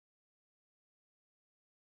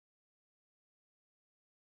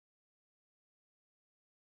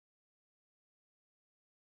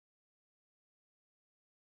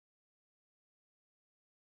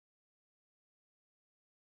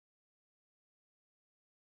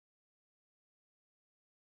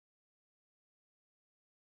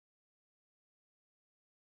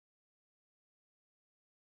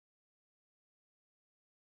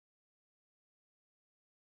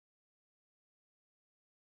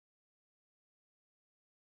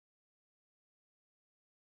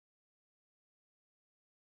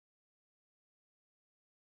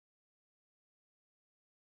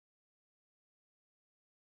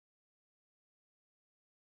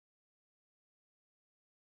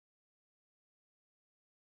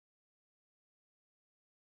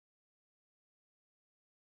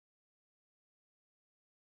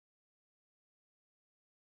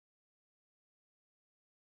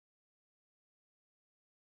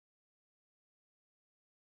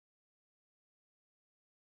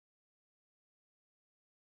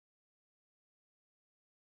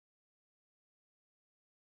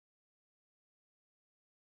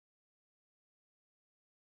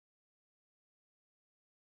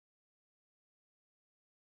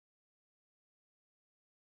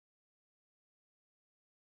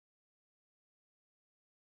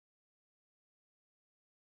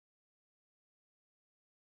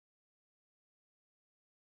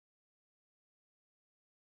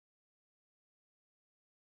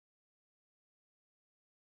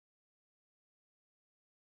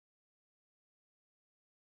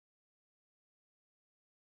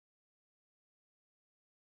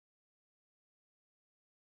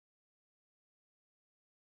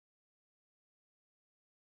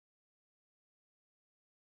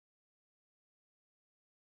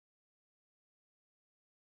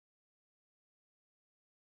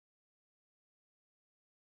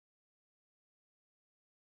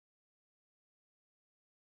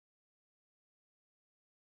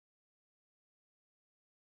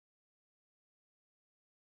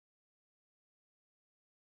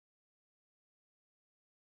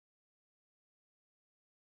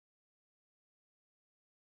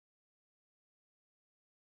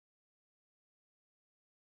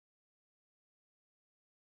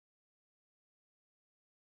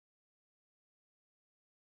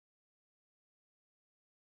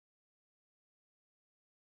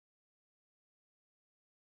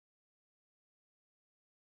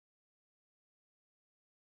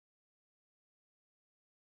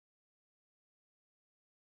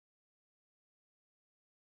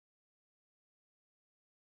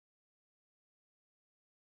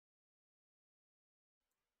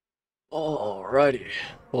Alrighty,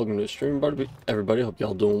 welcome to the stream, everybody. Hope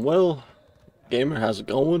y'all doing well. Gamer, how's it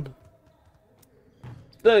going?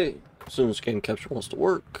 Today, as soon as Game Capture wants to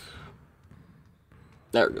work,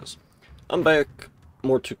 there it goes. I'm back,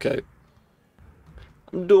 more 2K.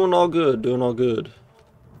 I'm doing all good,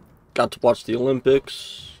 Got to watch the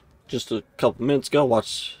Olympics just a couple minutes ago.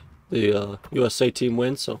 Watched the USA team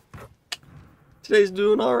win, so today's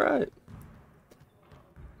doing all right.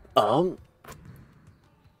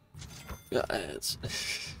 Yeah, it's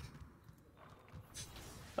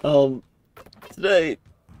today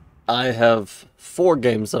I have 4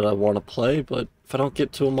 games that I want to play, but if I don't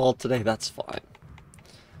get to them all today, that's fine.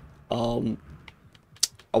 I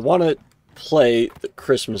want to play the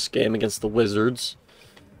Christmas game against the Wizards,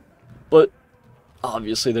 but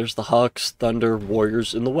obviously there's the Hawks, Thunder,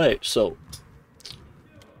 Warriors in the way, so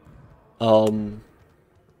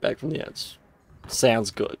back from the ends.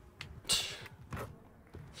 Sounds good.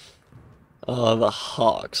 The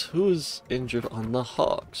Hawks. Who's injured on the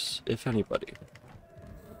Hawks, if anybody?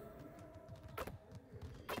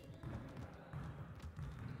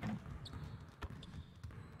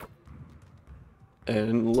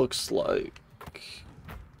 And looks like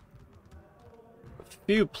a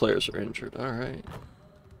few players are injured. Alright.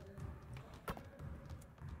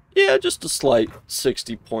 Yeah, just a slight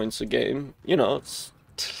 60 points a game. You know, it's...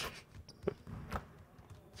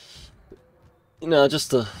 You know,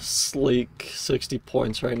 just a sleek 60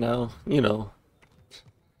 points right now, you know.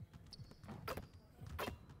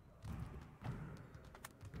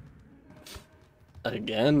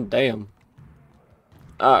 Again, damn.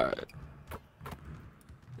 Alright.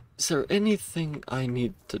 Is there anything I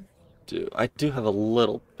need to do? I do have a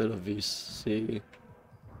little bit of VC.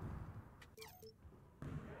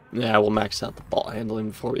 Yeah, we'll max out the ball handling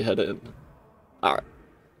before we head in. Alright.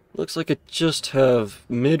 Looks like I just have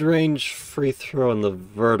mid-range, free throw, and the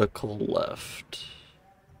vertical left.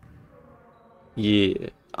 Yeah.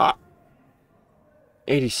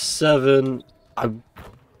 87. I'm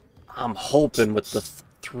hoping with the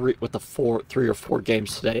three or four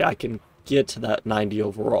games today I can get to that 90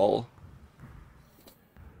 overall.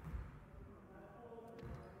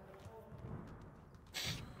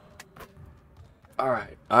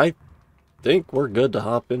 Alright, I think we're good to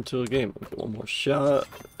hop into a game. One more shot.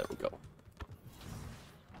 There we go.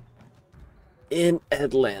 In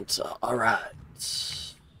Atlanta. Alright.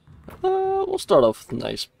 We'll start off with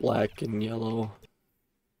nice black and yellow.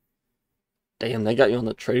 Damn, they got you on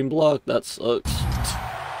the trading block? That sucks.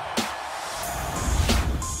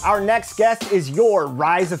 Our next guest is your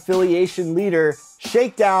Rise affiliation leader,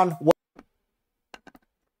 Shakedown.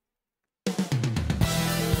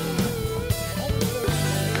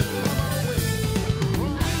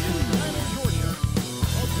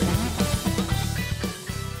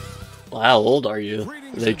 How old are you?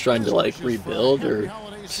 Are they trying to like rebuild or?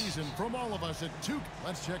 From all of us at Duke.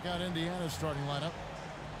 Let's check out Indiana's starting lineup.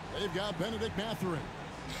 They've got Benedict Mathurin.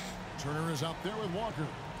 Turner is up there with Walker.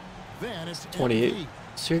 Then it's 28.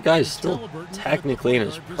 So your guy's still technically in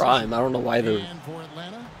his prime. I don't know why they're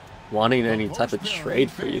wanting any type of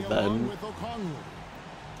trade for you then.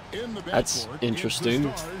 That's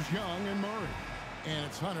interesting.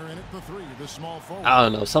 I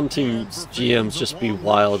don't know, some teams GMs just be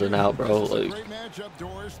wild and out, bro. Like,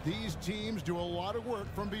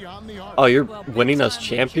 oh, you're winning us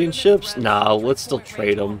championships? Nah, let's still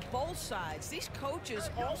trade them.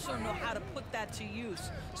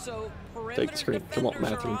 Take the screen. Come on,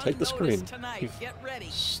 Matthew, take the screen.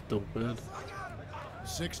 Stupid.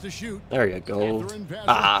 There you go.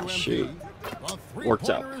 Ah, shoot.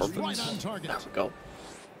 Worked out perfect. There we go.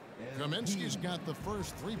 Kaminsky's got the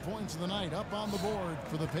first 3 points of the night up on the board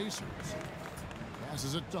for the Pacers.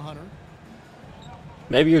 Passes it to Hunter.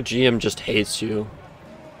 Maybe your GM just hates you.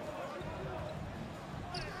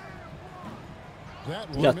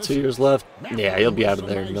 You got 2 years left. Yeah, you'll be out of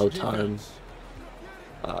there in no time.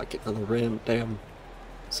 Get to the rim. Damn.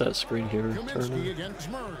 Set a screen here. Turner.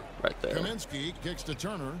 Right there. Kaminsky kicks to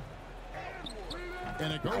Turner.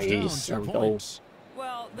 And it goes nice. There down we 2 go. points.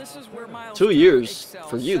 Well, this is where Miles 2 years excels.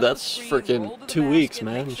 for you. That's freaking 2 weeks,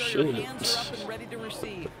 man. Shit.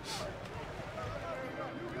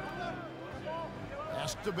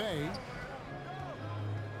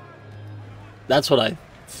 That's what I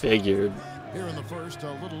figured. Here in the first,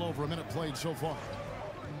 a little over a minute played so far.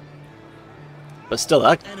 But still,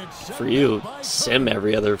 that for you, sim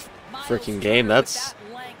every other freaking game. That's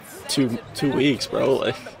two weeks, bro.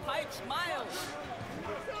 Like,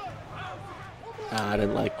 I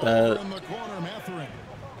didn't like that.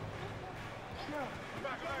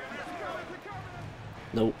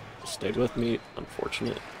 Nope. Stayed with me.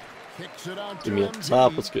 Unfortunate. Give me a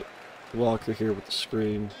top. Let's get. Walker here with the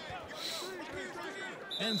screen.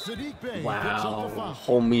 And Sadiq Bey picks up the Wow, foul.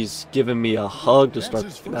 homie's giving me a hug to That's start.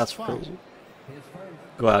 his first That's foul. crazy.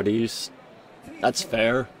 Go out east. That's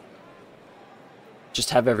fair.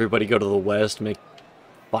 Just have everybody go to the west. Make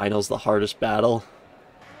finals the hardest battle.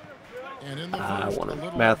 And in the I first, want a a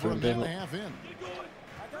little Mathurin, over a minute damn and a it. half in.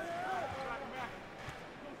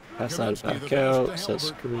 Pass that Kaminsky, back the pass out. to Set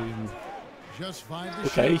Halbert. screen. Just 5 to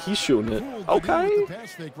Okay, shoot. he's shooting it. Fooled Okay. with the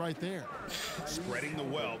pass fake right there. Spreading the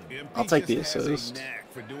wealth. MP I'll take the just has a assist.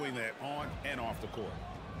 knack for doing that on and off the court.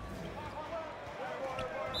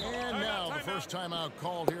 And now the first timeout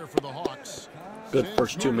called here for the Hawks. Good Since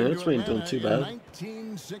first 2 moving minutes. to We ain't doing Atlanta too in bad.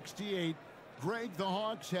 1968, Greg, the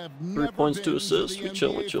Hawks have 3 never points, been 2 to assists. the We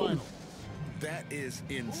chillin', we NBA chillin'. Finals. That is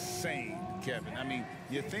insane, Kevin. I mean,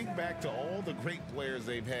 you think back to all the great players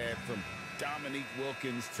they've had, from Dominique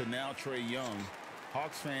Wilkins to now Trae Young.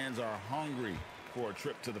 Hawks fans are hungry for a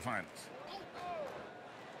trip to the finals.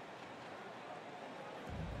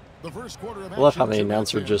 The first quarter of I love how action the to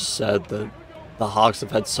announcer begin. just said that the Hawks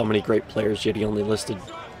have had so many great players, yet he only listed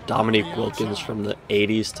Dominique Wilkins from the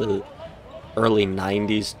 80s to early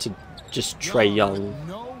 90s to just Trae Young.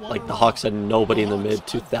 Like, the Hawks had nobody in the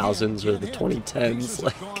mid-2000s or the 2010s.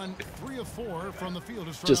 Like,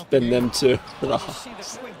 just been them two for the You see the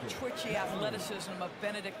Hawks. quick, twitchy athleticism of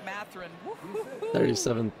Benedict Mathurin. Woo-hoo-hoo.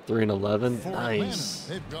 37, 3, and 11. Nice.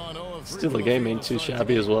 Still, the game ain't too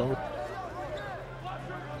shabby as well.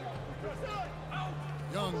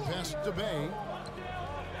 Young pass to Bay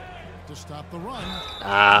to stop the run.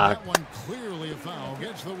 Ah. That one clearly a foul.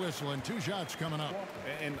 Gets the whistle and 2 shots coming up.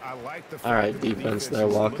 And I like the All right, fact that the defense defense there,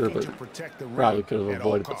 is Walker, looking but to protect the rim probably could have at all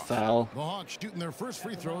avoided the costs. foul. The Hawks shooting their first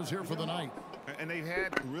free throws here for the night. And they've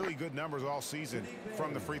had really good numbers all season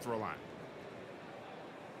from the free throw line.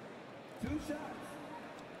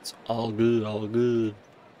 It's all good, all good.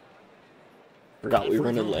 Forgot we were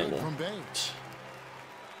in Free throw Atlanta. good from Bay.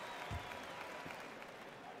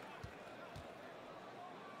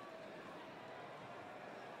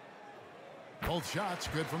 Both shots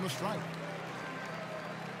good from the stripe.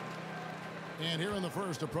 And here in the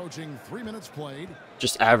first, approaching 3 minutes played.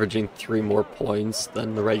 Just averaging 3 more points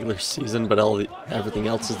than the regular season, but everything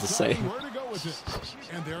else is the same. Where to go with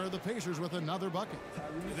it? And there are the Pacers with another bucket.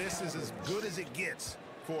 This is as good as it gets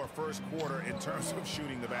for a first quarter in terms of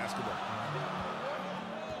shooting the basketball.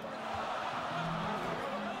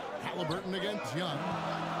 Halliburton against Young.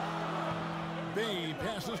 Bay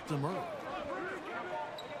passes to Murray.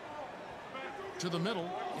 To the middle,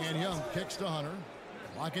 and Young kicks to Hunter.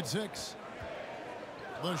 Clock at 6.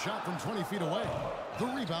 The shot from 20 feet away. The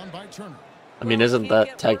rebound by Turner. I mean, isn't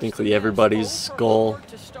that technically everybody's goal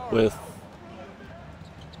with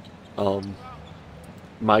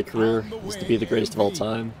my career is to be the greatest of all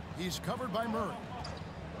time? He's covered by Murray.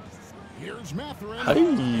 Here's Mathurin. Hey,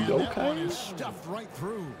 And that okay. one is stuffed right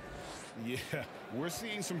through. Yeah, we're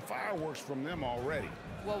seeing some fireworks from them already.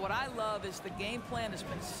 Well, what I love is the game plan has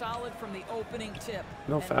been solid from the opening tip.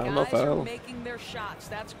 No and foul, no guys are foul. making their shots.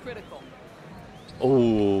 That's critical.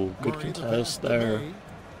 Oh, good Murray, the pass contest to there. Bay.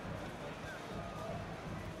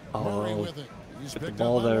 Murray Oh, with it. He's get the picked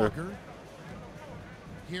ball up by there. Walker.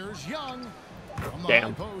 Here's Young. From the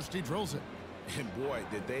Damn. high post, he drills it. And boy,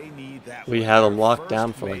 did they need that. We one. had them Their locked first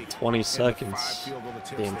down for make like 20 in the seconds. 5 field goal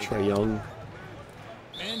attempts Damn, they Trae had. Young.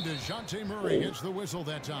 And DeJounte Murray gets the whistle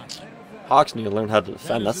that time. Hawks need to learn how to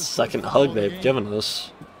defend. That's the second hug they've given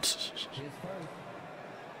us.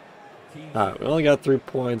 Alright, we only got 3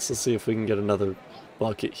 points. Let's see if we can get another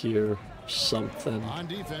bucket here. Something. On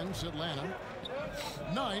defense, Atlanta.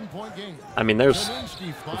 9-point game. I mean, we've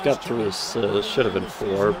Kaminsky finds got 3 Turner. assists. Should have been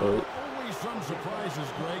 4, but Always some surprises,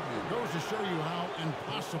 Greg. Goes to show you how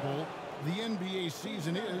impossible the NBA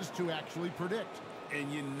season is to actually predict. And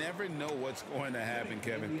you never know what's going to happen,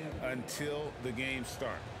 Kevin, until the game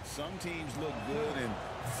starts. Some teams look good and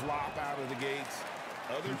flop out of the gates.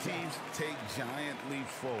 Other teams take giant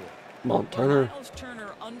leaps forward. come on, Turner. Miles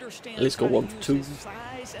Turner understands At least go how to 1 for use 2. his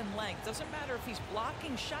size and length. Doesn't matter if he's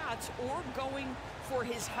blocking shots or going for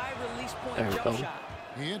his high release point There we jump go. shot.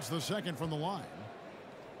 He hits the second from the line.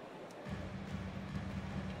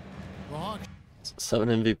 The Hawks 7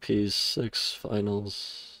 MVPs, 6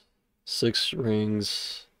 finals, 6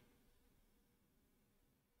 rings.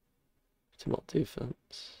 Team all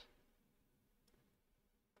defense.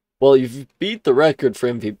 Well, you've beat the record for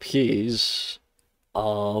MVPs.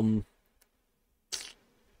 I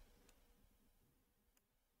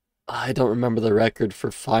don't remember the record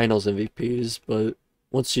for finals MVPs, but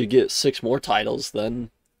once you get 6 more titles, then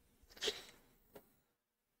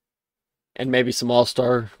and maybe some more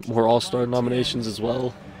All-Star nominations as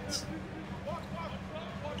well.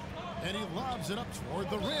 Lobs it up toward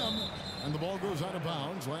the rim. And the ball goes out of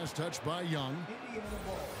bounds. Last touch by Young.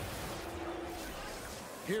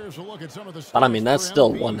 Here's a look at some of the. But I mean, that's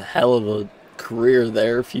still one hell of a career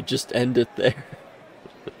there if you just end it there.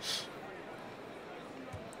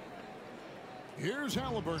 Here's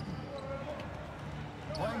Halliburton.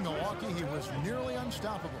 Playing Milwaukee, he was nearly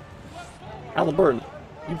unstoppable. Halliburton,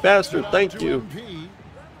 you bastard, thank you. MP.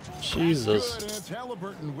 Jesus. Good, and it's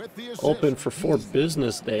Halliburton with the assist. Open for 4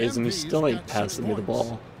 business days and he still ain't passing me the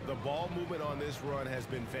ball. The ball movement on this run has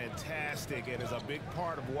been fantastic and is a big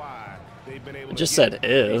part of why they've been able I just to said get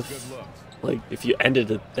these if. good looks. Like, if you ended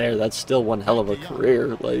it there, that's still one hell of a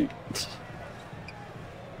career. Like,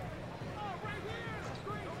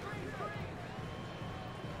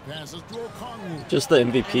 Passes to Okongwu. just the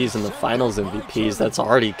MVPs and the finals MVPs, that's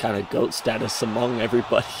already kind of GOAT status among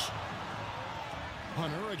everybody.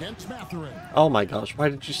 Hunter against Mathurin. Oh my gosh, why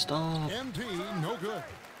did you stop? MP, no good.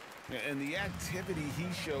 And the activity he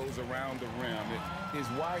shows around the rim is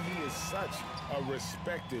why he is such a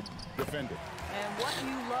respected defender. And what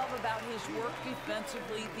you love about his work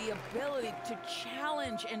defensively, the ability to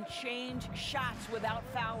challenge and change shots without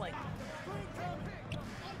fouling.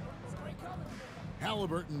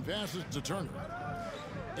 Halliburton passes to Turner.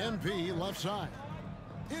 MP left side.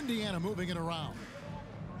 Indiana moving it around.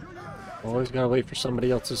 Always gotta wait for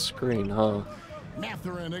somebody else's screen, huh?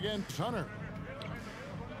 Mathurin against Hunter.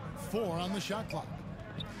 4 on the shot clock.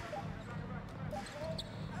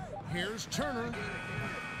 Here's Turner.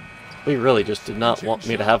 We really just did not want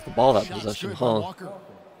me to have the ball that Shots possession, good by huh? Walker.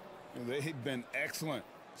 They've been excellent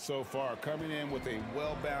so far, coming in with a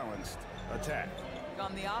well-balanced attack.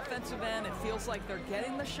 On the offensive end, it feels like they're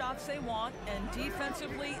getting the shots they want, and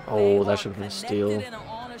defensively, Oh, they that are should have been a connected steal. and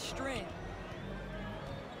on a string.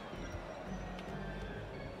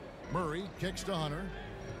 Murray kicks to Hunter.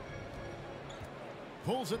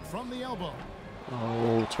 Pulls it from the elbow.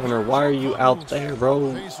 Oh, Turner, why are you out there,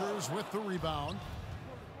 bro? Pacers with the rebound.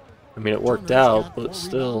 I mean, it worked Turner's out, got but 4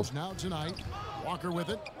 still. rebounds now tonight. Walker with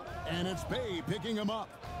it, and it's Bay picking him up.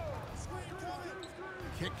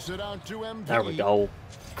 Kicks it out to MP. There we go.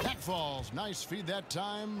 That falls. Nice feed that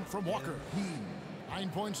time from Walker. 9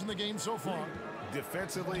 points in the game so far.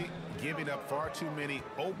 Defensively, giving up far too many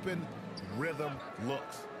open rhythm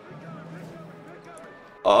looks.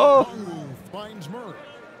 Oh! Okongwu finds Murray.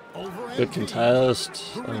 Over Good MP. contest.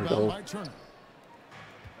 The There we rebound go. by Turner.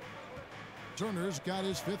 Turner's got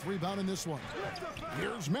his 5th rebound in this one.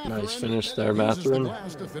 Here's Mathurin. Nice finish there, Uses the Mathurin.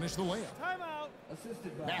 glass to finish the layup.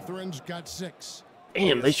 Mathurin's got 6.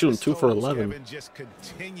 Damn, they shooting 2 for 11. Kevin, just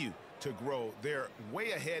continue to grow. They're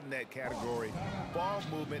way ahead in that category. Ball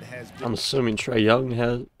movement has been. I'm assuming Trae Young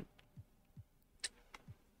had.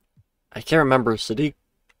 I can't remember. Sadiq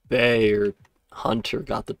Bey or Hunter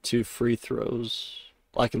got the 2 free throws.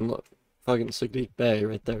 I can look. Fucking Sadiq Bey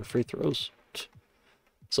right there, free throws.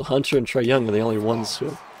 So Hunter and Trae Young are the only ones who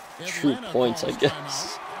have true Atlanta points, I calls guess.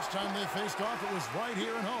 timeout. Last time they faced off, it was right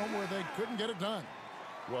here at home where they couldn't get it done.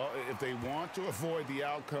 Well, if they want to avoid the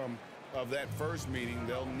outcome of that first meeting,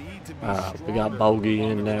 they'll need to be We got stronger Bogey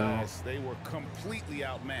on in the now. glass. They were completely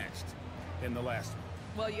outmatched in the last one.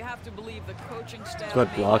 Well, you have to believe the coaching staff. Good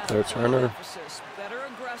made block that there, a Turner. emphasis. Better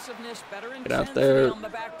aggressiveness, better Get out intensity there. on the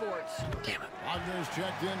backboards. Damn it. Wagner's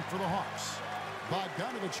checked in for the Hawks.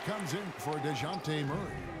 Bogdanovich comes in for DeJounte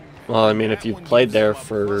Murray. Well, I mean, if you've played there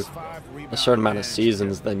for a certain amount of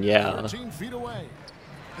seasons, then yeah. 13 feet away.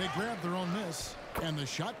 They grab their own miss, and the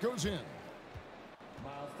shot goes in.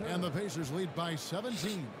 And the Pacers lead by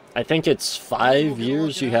 17. I think it's 5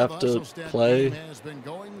 years you have to play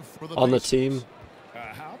on the team.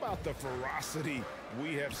 How about the ferocity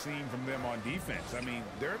we have seen from them on defense? I mean,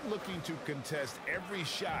 they're looking to contest every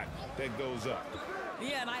shot that goes up.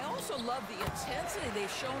 Yeah, and I also love the intensity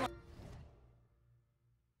they've shown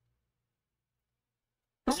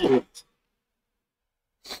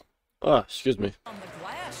Oh, excuse me. on the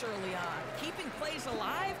glass early on, keeping plays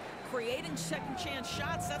alive, creating second chance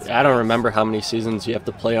shots. That's I don't remember how many seasons you have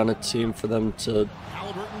to play on a team for them to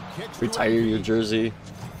Halliburton kicks to retire your MP. jersey.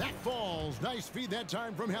 That falls. Nice feed that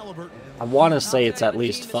time from Halliburton. I want to I'll say it's tell at you, the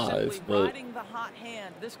least team is 5, simply but riding the hot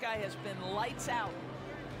hand. This guy has been lights out.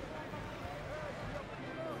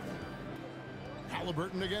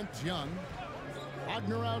 Halliburton against Young.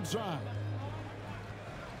 Wagner outside.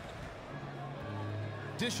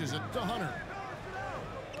 Dishes it to Hunter.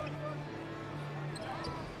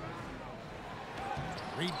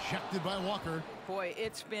 Rejected by Walker. Boy,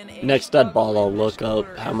 it's been a next dead struggle ball, I'll in this look up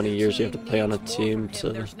quarter. how many years you have to play on a Needs more team from him, to.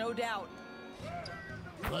 There's no doubt.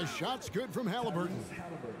 The shot's good from Halliburton.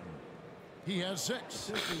 He has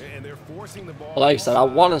 6. And they're forcing the ball. Like I said, I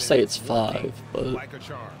want to say it's inside, 5, but like a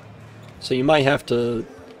charm. So you might have to...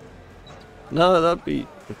 No,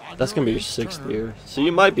 that's gonna be your 6th year. So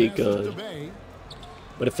you might be good.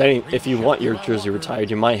 But if you want your jersey retired,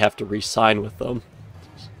 you might have to re-sign with them.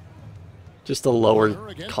 Just a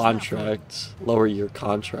lower contract, lower year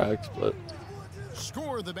contract, but...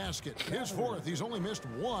 Score the basket. His 4th. He's only missed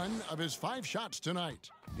 1 of his 5 shots tonight.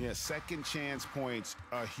 Yeah, second chance points,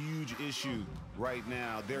 a huge issue right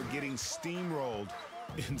now. They're getting steamrolled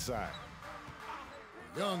inside.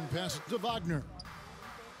 Young passes to Wagner.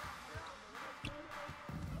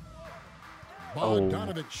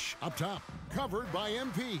 Bogdanovich up top, covered by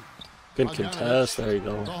MP. Good contest. There you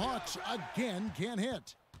go. The Hawks again can't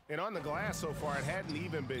hit. And on the glass so far, it hadn't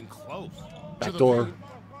even been close. Back door.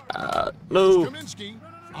 No. Kaminsky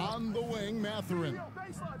on the wing, Mathurin.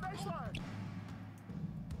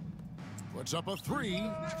 Puts up a 3.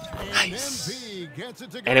 And Nice. MP gets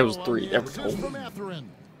it to And it was go 3. on There the we assist go. for Mathurin.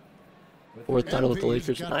 4th title with the MP's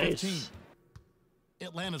Lakers. got 15. Nice.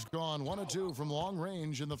 Atlanta's gone 1 of 2 from long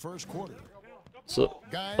range in the first quarter. So,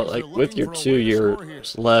 but like with your 2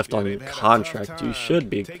 years left on your contract, you should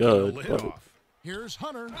be good. But Here's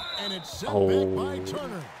Hunter, and it's sent Oh. back by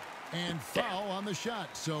Turner. And foul on the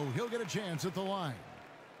shot, so he'll get a chance at the line.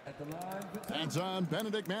 That's on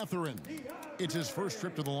Benedict Mathurin. It's his first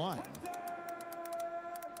trip to the line.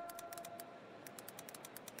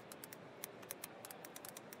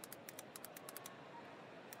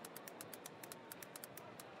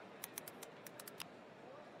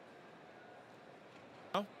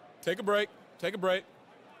 Take a break. Take a break.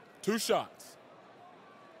 2 shots.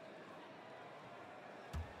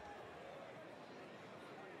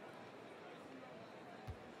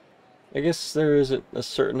 I guess there isn't a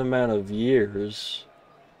certain amount of years.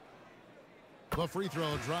 The free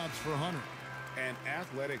throw drops for Hunter. An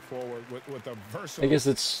athletic forward with a versatile I guess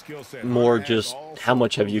it's skill set. more Hunter has just also how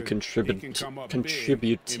much have you proven he can come up big in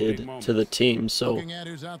contributed big moments. to the team. So Looking at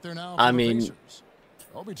who's out there now I for the mean, Pacers.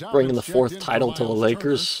 Obi Toppin bringing the checked 4th in for title to the Miles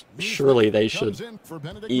Lakers, Turner. surely they Comes should in for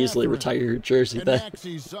Benedict easily Mathurin. retire your jersey And then.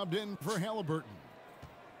 Maxey subbed in for Halliburton.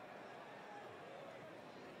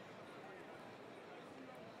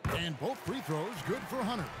 And both free throws good for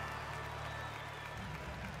Hunter.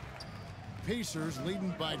 Pacers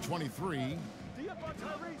leading by 23.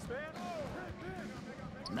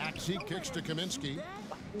 Maxey kicks to Kaminsky.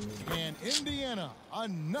 And Indiana,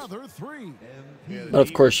 another 3. But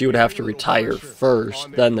of course, you would have to retire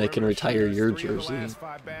first, then they can retire your jersey.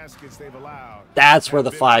 That's where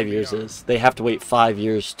the 5 years is. They have to wait 5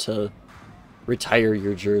 years to retire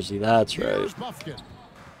your jersey. That's right. Here's Bufkin.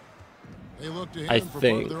 They look to him I for part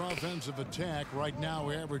think. of their offensive attack. Right now,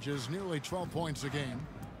 averages nearly 12 points a game.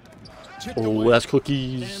 Tipped Oh, away that's and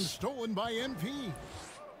cookies. stolen by MP.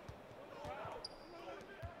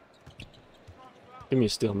 Give me a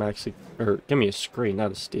steal, Maxi. Or give me a screen,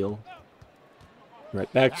 not a steal.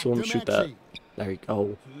 Right back to him, Back to shoot that. Maxey. There you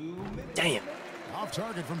go. Damn. Off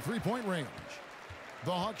target from three-point range.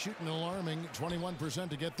 The Hawks shooting an alarming 21%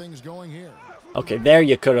 to get things going here. Okay, there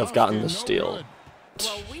you could have gotten Bufkin, the no steal. good.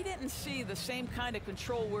 Well, we didn't see the same kind of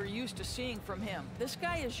control we're used to seeing from him. This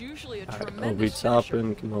guy is usually a Obi tremendous finisher.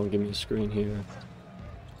 Toppin, come on, give me a screen here.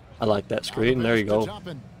 I like that screen. There you go.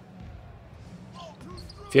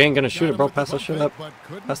 If you ain't gonna shoot it, bro, pass that shit up.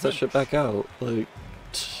 Pass that shit back out. Like,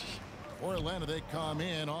 For Atlanta, they come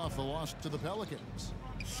in off the loss to the Pelicans.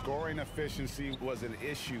 Scoring efficiency was an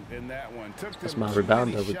issue in that one. Took That's them my too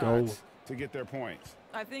rebound. many There we go. shots to get their points.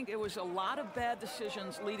 I think it was a lot of bad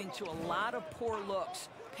decisions leading to a lot of poor looks.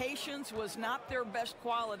 Patience was not their best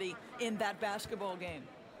quality in that basketball game.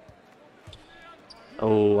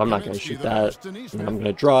 oh, I'm not gonna Kaminsky, shoot the that. pass to And Neesmith. I'm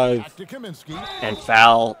gonna drive Back to Kaminsky. and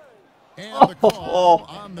foul. And the call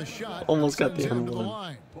on the shot Almost got the sends him end to the one.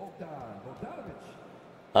 line.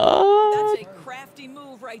 That's a crafty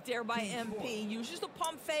move right there by MP. Uses the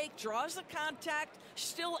pump fake, draws the contact,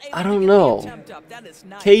 still able I to don't get know. the attempt up. That is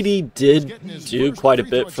nice. KD did getting his do first quite a free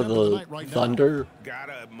throw bit for attempt of the the night right now. Thunder,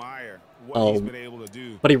 Gotta admire what he's been able to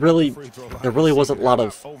do. but he really, Free throw line there really this wasn't a season, lot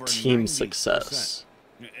of over team 90%. success.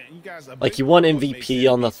 And you guys, a Like, big he won part of what makes MVP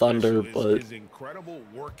on the him special Thunder, is but- his incredible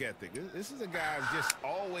work ethic. This is a guy who's just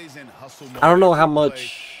always in hustle mode. I don't know how Every play,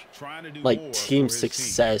 much, trying to do like, more team for his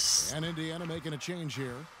success. And Indiana making a change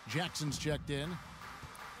here. Jackson's checked in.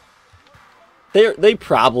 They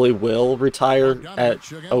probably will retire at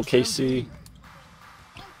Bogdanovich against OKC. MP.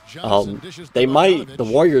 Johnson dishes to They might, the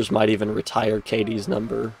Bogdanovich. Warriors might even retire KD's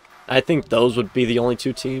number. I think those would be the only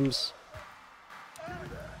 2 teams.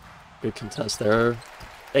 Good contest there.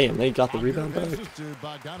 Damn, they got the rebound back. Passes to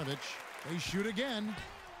Bogdanovich. They shoot again.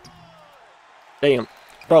 Damn.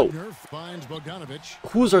 Bro, Wagner finds Bogdanovich.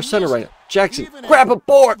 who's our center right now? Jackson, Even grab a after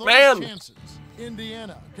board, those man! chances,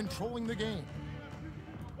 Indiana controlling the game.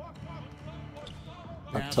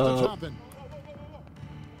 Up Pass to top. Toppin.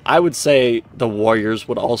 I would say the Warriors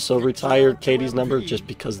would also retire Katie's number just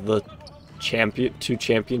because of the two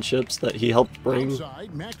championships that he helped bring.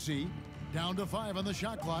 Outside, Maxey down to 5 on the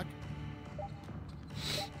shot clock.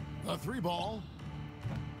 The 3-ball.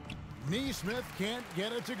 Neesmith can't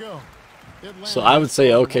get it to go. So I would say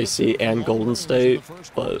OKC and Golden State,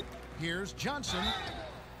 but here's Johnson.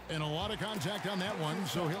 And a lot of contact on that one,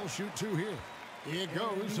 so he'll shoot 2 here. It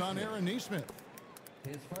goes on Aaron Neesmith.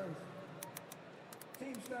 His first.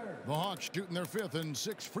 Team start. The Hawks shooting their 5th and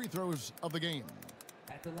 6th free throws of the game.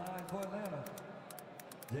 At the line for Atlanta,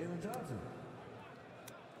 Jalen Johnson.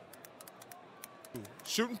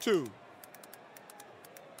 Shooting 2.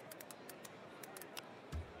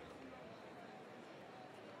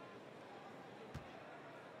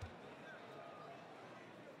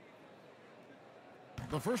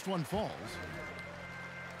 The first one falls.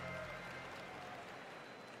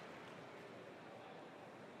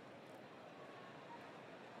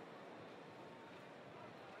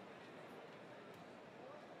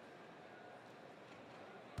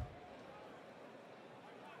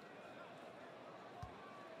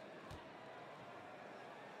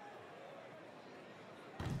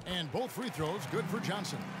 And both free throws good for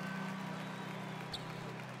Johnson.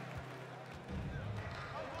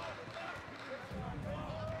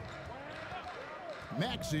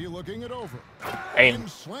 Maxey looking it over. Aim. And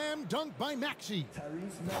slam dunk by Maxey.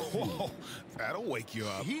 Whoa, that'll wake you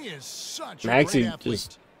up. He is such a Maxey great athlete.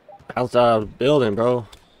 just outside of the building, bro.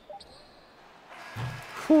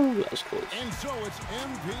 Whew, that was close. And so it's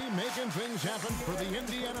MP making things happen for the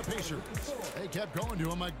Indiana Pacers. They kept going to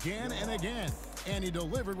him again and again, and he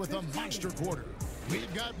delivered with a monster quarter.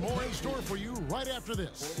 We've got more in store for you right after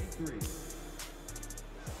this. 43.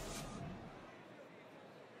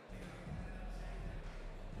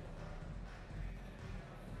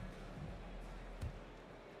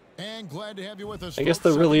 And glad to have you with us. I guess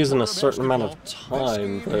folks. there really isn't a Second certain quarter amount of basketball. This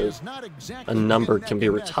time game that is not exactly a number getting can be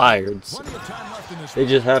back in that retired. So Plenty of time left in this they one.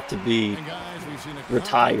 just have to be And guys, we've seen a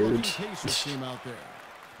retired. Pacers team out there.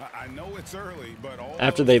 I know it's early, but all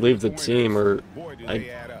After those they leave the pointers, team or boy, do I- they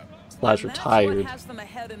add up. slash And that's retired. what has them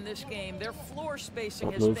ahead in this game. Their floor spacing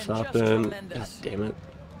Don't has move been top just in. God tremendous. damn it.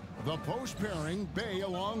 The post pairing, Bay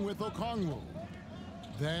along with Okongwu.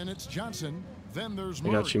 Then it's Johnson. Then there's I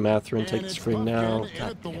got Murray. you, Mathurin. Take And the it's screen Bumpkin now. in God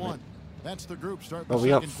at the damn it. one. That's the group start. Bro, the we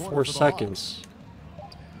got second 4 quarter for the Hawks. seconds.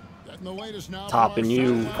 Getting the latest now from Topping our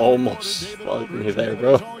you sideline almost reporter, David fucked me Aldridge. there, David,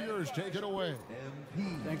 bro. it's all yours. Take it away.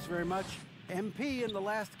 Thanks very much. MP in the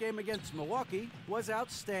last game against Milwaukee was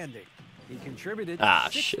outstanding. He contributed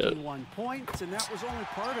Shit. 61 points, and that was only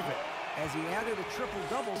part of it, as he added a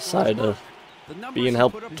triple-double. Decided to The numbers being he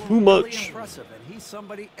helped put up were too really much. impressive, and he's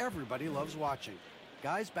somebody everybody loves watching.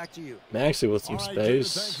 Guys, back to you. Maxey with some All right, David,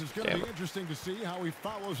 space. thanks. It's going to Damn be it. interesting to see how he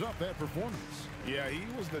follows up that performance. Yeah, he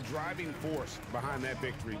was the driving force behind that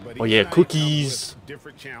victory. But Oh, each yeah, night comes cookies. with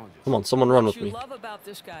different challenges. Come on, someone run with What me. you love about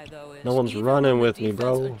this guy, though, is No one's even running when with the me,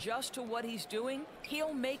 defense bro. adjusts to what he's doing,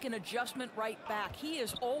 he'll make an adjustment right back. He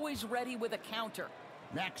is always ready with a counter.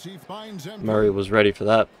 Maxey finds MP. Murray was ready for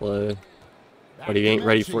that play, but he ain't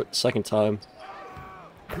ready for it the second time.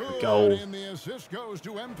 Good, Go. and the assist goes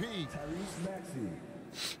to MP.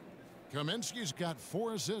 Kaminsky's got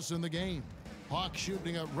 4 assists in the game. Hawks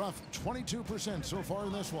shooting a rough 22% so far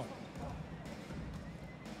in this one.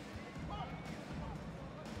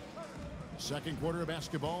 Second quarter of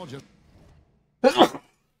basketball, just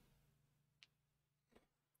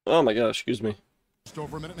Oh my gosh, excuse me.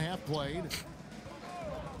 over a minute and a half played.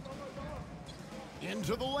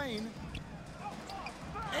 Into the lane.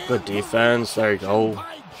 Good defense. There you go.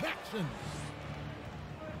 By Jackson.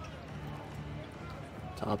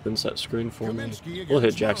 Top and set screen for me. Kaminsky We'll hit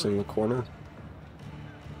against Jackson in the corner.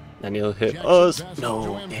 Then he'll hit Jackson us. passes No,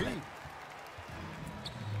 to MP. damn it.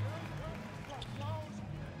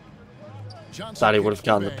 Johnson Thought he would have kicks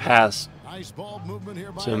gotten the Bay. pass Nice ball movement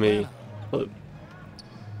here by to me, Atlanta. but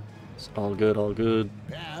it's all good, all good.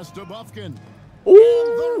 Pass to Buffkin.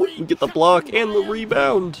 Ooh, we get the block and the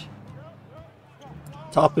rebound.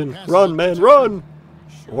 Toppin, run, man, run!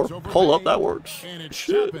 Or Shoots over pull up, Bay, that works. And it's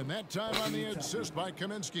Shit. Toppin, that time on the assist by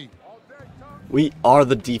Kaminsky. We are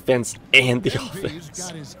the defense and the MP's offense.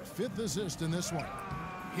 got his 5th assist in this one.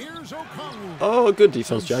 Here's Okongwu. Oh, good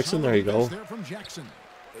defense, Some Jackson. solid There you go. defense there from Jackson.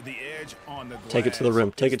 The edge on the Take it to the rim.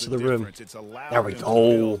 glass Take is it to the the rim. difference. It's allowed There we them to go.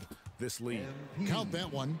 build This lead. Count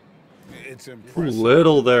that one. It's Too impressive.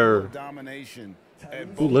 little there. Domination at Too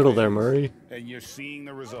both little there, ends, Murray. And you're seeing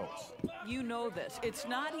the results. You know this. It's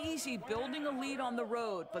not easy building a lead on the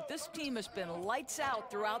road, but this team has been lights out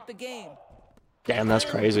throughout the game. Damn, that's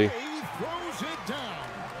crazy. He throws it down.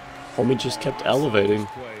 Homie just kept elevating.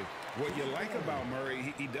 What you like about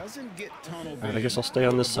Murray, he doesn't get tunnel vision. Alright, I guess I'll stay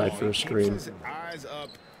on this side for a screen. His eyes up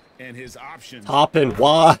and his options. Toppin,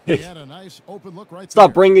 why? He had a nice open look right Stop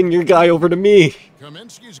there. bringing your guy over to me.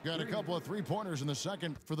 Kaminsky's got a couple of three-pointers in the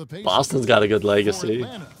second for the Pacers. Boston's got a good For legacy.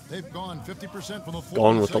 Atlanta, they've gone 50% from the floor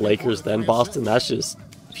Going in with the second Lakers, quarter, then 3 Boston, that's assists.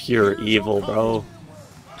 just pure evil, bro.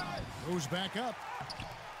 Goes back up.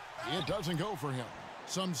 It doesn't go for him.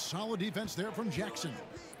 Some solid defense there from Jackson.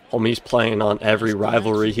 Homie's playing on every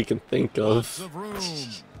rivalry he can think Lots of. of room.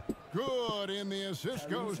 Good, and the assist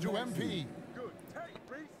goes to MP.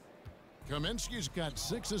 Kaminsky's got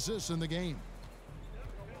 6 assists in the game.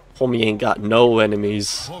 Homie ain't got no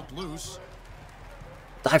enemies. Poked loose.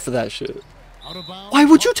 Die for that shit. Out of bounds. Why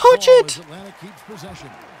would you touch Ball it? as Atlanta keeps possession.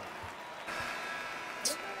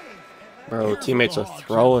 Bro, Here's teammates the are Hawks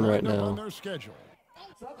throwing lined right up on now. their schedule.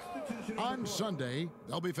 On Sunday,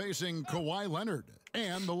 they'll be facing Kawhi Leonard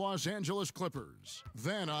and the Los Angeles Clippers.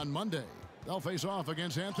 Then on Monday, they'll face off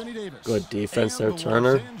against Anthony Davis. Good defense and there, the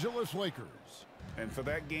Turner. Los Angeles Lakers. And for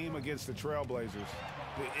that game against the Trailblazers,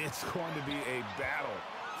 it's going to be a battle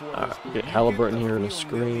for this group. Get You Halliburton the here in a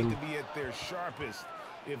feeling they'll need screen. to be at their sharpest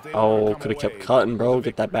if they Oh, wanna come could have kept away cutting, bro. with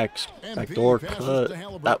a Get that victory. back door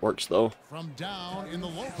cut. That works though. From down in the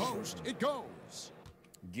low post, it goes.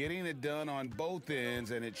 Getting it done on both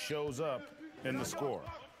ends, and it shows up in the score.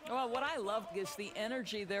 Well, what I love is the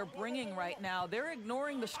energy they're bringing right now. They're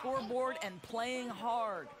ignoring the scoreboard and playing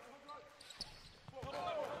hard.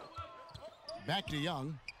 Back to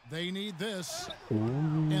Young. They need this.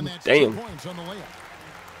 And that's damn. 2 points on the layup.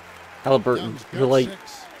 Halliburton, Young's got you're like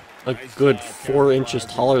 6. a good 4 inches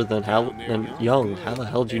taller than Young. How the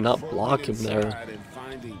hell did you not block him there? And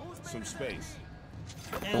finding some space.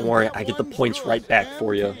 Don't worry, I get the points right back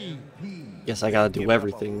for you. Guess I gotta do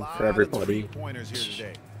everything for everybody. Pointers here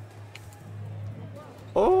today.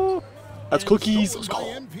 Oh, that's cookies. Let's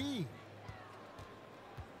Stolen by go. NP.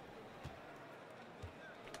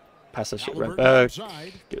 Pass that shit right Halliburton back.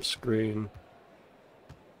 outside. Get a screen.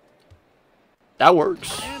 That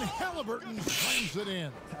works. And Halliburton slams it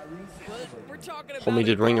in. But we're talking about Homie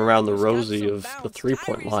did ring around the rosy of the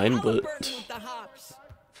three-point line, but Halliburton with the hops.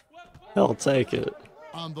 I'll take it.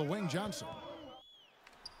 On the wing, Johnson.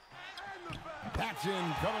 Paxson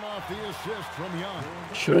coming off the assist from Young.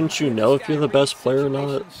 Shouldn't you know if you're the best player or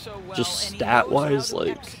not? Just stat-wise,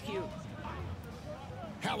 like,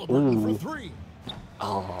 Halliburton ooh. for 3.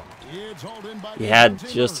 oh, It's hauled in by he had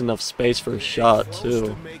Dejounte just Murray. enough space for a shot Close too.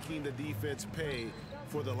 to making the defense pay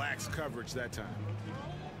for the lax coverage that time.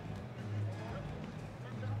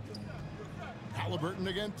 Halliburton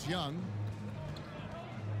against Young.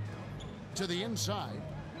 To the inside.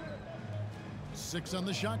 6 on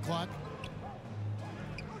the shot clock.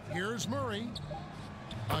 Here's Murray.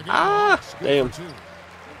 Again, Hawks, good damn. for 2.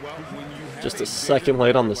 Well, when you have Just a bigger second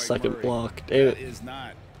late on the player like second Murray, block. Damn that it. is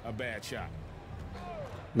not a bad shot.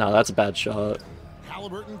 No, that's a bad shot.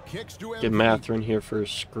 Halliburton kicks to Get MVP. Mathurin here for a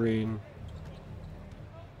screen.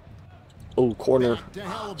 Oh, corner. Back to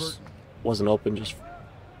Halliburton. Wasn't open, just...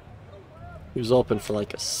 He was open for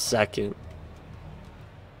like a second.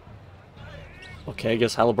 Okay, I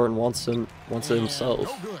guess Halliburton wants it And himself.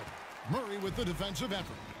 no good. Murray with the defensive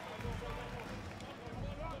effort.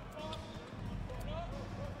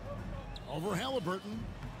 Over Halliburton.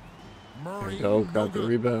 There Murray. you go, no grab the good.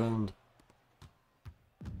 rebound.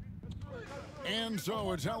 And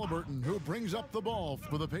so it's Halliburton who brings up the ball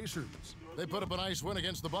for the Pacers. They put up a nice win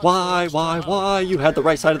against the Bucks. Why? You had the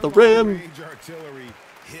right side of the rim. Range artillery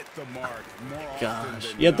hit the mark more Gosh, often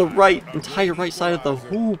than you had the not. right, A entire right side of the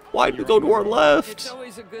equalizer. hoop. Why did you go to our It's left?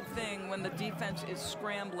 always a good thing when the defense is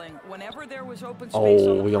scrambling. Whenever there was open space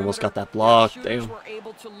Oh, on the we almost got perimeter, that block. their shooters Damn. were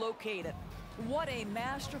able to locate it. What a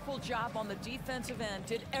masterful job on the defensive end.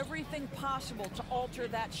 Did everything possible to alter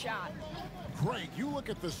that shot. Great. You look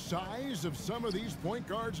at the size of some of these point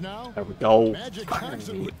guards now. There we go. Magic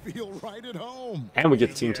Johnson would feel right at home. And we get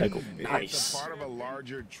the team tackle. It's Nice. a part of a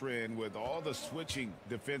larger trend with all the switching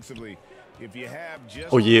defensively. If you have just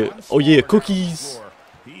Oh, yeah. one Oh, yeah. scorer on the Cookies. floor,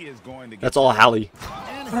 he is going to get That's all Hallie.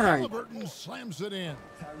 And Halliburton slams it in.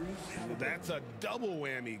 That's a double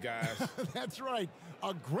whammy, guys. That's right.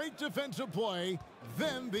 A great defensive play,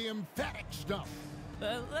 then the emphatic stuff.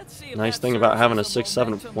 Let's see if Nice that thing about serves having as a 6'7"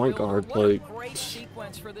 momentum point builder. guard, What a like- great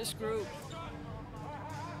sequence for this group.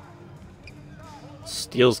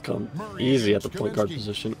 Steals come easy at the point guard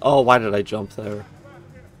position. Oh, why did I jump there?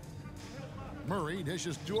 Murray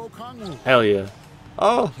dishes to Okongwu. Hell yeah.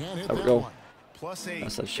 Oh, Can't hit there we that go. one. Plus 8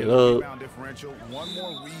 That's that in shit the up. rebound differential. One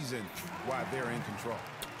more reason why they're in control.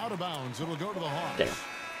 Out of bounds. It'll go to the Hawks. Damn.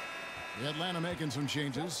 Atlanta making some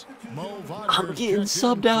changes. Mo I'm Wagner's getting checked in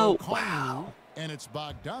subbed for out. Kongwu, Wow. And it's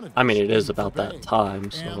Bogdanovich I mean, it is in for about that Bay. time,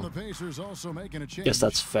 And so the Pacers also making a change. guess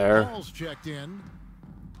that's fair. Ball's checked in.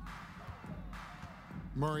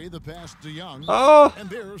 Murray, the pass to Young. Oh, And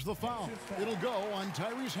there's the foul. It'll go on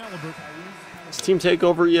Tyrese Halliburton. is team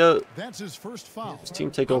takeover yet? That's his first foul. Is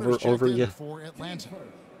team takeover Hunter's checked over in yet? for Atlanta.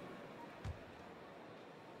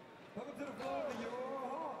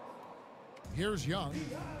 Here's Young.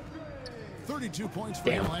 32 points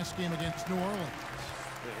for him last game against New Orleans.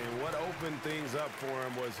 And what opened things up for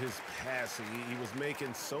him was his passing. He was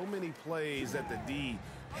making so many plays that the D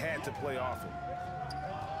had to play off him.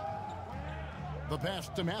 The pass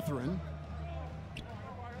to Mathurin.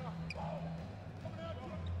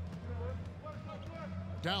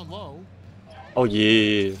 Down low. Oh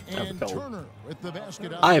yeah. There we And go. Turner with the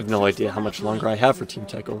basket. I have no idea how much longer I have for team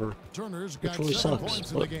takeover. Turner's Which got really 7 sucks,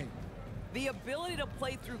 points in the but- game. The ability to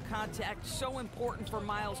play through contact, so important for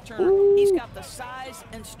Miles Turner. He's got the size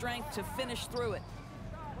and strength to finish through it.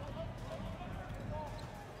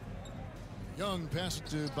 Young pass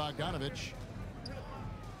to Bogdanovich.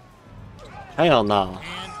 Hell no.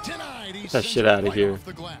 And denied. He Get that sends shit it outta right here. off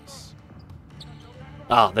the glass.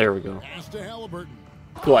 Ah, there we go. Pass to Halliburton.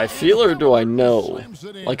 Do I feel or do I know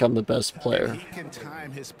like I'm the best player? He can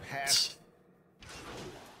time his pass.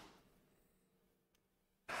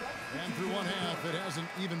 And through one half, it hasn't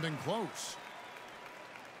even been close.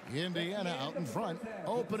 Indiana out in front,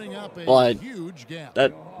 opening up a Well, huge gap.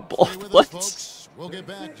 That Stay with us, what? folks. We'll get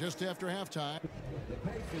back just after halftime.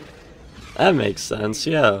 That makes sense,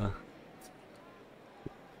 yeah.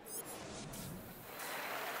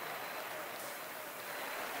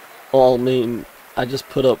 Well, I mean, I just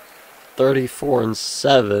put up 34 and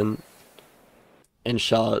 7 and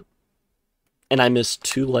shot, and I missed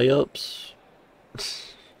 2 layups.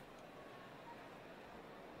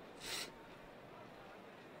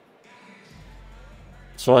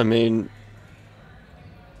 So I mean,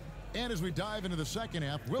 And as we dive into the second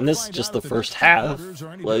half, we'll and this is find just out the if the first next two half, quarters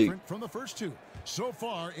are any like- different from the first two. So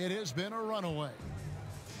far, it has been a runaway.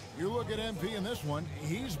 You look at MP in this one;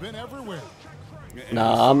 he's been everywhere. And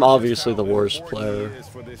Nah, we saw I'm just obviously how the worst important he player. is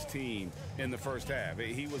for this team in the first half.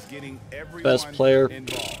 He was getting everyone best player?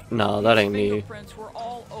 involved. No, that ain't His me. fingerprints were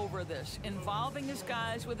all over this, involving his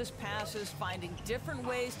guys with his passes, finding different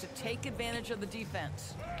ways to take advantage of the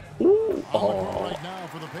defense. Ooh, On the court oh, right now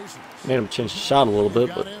for the Pacers. made him change the shot a little bit,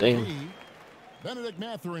 Got but MP. damn. Benedict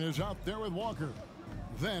Mathurin is out there with Walker.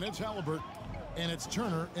 Then it's Halliburton. And it's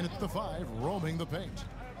Turner in at the 5, roaming the paint.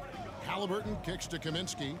 Halliburton kicks to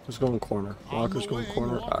Kaminsky. Who's going corner? On Walker's the going wing,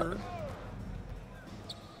 corner. Walker. Alright.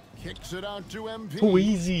 Kicks it out to MP. Too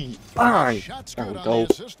easy. Alright. Shots There good we on go.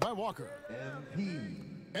 the assist by Walker.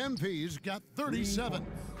 MP's got 37.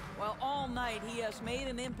 Well, all night he has made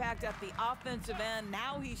an impact at the offensive end.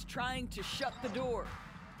 Now he's trying to shut the door.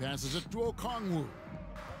 Passes it to Okongwu.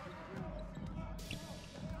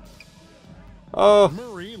 Oh,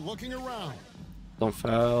 Murray looking around. don't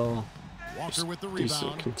foul. Walker with the Decent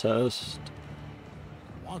rebound. contest.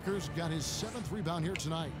 Walker's got his 7th rebound here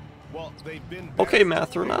tonight. Well, they've been Okay, very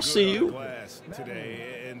Mathurin, I good see on you. the glass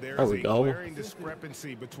today, and there There is we a go. glaring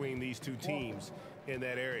discrepancy between these two teams in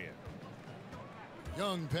that area.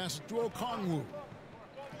 Young passes to Okongwu.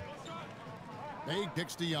 They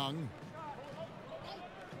kicks to Young.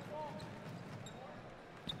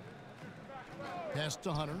 Pass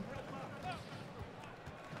to Hunter.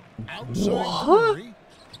 Outside What? Murray.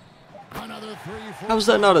 Another 3 for How's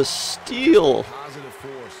that not a steal? Positive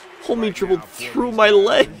force. Homie right dribbled now for through these my guys.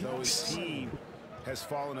 legs. Though his team has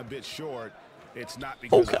fallen a bit short, it's not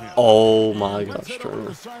because Okay. of him. Oh my Let's gosh, head over to Turner.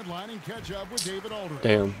 the sideline and catch up with David Aldridge.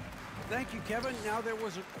 Damn. Thank you, Kevin. Now, there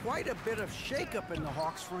was quite a bit of shakeup in the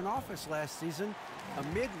Hawks front office last season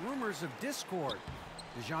amid rumors of discord.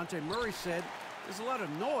 DeJounte Murray said, "There's a lot of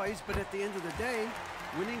noise, but at the end of the day,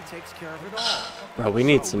 winning takes care of it all." Bro, we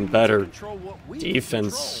need So some need to better control what we need to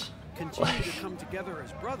defense. control, continue to come together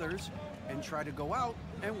as brothers and try to go out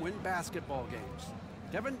and win basketball games.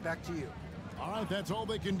 Kevin, back to you. All right, that's all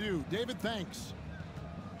they can do. David, thanks.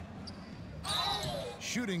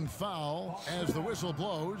 Shooting foul as the whistle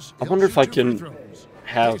blows. I wonder if I He'll shoot 2 can free throws.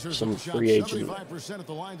 have Pacers some have shot free agent, 75% at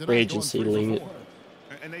the line tonight, free going agency 3 for lean. 4.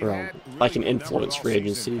 And they've Bro, had I can really good influence numbers free all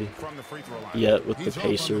agency season from the free throw line. yet with the He's off on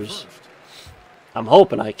the Pacers. first. I'm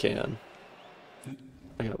hoping I can.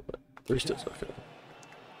 I got what? 3 steals, okay.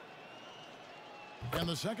 And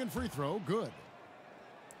the second free throw, good.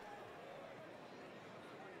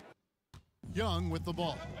 Young with the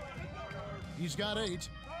ball. He's got 8.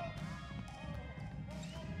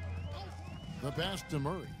 The pass to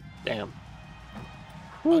Murray. Damn.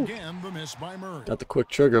 Again, the miss by Murray. Got the quick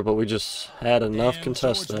trigger, but we just had enough And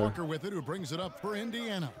contest so it's there. Walker with it, who brings it up for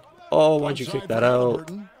Indiana. Oh, why'd you kick that out?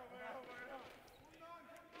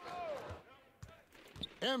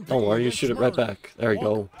 Don't worry, you shoot it right back. There you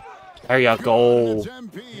go. There you go.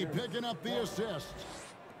 MP picking up the assist.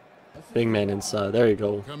 Big man inside. There you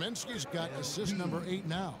go. Kaminsky's got assist number 8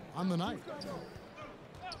 now on the night.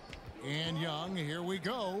 And Young, here we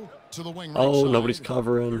go to the wing right Oh, side. nobody's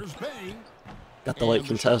covering. Here's Bay. Got the late And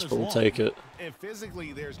the shot contest, is but we'll long. take it. And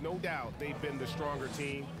physically, there's no doubt they've been the stronger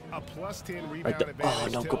team. A +10 rebound Right there.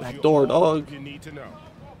 advantage Oh, no, go tells back you door, all dog. you need to know.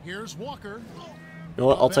 Here's Walker. You know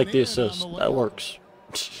what? I'll take the Bennett assist. on the That layup. works.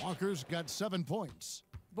 Walker's got 7 points.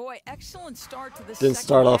 Boy, excellent start to this. Didn't second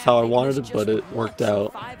start off half. how I They wanted missed it, but just it worked once in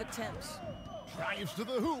out. 5 attempts. Drives to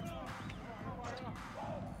the hoop.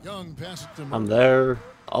 Young passes to I'm Murray. there.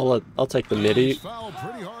 I'll take the midi. He's fouled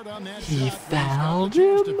pretty hard on that He shot. He's got the fouled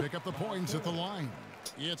chance him? to pick up the points at the line.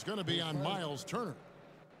 It's going to be on Miles Turner.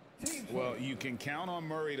 Well, you can count on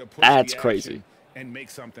Murray to push That's the crazy. action and make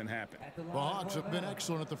something happen. The Hawks have been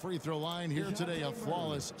excellent at the free throw line here today. A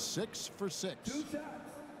flawless 6 for 6.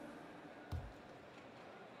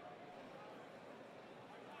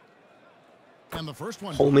 And the first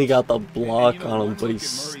one. Homie got the block And, you know, on one him, but look he at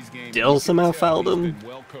Murray's game, still you somehow can tell fouled he's him. been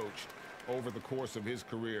well coached over the course of his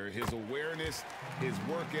career. His awareness, his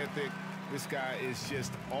work ethic, this guy is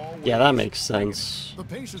just always... Yeah, that makes sense. The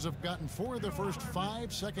Pacers have gotten 4 of their first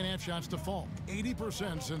 5 second-half shots to fall.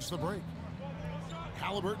 80% since the break.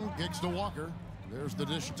 Halliburton kicks to Walker. There's the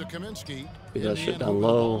dish to Kaminsky. We got shit Indiana down moving the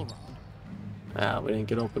low. ball around. Ah, we didn't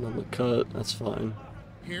get open on the cut. That's fine.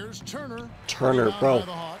 Here's Turner. Turner, Rebound bro. by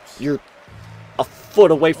the Hawks. You're a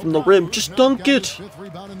foot away from the rim. Just O'Connor dunk got his it. 5th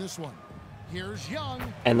rebound in this one. Here's Young.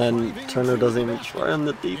 And then Driving Turner to doesn't the even basket. try on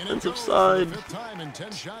the In it defensive goes for side. the 5th time and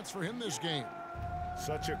 10 shots for him this game.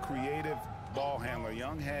 Such a creative ball handler.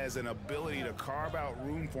 Young has an ability to carve out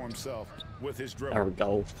room for himself with his There dribble. we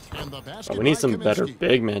go. And the basket Bro, we need by some better Kaminsky.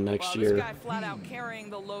 big men next Well, this year. guy flat out carrying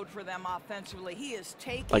the load for them offensively. He is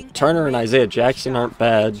taking Like Turner and Isaiah Jackson aren't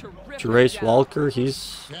bad. Terrific Jerace job. Walker,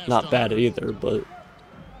 he's not bad either, but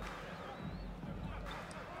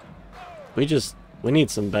we need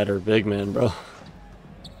some better big men, bro.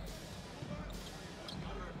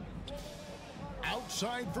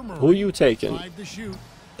 Outside for Murray. Who you taking? 5 to shoot.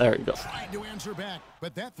 There you go. Trying to answer back,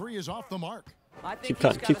 but that 3 is off the mark. I think Keep he's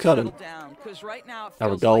cutting, gotta keep cutting. settle down, 'cause right now it There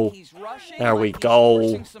we feels go. like he's rushing, There we like he's go.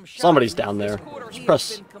 forcing some shots. Somebody's down This there. quarter, he Just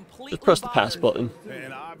has been just completely press the pass bothered. button.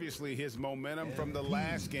 And obviously his momentum from the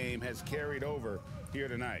last game has carried over here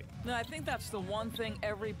tonight. No, I think that's the one thing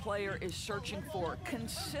every player is searching for: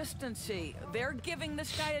 consistency. They're giving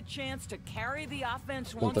this guy a chance to carry the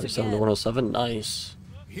offense once 137 to again. 107. Nice.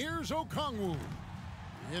 Here's Okongwu.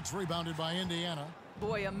 It's rebounded by Indiana.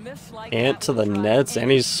 Boy, a miss like Ant that to will the drive Nets, and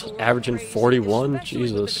any he's scorer averaging crazy, 41. especially with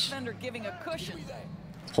the Jesus. defender giving a cushion.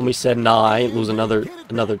 Homie said, nah, I ain't lose another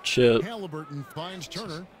chip. Halliburton finds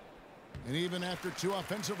Turner. And even after 2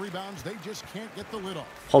 offensive rebounds, they just can't get the lid off.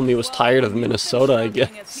 Homie was tired of Minnesota, I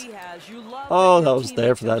guess. Oh, that was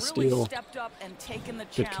there for that steal.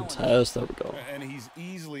 Good contest. There we go. And he's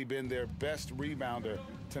easily been their best rebounder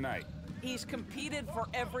tonight. He's competed for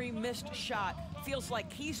every missed shot. Feels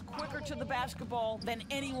like he's quicker to the basketball than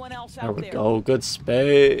anyone else There out we there. go. Good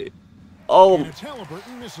spade. Oh, And it's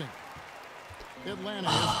Halliburton missing. Atlanta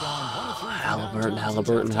has gone 1 of 3 from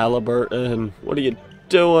Halliburton. downtown. Halliburton. What are you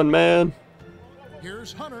doing, man?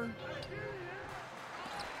 Here's Hunter.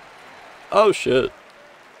 Oh, shit.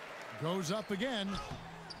 Goes up again.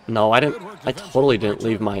 No, I totally didn't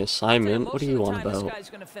leave my assignment. What are you on This about? guy's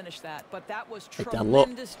going to finish that, but that was Take down low.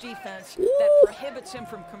 tremendous defense that prohibits him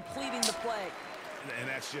from completing the play. And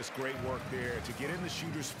that's just great work there to get in the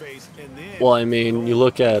shooter's face and then... Well, I mean, you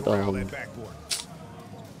look at, corral that backboard.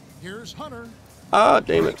 Here's Hunter. ah,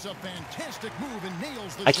 damn it. Makes a fantastic move and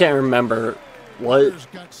nails the I can't shot. remember what, Hunter's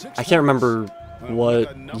got 6 I can't points. remember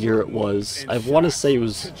what year it was. I want to say it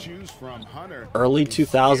was To choose from Hunter. early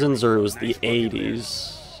 2000s or it was the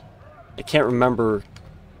 80s. I can't remember,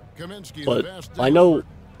 Kaminsky, the but best I know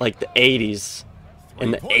like the 80s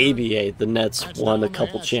in the ABA, the Nets That's won a down the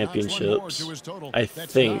couple hatch, knocks one more championships. to his total. I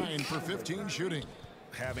That's think. 9 for 15 shooting.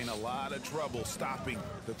 Having a lot of trouble stopping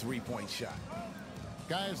the three-point shot.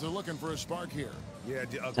 Guys are looking for a spark here. Yeah,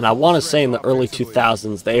 And I want to say in the early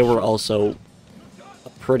 2000s, they were also a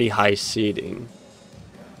pretty high seeding.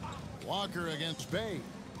 Walker against Bay.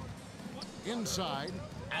 Inside,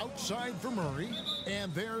 outside for Murray,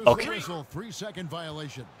 and there's Okay. the whistle. 3-second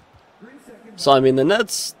violation. So, I mean, the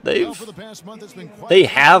Nets, Well, for the past month, it's been quite they a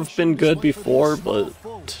have shooting been good split for before, these small but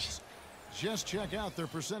forwards. Just check out their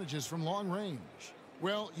percentages from long range.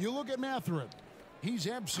 Well, you look at Mathurin. He's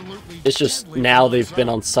absolutely It's just deadly now from they've been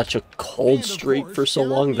outside. on such a cold And of streak course, for so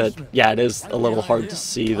Aaron long that, Nesmith. yeah, it is Right a little behind hard him, to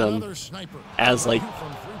see them another sniper. as, like,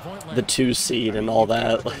 From three-point land. the 2 seed and all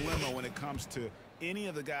that. Dilemma when it comes to any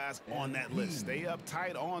of the guys on that list. Stay up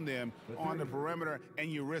tight on them on the perimeter,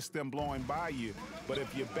 and you risk them blowing by you. But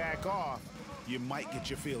if you back off, you might get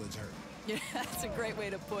your feelings hurt. Yeah, that's a great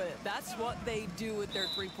way to put it. That's what they do with their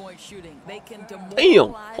three-point shooting. They can Damn,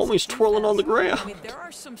 demoralize homie's twirling on the ground. I mean, there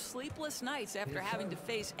are some sleepless nights after having to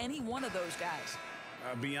face any one of those guys.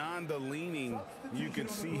 Beyond the leaning, you can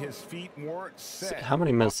see his feet more set. How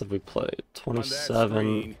many minutes have we played? on that 27.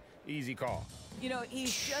 screen. Easy call. You know,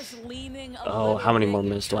 he's just leaning a Oh, little how many bit. more You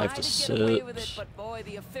minutes do I have try to get away sit? with it, but boy,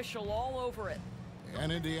 the official all over it.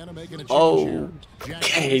 And Indiana making a change Oh, here. Jackson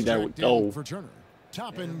okay, is there we checked in go. For Turner.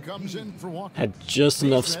 Toppin comes in for Walker. Had just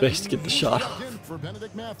enough space to get the shot Subbed off. in for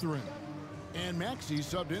Benedict Mathurin. And Maxey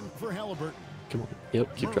subbed in for Halliburton. Come on.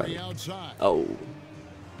 Yep, keep Murray driving. outside. Oh,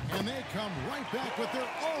 And they come right back with their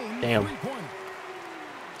own Damn. three-pointer.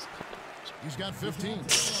 He's got 15.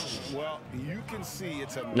 Well, you can see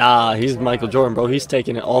it's a nah, he's Michael Jordan, bro. He's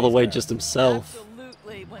taking it all the way just himself.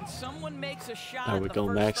 Absolutely. When someone makes a shot, There we the go,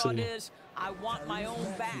 first Maxey. thought is, I want my own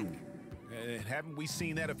back. Haven't we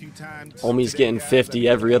seen that a few times? Homie's Today, getting guys, 50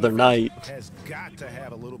 every other night. Has got to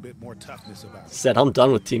have a little bit more toughness about it. Said, I'm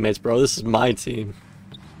done with teammates, bro. This is my team.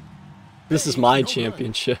 This is my No good.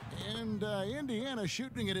 championship. And Indiana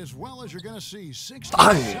shooting it as well as you're going to see. There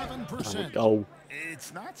we 67%. go.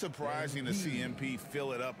 It's not surprising to see MP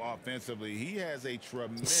fill it up offensively. He has a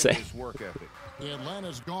tremendous Same. work ethic.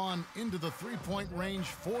 Atlanta's gone into the three-point range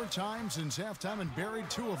 4 times since halftime and buried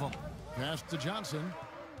 2 of them. Pass to Johnson.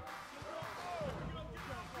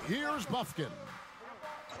 Here's Buffkin.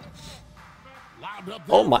 Lobbed up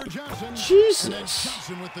there Oh my for Johnson. Jesus. And then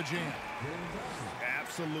Johnson with the jam.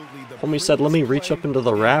 Absolutely. The Homie said, let me prettiest reach up play into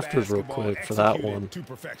the in rafters real basketball quick for that executed one. To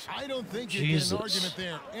perfection. I don't think you Jesus. get an argument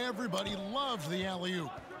there. Everybody loves the alley-oop.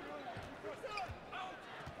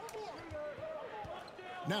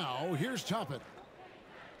 Now, here's Toppin.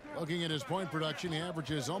 Looking at his point production, he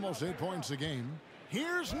averages almost 8 points a game.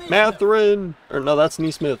 Here's Nesmith. Mathurin! Or no, that's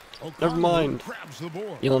Nesmith. Never Okongwu mind. grabs the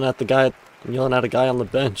board. Yelling at the guy, yelling at a guy on the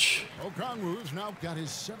bench. Okongwu's now got his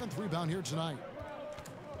 7th rebound here tonight.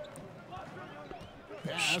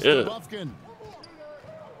 Pass to Shit. Buffkin.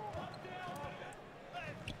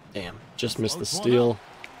 Damn, just missed the Floats one steal.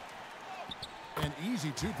 An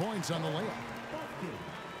easy 2 points on the layup.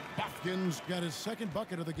 Buffkin's got his 2nd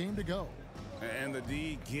bucket of the game to go. And the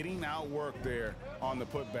D getting outworked there on the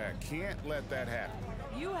putback. Can't let that happen.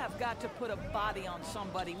 You have got to put a body on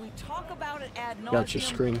somebody. We talk about it ad nauseum. Got your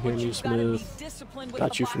screen here, but you've gotta be Nesmith. disciplined with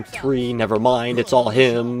Got the you from box outs. 3. Never mind, it's all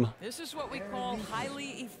him. This is what we call highly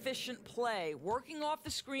efficient play. Working off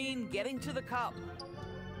the screen, getting to the cup.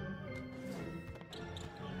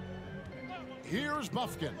 Here's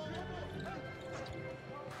Buffkin.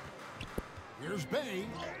 Here's Bay.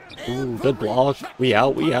 Ooh, And good the block. recheck We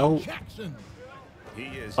out, we by out. Jackson. He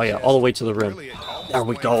is Oh yeah, just all the way to the rim. really almost There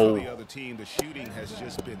we playing go. for the other team. The shooting has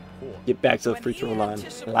just been poor. Get back to the When free he throw line. I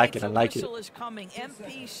anticipates like it, I a like it. whistle is coming.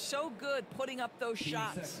 MP so good putting up those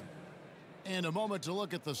shots. And a moment to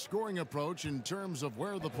look at the scoring approach in terms of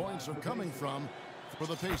where the points are coming from for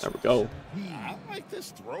the Pacers. There we go. I like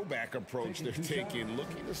this throwback approach they're taking,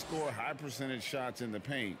 looking to score high percentage shots in the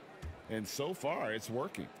paint. And so far, it's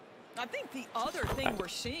working. I think the other thing we're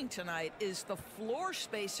seeing tonight is the floor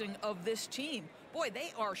spacing of this team. Boy,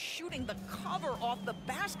 they are shooting the cover off the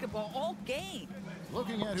basketball all game.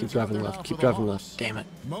 Looking at Keep who's driving out there left, now keep for the driving Hawks. left. Damn it.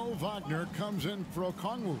 Mo Wagner comes in for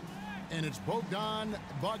Okongwu. And it's Bogdan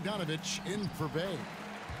Bogdanovic in for Bay.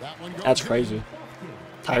 That one goes That's in. crazy.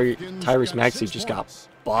 Tyrese Maxey just got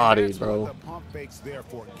bodied, That's bro. what the pump fake's there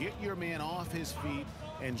for. Get your man off his feet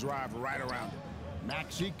and drive right around him.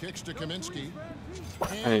 Maxey kicks to Kaminsky.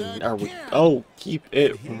 And are we? again, Oh, keep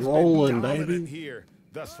it He's been rolling, dominant baby. here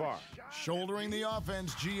thus far. Shouldering the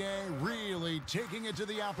offense, GA really taking it to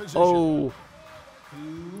the opposition. Oh.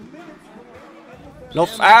 No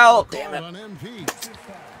foul. Damn it. On MP.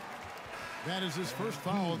 That is his first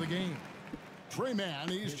foul of the game. Trey Mann,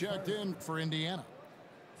 he's checked in for Indiana.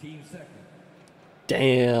 Team second.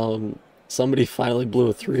 Damn. Somebody finally blew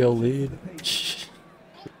a 3-0 lead.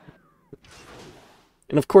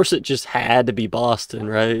 And of course it just had to be Boston,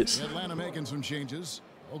 right? Atlanta making some changes.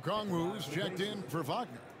 Okongwu's checked in for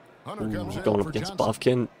Wagner. Hunter Ooh, comes in going up for against Johnson.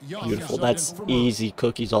 Buffkin. Young Beautiful. subbed in That's for Murray. easy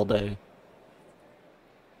cookies all day.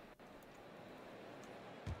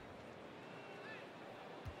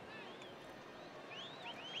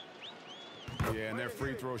 Yeah, and their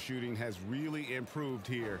free throw shooting has really improved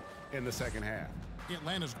here in the second half.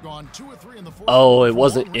 Atlanta's gone 2 or 3 in the fourth. Oh, it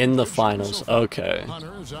wasn't in the finals. Okay.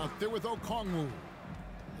 Hunter is out there with Okongwu.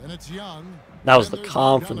 And it's Young. That was the And there's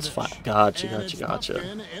conference Bogdanovich. final. Gotcha, And it's gotcha.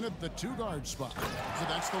 Buffkin in at the 2-guard spot. So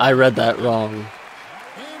that's the I read that wrong.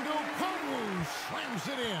 And Okongwu slams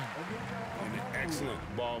it in. And an excellent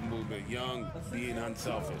ball movement. Young being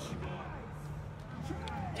unselfish.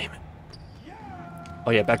 Damn it.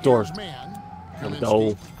 Oh yeah, back door. Here's man. There we Kaminsky.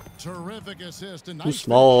 go. Terrific assist. And Too nice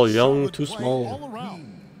small, finish. Young, Solid too play small. all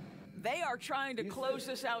around. They are trying to close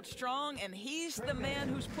this out strong, and he's the man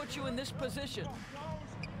who's put you in this position.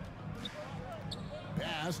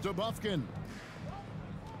 Pass to Buffkin.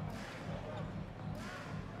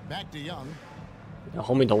 Back to Young. Yeah,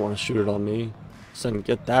 homie don't want to shoot it on me. Son,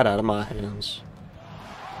 get that out of my hands.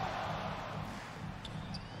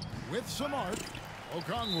 With some art.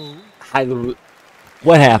 Okongwu.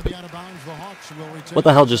 What happened? Out of bounds, the Hawks will retain What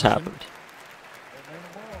the hell just possession. happened?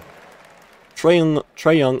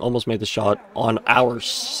 Trae Young almost made the shot on our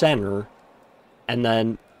center, and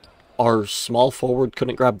then our small forward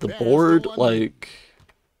couldn't grab the board. Like,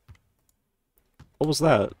 what was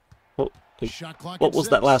that? What, like, Shot clock what at was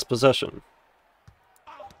that 6. last possession?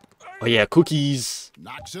 Oh yeah, cookies.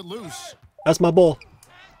 Knocks it loose. That's my ball.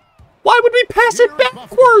 Why would we pass it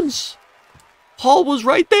backwards? Hall was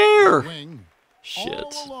right there. Wing. Shit.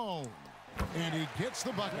 All alone. And he gets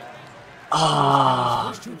the bucket. Ah.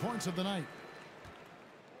 First 2 points of the night.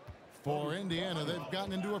 For Indiana, they've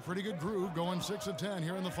gotten into a pretty good groove, going 6 of 10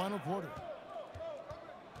 here in the final quarter.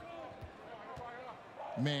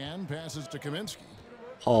 Man passes to Kaminsky.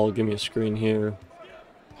 Hall, give me a screen here.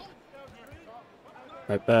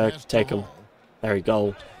 Right back. Pass to Take him. Hall. There you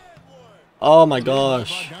go. Oh my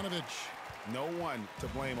gosh. Bogdanovich. No one to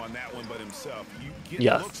blame on that one but himself. You get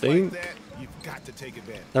Yeah, looks think? like that, you've got to take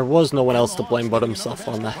advantage. There was no one else to And the blame Hawks but getting himself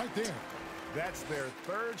another on that. basket right there. That's their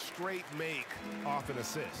 3rd straight make off an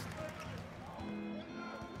assist.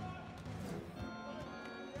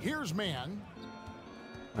 Here's man.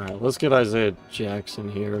 Alright, let's get Isaiah Jackson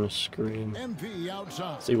here on a screen. MP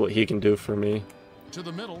outside. See what he can do for me. To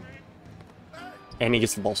the middle. And he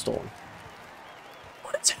gets the ball stolen.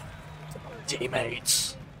 What is it?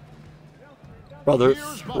 Teammates. Brother,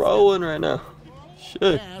 throwing right now.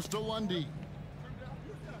 Shit. Pass to Lundy.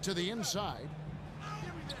 To the inside.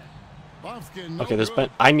 Buffkin, no Okay, this good.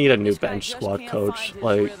 bench. I need a new This guy bench just squad can't coach. find his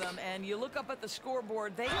Like, rhythm, and you look up at the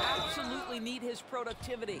scoreboard, they absolutely need his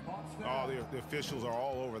productivity. Oh, the officials are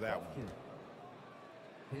all over that one.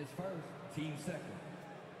 His first, team second.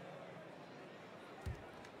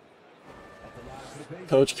 At the line for the base.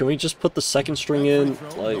 coach, can we just put the second string in? Free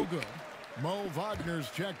throw, no Like, good. Mo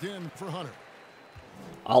Wagner's checked in for Hunter.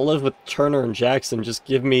 I'll live with Turner and Jackson. Just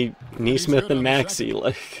give me Neesmith good and on the Maxey.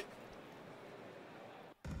 Like,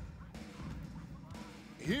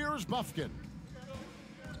 Here's Buffkin.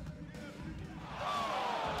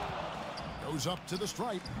 Goes up to the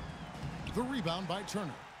stripe. The rebound by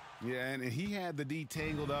Turner. Yeah, and he had the D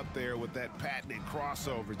tangled up there with that patented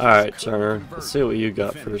crossover. Just alright, couldn't Turner. convert. Let's see what you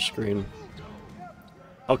got for a screen.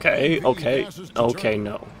 Okay, okay, okay,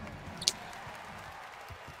 no.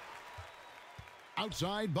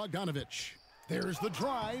 Outside Bogdanovich. There's the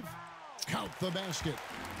drive. Count the basket.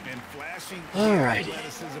 And flashing Alrighty.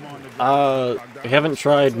 athleticism on the ground. We haven't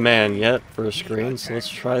tried man yet for a screen, so let's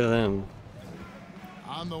try them.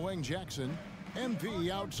 On the wing, Jackson.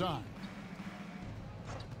 MP outside.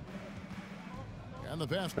 And the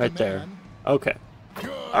pass to Right there. Man. Okay. Good.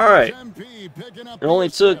 Alright. MP picking up It only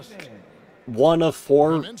the took assist. one of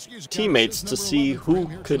 4 Kaminsky's got teammates assist to number see 11 for who him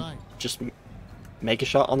here could tonight. just make a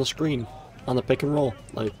shot on the screen, on the pick and roll.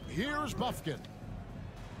 Like, Here's Buffkin.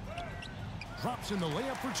 Drops in the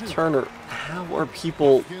layup for 2. Turner, how are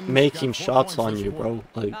people making shots on you, bro?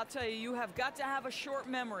 Like, I'll tell you, you have got to have a short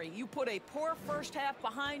memory. You put a poor first half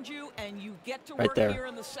behind you, and you get to Right work there. here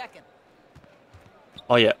in the second.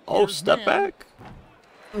 oh yeah, oh, Here's step man. back.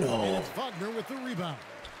 And No. it's Wagner with the rebound.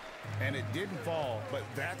 And it didn't fall, but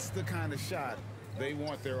that's the kind of shot they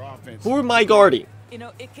want their offense. Who am I guarding? You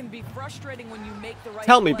know, it can be frustrating when you make the right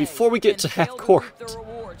Tell me play before we get and to half fail to court. reap the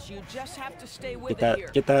rewards. You just have to stay with Get it that, here.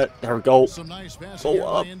 get that. There we go. Some nice passing Go here by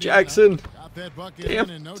up, Indiana. Jackson. Got that bucket Damn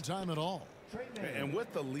in no time at all. And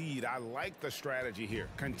with the lead, I like the strategy here.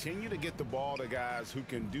 Continue to get the ball to guys who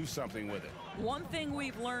can do something with it. One thing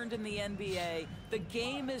we've learned in the NBA, the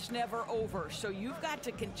game is never over, so you've got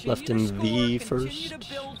to continue Left to in score, the continue to first.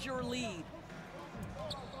 build your lead.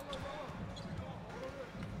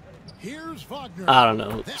 Here's Wagner. I don't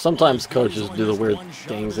know. Sometimes coaches do the weird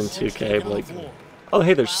things in 2K, but like, oh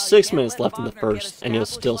hey, there's 6 minutes left in the first, and he'll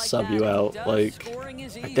still sub you out. Like,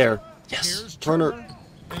 right there. Yes, Here's Turner.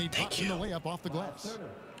 And he drops in the layup off the glass.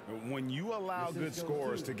 When you allow good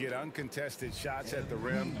scorers to get uncontested shots at the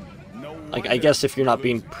rim, no Like, I wonder guess if you're not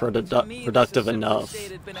being To me, this productive has enough simply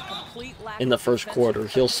stated been a complete lack in the of first defensive quarter,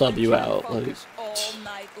 he'll sub you out. Like, focus all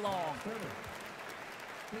night long.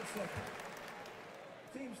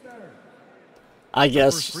 Team starter. I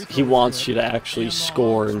guess he wants you to actually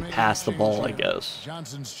score and pass the ball, I guess.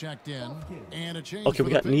 Johnson's checked in. And a change Okay, for we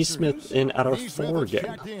the got Pacers. Neesmith in at our Neesmith 4 is game.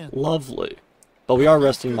 checked in. Lovely. But we are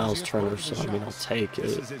resting Miles Turner, so I mean, I'll take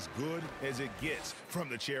this it. is as good as it gets from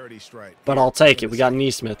the charity stripe. But I'll take it. We got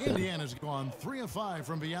Neesmith in. Indiana's gone 3 of 5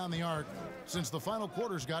 from beyond the arc since the final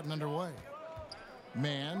quarter's gotten underway.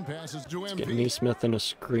 Man passes to Get MP. Neesmith in a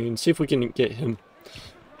screen. See if we can get him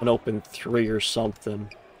an open 3 or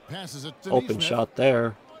something. Passes it to Open Neesmith. shot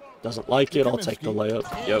there. Doesn't like it. I'll take the layup.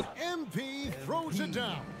 Yep. MP throws it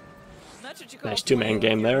down. That's what you call Nice two-man playing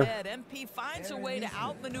game with there. your head. MP finds a way to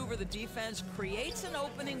outmaneuver the defense, creates an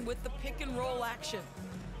opening with the pick and roll action.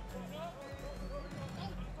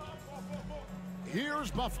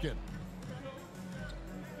 Here's Buffkin.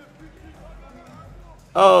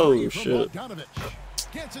 Oh, From shit. Bogdanovich.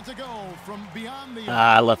 Gets it to go from beyond the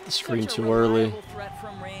Ah, I left the screen Such a too early. reliable threat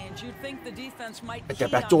from range. You'd think the defense might Right there,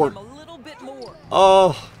 key back on door. him a little bit more.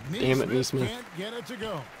 Oh, damn it, Neesmith. Can't get it to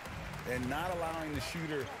go. And not allowing the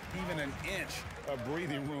shooter even an inch of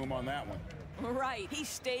breathing room on that one. Right, he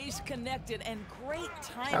stays connected and great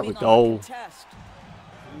timing There we on go. the test.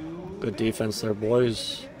 Good defense there,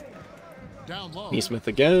 boys. Down low. Neesmith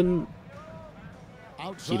again.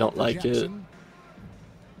 Outside He don't for like it. Jackson.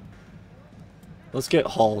 Let's get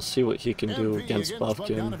Hall, see what he can do MP against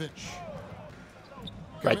Buffkin. Bogdanovich.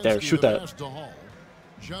 Right there, Kaminsky shoot the that. pass to Hall.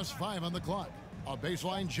 Just 5 on the clock. A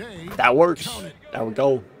baseline J. That works. Count it. There we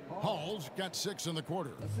go. Hall's got 6 in the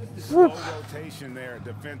quarter. Slow rotation there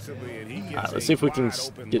defensively, and he gets Alright, let's a see if we can wide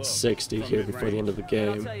open get look 60 from here before the end of the And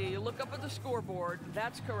I'll game. tell you, you look up at the scoreboard,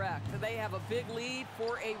 that's correct. They have a big lead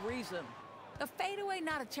for a reason. A fadeaway,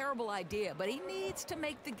 not a terrible idea, but he needs to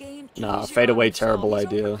make the game Nah, easier fadeaway, on himself. terrible He's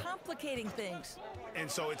idea. Complicating things. And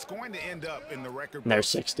so it's going to end up in the record And there's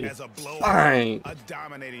books 60. as a blowout, Bang. a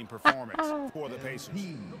dominating performance for the Pacers.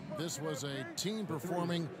 This was a team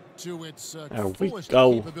performing to its There we fullest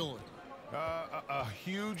go. capability. A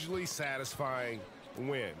hugely satisfying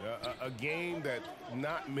win. A game that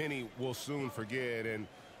not many will soon forget. And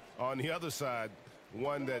on the other side,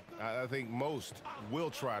 one that I think most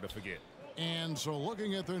will try to forget. And so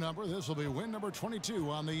looking at their number, this will be win number 22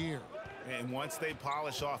 on the year. And once they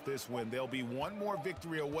polish off this win, they'll be one more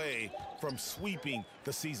victory away from sweeping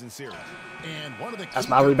the season series. And one of the That's key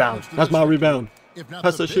my rebound. components to That's this my victory, rebound. if not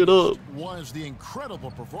Pass the that shit biggest, up. was the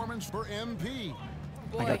incredible performance for MP.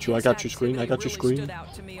 Boy, got you, I his got you, screen, I activity got you, really screen. stood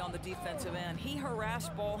out to me on the defensive end. He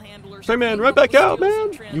harassed ball handlers. Hey, man, came right up back with out,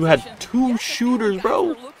 steals man. in You had transition. 2 Yet the shooters, guys bro.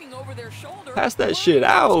 were looking over their shoulder, Pass that worried shit who was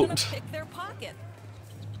gonna out. pick their pocket.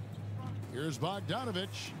 Here's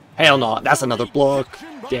Bogdanovich. Hell no, that's another block.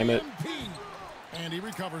 Damn it. MP. And he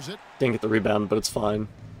recovers it. Didn't get the rebound, but it's fine.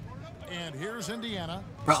 And here's Indiana.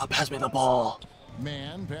 Bro, pass me the ball.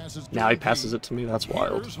 Man passes to Now he MP. passes it to me. That's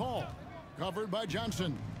wild. Here's Hall. Covered by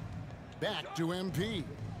Johnson. Back to MP.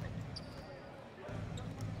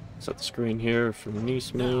 Set the screen here for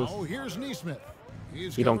Neesmith. Now here's Neesmith.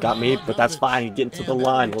 He's You don't covered got by me, but that's Bogdanovich. fine. Getting to the And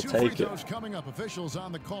line, there we'll will be 2 take free it. throws coming up. Officials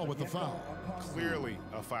on the call with the foul. Clearly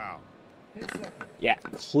a foul. Yeah,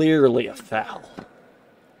 clearly a foul.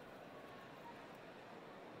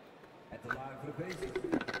 At the line for the Pacers,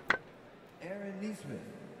 Aaron Neesmith.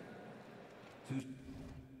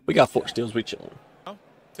 We got 4 steals. We chilling.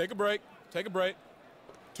 Take a break. Take a break.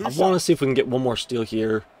 I want to see if we can get one more steal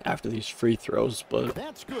here after these free throws, but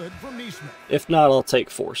That's good from Neesmith. if not, I'll take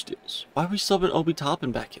 4 steals. Why are we subbing Obi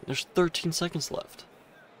Toppin back in? There's 13 seconds left.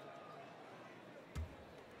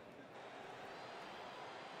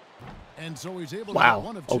 And so he's able to get Wow.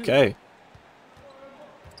 1 of 2. Okay.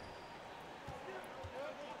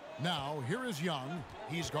 Now here is Young.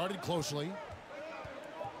 He's guarded closely.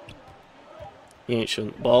 He ain't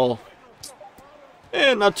shooting the ball.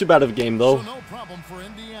 Eh, not too bad of a game, though. So no problem for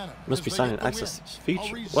Indiana. Must as be they signing get the access to win. this A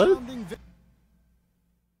feature. What? resounding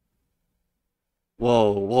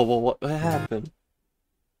Whoa, whoa, whoa, what happened?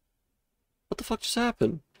 What the fuck just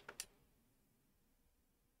happened?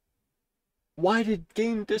 Why did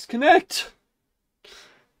game disconnect?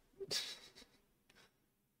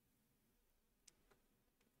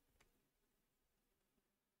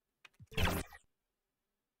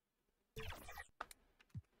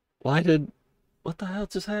 Why did... What the hell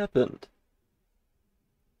just happened?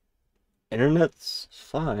 Internet's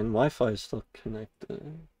fine, Wi-Fi is still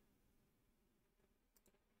connected.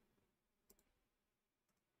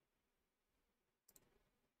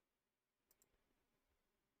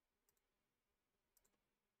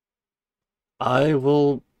 I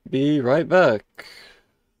will be right back.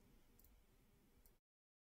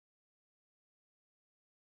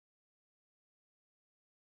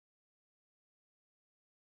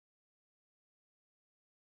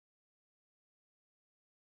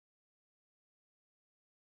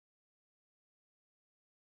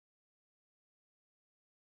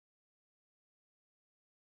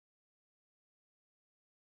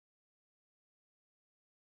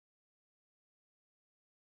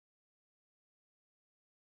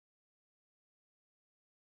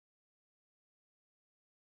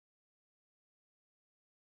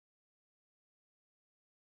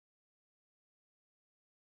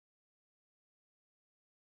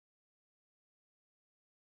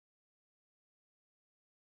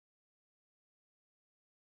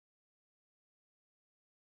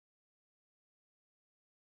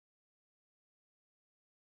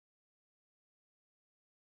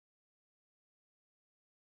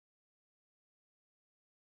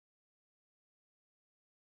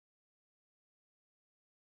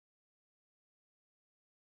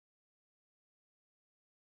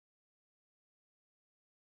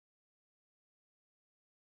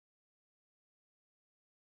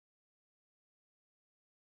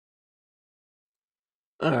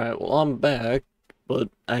 Alright, well, I'm back, but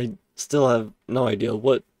I still have no idea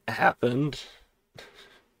what happened.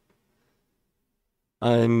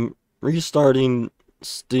 I'm restarting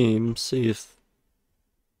Steam, see if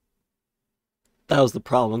that was the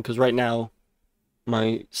problem, because right now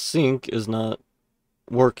my sync is not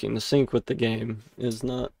working. The sync with the game is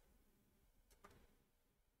not.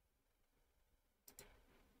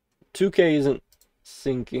 2K isn't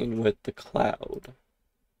syncing with the cloud.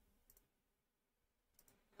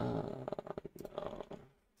 No.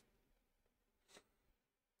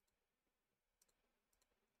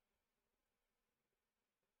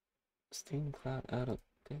 Steam Cloud out of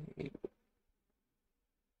date.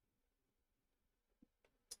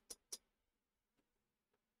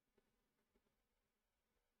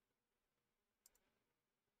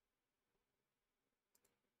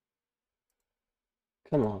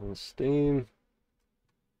 Come on, Steam.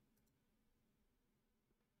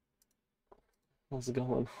 What's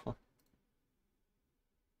going on?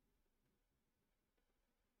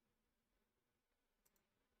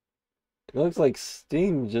 It looks like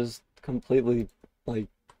Steam just completely, like...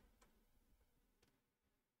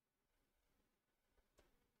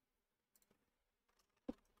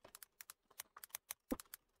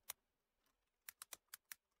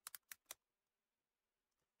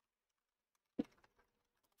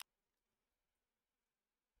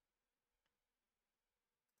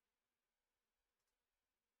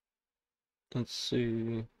 Let's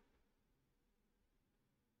see...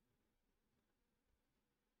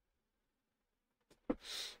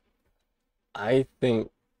 I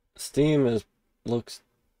think Steam looks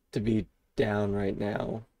to be down right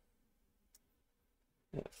now.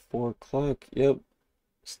 At 4 o'clock, yep.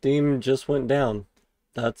 Steam just went down.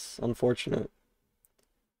 That's unfortunate.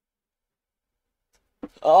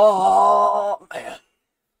 Oh, man.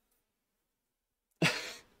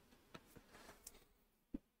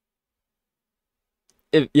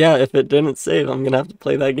 If it didn't save, I'm gonna have to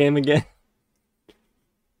play that game again.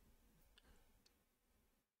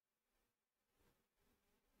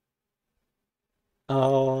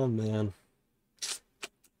 Oh, man.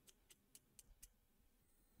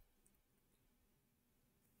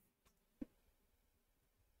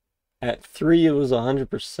 At 3, it was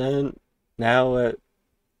 100%. Now at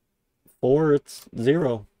 4, it's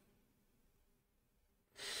 0.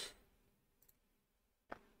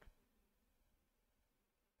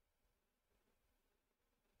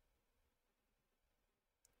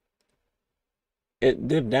 It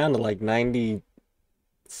dipped down to like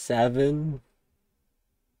 97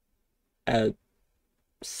 at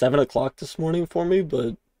 7 o'clock this morning for me,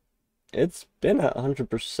 but it's been at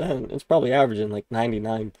 100%. It's probably averaging like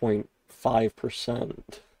 99.5%.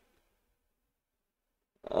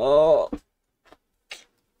 Oh.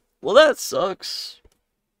 Well, that sucks.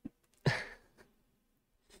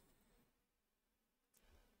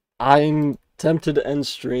 I'm tempted to end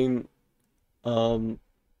stream.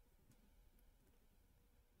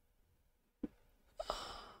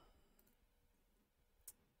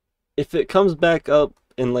 If it comes back up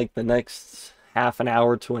in like the next half an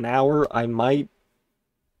hour to an hour, I might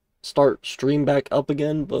start stream back up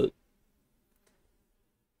again, but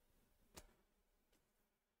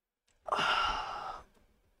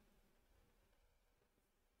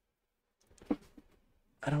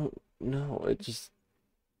I don't know. It just...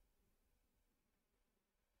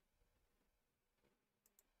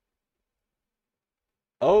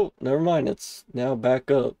 Oh, never mind. It's now back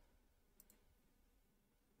up.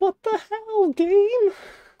 What the hell, game?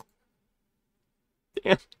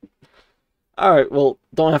 Damn. Alright, well,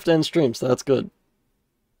 don't have to end stream, so that's good.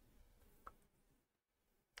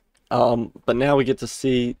 But now we get to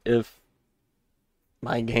see if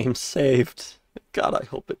my game saved. God, I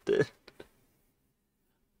hope it did.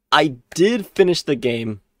 I did finish the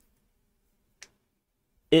game.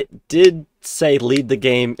 It did say lead the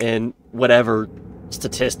game in whatever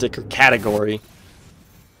statistic or category.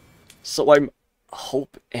 So I'm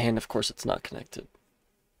hope, and of course it's not connected.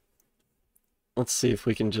 Let's see if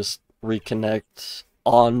we can just reconnect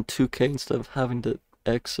on 2K instead of having to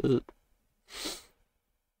exit.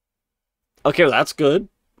 Okay, well, that's good.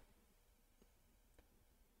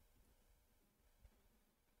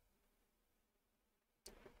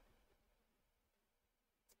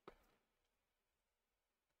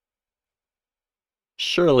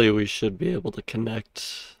 Surely we should be able to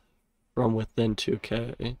connect from within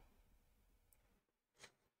 2K.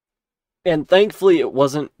 And thankfully it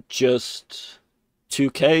wasn't just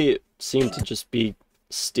 2K, it seemed to just be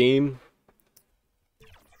Steam.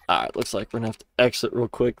 Alright, looks like we're gonna have to exit real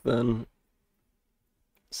quick then.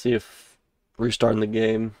 See if restarting the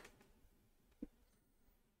game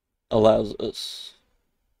allows us.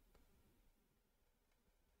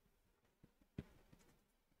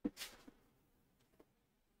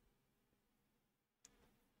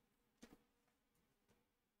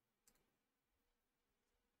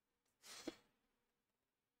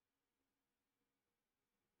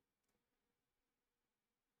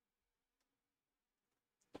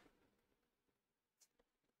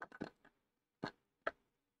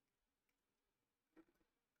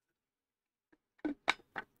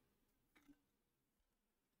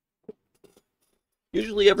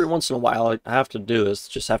 Usually every once in a while I have to do this,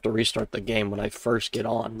 just have to restart the game when I first get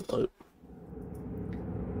on, but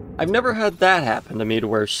I've never had that happen to me to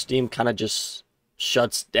where Steam kind of just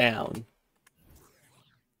shuts down.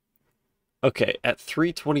 Okay, at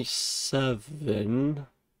 3:27,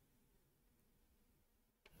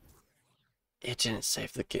 it didn't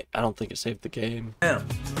save the game. I don't think it saved the game.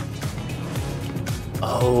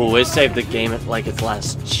 Oh, it saved the game at like its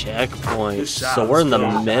last checkpoint. So we're in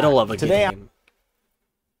the middle of a game.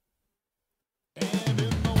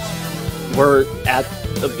 We're at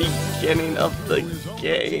the beginning of the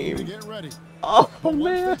game. Oh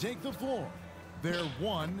man. They're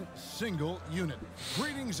one single unit.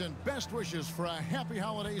 Greetings and best wishes for a happy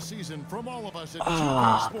holiday season from all of us at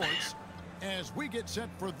 2K Sports as we get set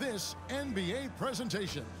for this NBA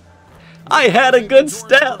presentation. I had a good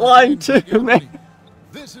stat line too, man.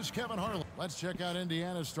 This is Kevin Harlan. Let's check out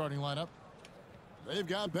Indiana's starting lineup. They've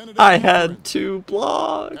got Benedict. I had 2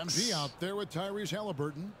 blocks. MP out there with Tyrese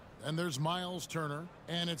Halliburton. And there's Miles Turner,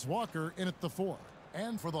 and it's Walker in at the 4.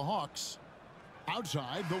 And for the Hawks,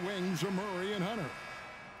 outside the wings are Murray and Hunter.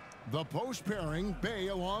 The post pairing, Bay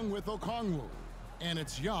along with Okongwu, and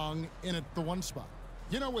it's Young in at the 1 spot.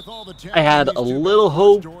 You know, with all the I had a little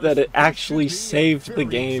hope that it actually saved the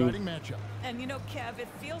game. And you know, Kev, it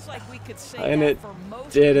feels like we could say and it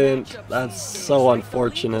didn't. That's so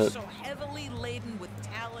unfortunate. So heavily laden with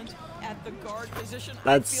talent at the guard position.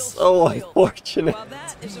 That's so unfortunate. Well,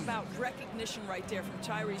 that is about recognition right there from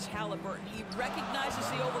Tyrese Halliburton. He recognizes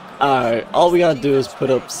the overcome. Alright, all we gotta do is put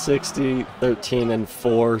up 60, 13, and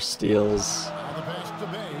 4 steals.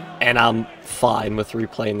 And I'm fine with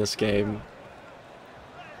replaying this game.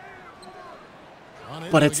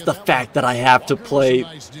 But it's the fact that I have to play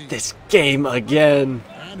this game again.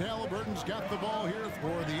 And Halliburton's got the ball here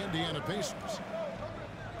for the Indiana Pacers.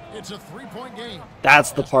 It's a 3-point game.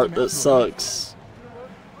 That's the part that sucks.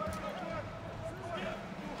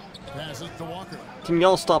 Pass it to Walker. Can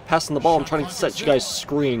y'all stop passing the ball? I'm trying to set you guys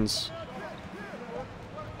screens.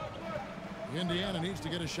 Indiana needs to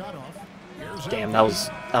get a shot off. Damn, that was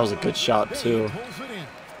a good shot too.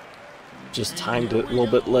 Just timed it a little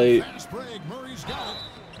bit late.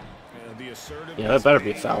 Yeah, that better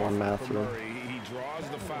be a foul on Matthew. He draws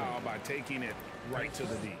the foul by taking it right to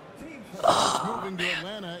the D. Oh,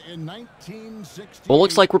 man. Well,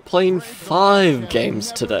 looks like we're playing 5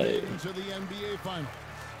 games today.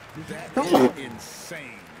 That is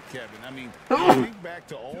insane, Kevin. I mean, think back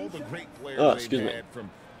to all the great players they've had, from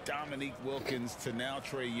Dominique Wilkins to now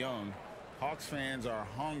Trae Young. Hawks fans are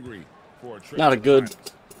hungry for a trip.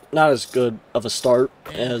 Not as good of a start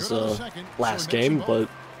as last game, but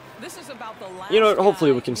you know,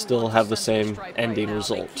 hopefully we can still have the same ending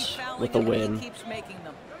result with a win.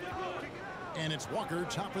 And it's Walker,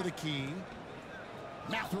 top of the key.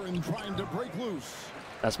 Mathurin trying to break loose.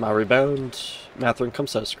 That's my rebound. Mathurin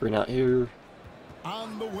comes set screen out here.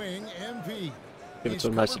 On the wing, MP. Give it to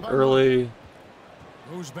him nice and early.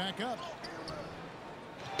 Moves back up.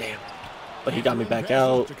 Damn. But he got me back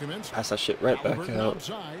out. Pass that shit right back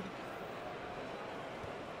out.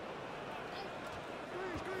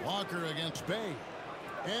 Walker against Bay.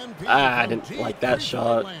 I didn't like that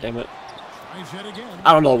shot. Damn it.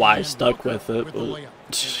 I don't know why I stuck with it. But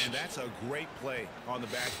And that's a great play on the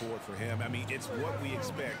backboard for him. I mean, it's what we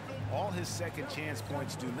expect. All his second chance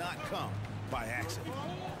points do not come by accident.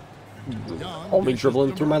 only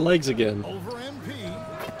dribbling through my legs again. Over MP.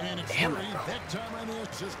 And it's Damn. that time on the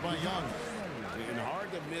assist by Young. And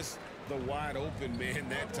hard to miss the wide open man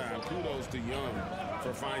that time. Kudos to Young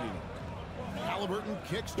for finding him. Halliburton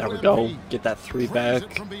kicks There to we go. MP. Get that 3 Frames it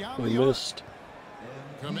back. from beyond We the arc. missed.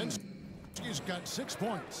 Kaminsky's got 6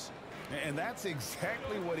 points. And that's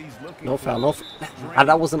exactly what he's looking No for. foul. No.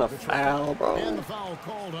 That wasn't a foul, And bro. the foul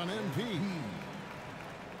called on MP.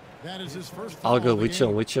 That is his first foul. All of good. the We game.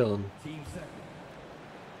 chillin'. We chillin'.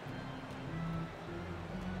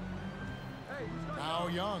 Now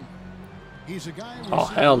Young. He's a guy Oh,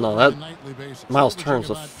 hell no, that- on a nightly basis, Miles averaging Turner's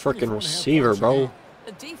a about freaking 24.5 receiver, points a bro. game.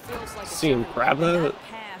 The D feels like See him grab that?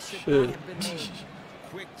 pass should Shit. not have been made.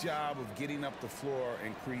 Quick job of getting up the floor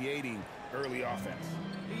and creating early offense.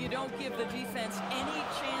 You don't give the defense any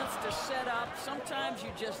chance to set up. Sometimes you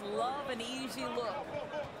just love an easy look.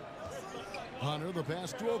 Hunter, the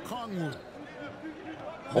pass to Okongwu.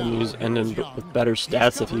 Homie's ending with better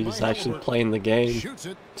stats if he was actually playing the game. Shoots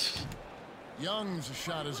it. Young's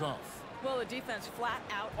shot is off. Well, the defense flat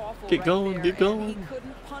out awful Get right going, there, get and he going.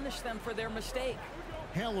 couldn't punish them for their mistake.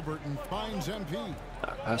 Halliburton finds MP.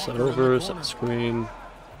 Pass it over. Set the screen.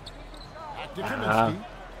 Back to Ah. Kaminsky.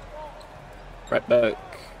 Right back.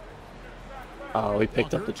 Oh, we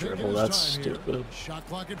picked up the Walker dribble. taking his That's time here. stupid. Shot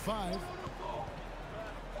clock at 5.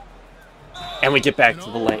 And we get back And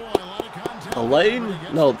to the oh, lane. boy, a lot of contact. The lane?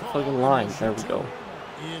 Gets No, the the call fucking on line. shot There we two. go.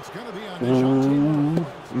 It's going to be on DeJounte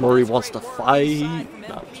Murray. Murray That's wants to great work fight. inside from No.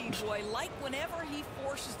 MP, boy. Like whenever he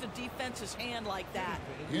forces the defense's hand like that.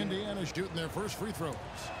 Indiana shooting their first free throws.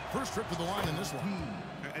 First trip to the line in this one.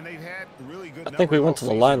 And they've had really good I think we numbers went to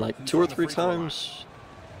the all line season like 2 or on the 3 free throw line. times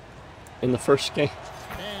in the first game.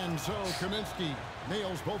 And so Kaminsky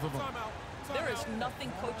nails both of them. There is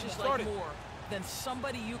nothing coaches like more than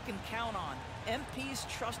somebody you can count on. MP's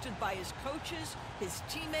trusted by his coaches, his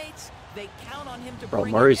teammates. They count on him to Bro,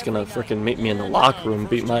 bring Murray's it gonna every night. freaking meet me in the And locker now room, the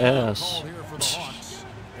beat first my timeout ass. call here for the Hawks.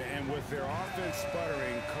 And with their offense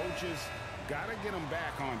sputtering, coaches got to get them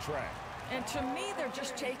back on track. And to me, they're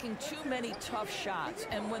just taking too many tough shots.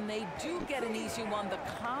 And when they do get an easy one, the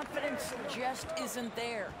confidence just isn't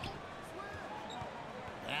there.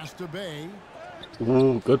 Pass to Bay.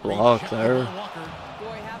 Ooh, good block Shot there. by Walker.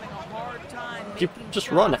 Boy, having a hard time Keep, making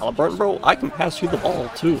just run, shots. Halliburton, bro. I can pass you the ball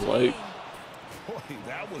too. Like, Boy,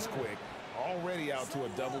 that was quick. Already out to a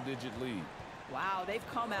double-digit lead. Wow, they've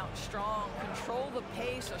come out strong. Control the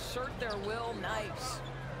pace, assert their will. Nice.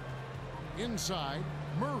 Inside,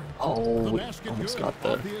 Murray. Oh, The we basket almost good. got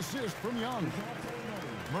that. Off the assist from Young.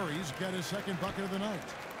 Murray's got his second bucket of the night.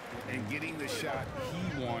 And getting the shot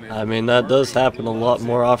he wanted. I mean, that does Murray happen a lot loves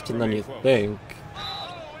more it. often than you Very close. think.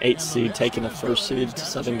 8 seed taking a first seed to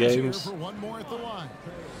 7 games. For one more at the line.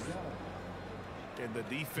 And the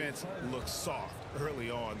defense looks soft early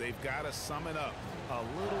on. They've got to sum it up. A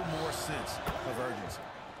little more sense of urgency.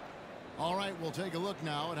 All right, we'll take a look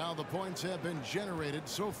now at how the points have been generated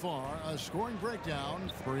so far. A scoring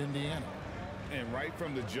breakdown for Indiana. And right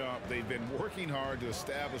from the jump, they've been working hard to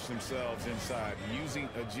establish themselves inside, using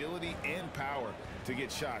agility and power to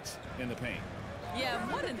get shots in the paint. Yeah,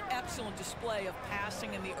 what an excellent display of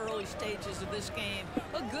passing in the early stages of this game.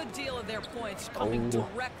 A good deal of their points coming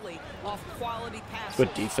directly off quality passes.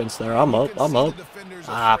 Good defense there. I'm up. I'm up.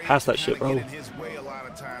 Ah, pass that shit, bro. His way a lot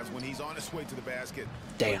of times when he's on his way to the basket.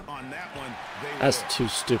 Damn. On that one, That's 2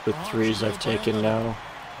 stupid threes I've taken now.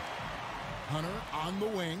 Hunter on the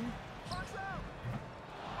wing.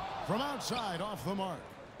 From outside, off the mark.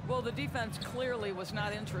 Well, the defense clearly was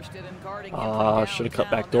not interested in guarding him. Should have cut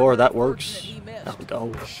back door. That works. There we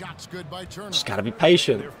go. Shots good by Turner. Just gotta be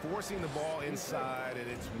patient. They're forcing the ball inside, and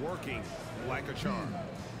it's working like a charm.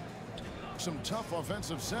 Some tough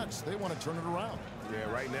offensive sets. They want to turn it around. Yeah,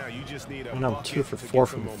 right now you just need a And I'm bucket 2 for to 4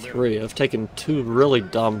 get some from momentum. 3. I've taken 2 really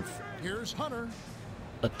dumb Here's Hunter.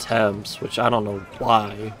 attempts, which I don't know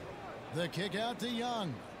why. The kick out to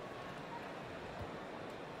Young.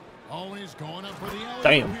 Always going up for the alley.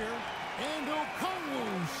 Damn. Here. And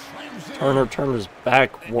Okongwu slams it Turner in. turned his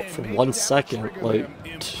back for maybe 1 that was second. triggering Like,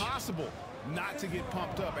 them. Impossible not to get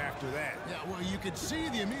pumped up after that. Yeah, well, you could see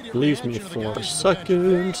the immediate leaves me reaction of the for a guys on the bench. second.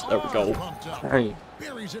 They There we are go. pumped up. Dang.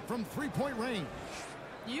 Buries it from three-point range.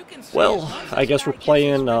 You can see Well, it. Once I this guess guy we're gets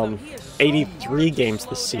playing his rhythm, he is so 83 hard to games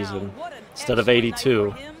this slow down. season What an instead of excellent night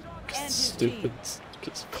 82. for him his Stupid.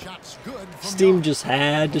 team. Shots good from Steam Young. just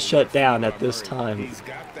had to shut down at this time He's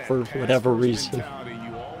got that for pass whatever first reason. mentality.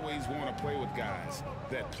 You always want to play with guys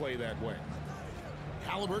that play that way.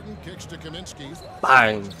 Halliburton kicks to Kaminsky.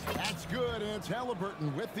 Bang. That's good, and it's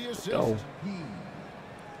Halliburton with the assist. Go.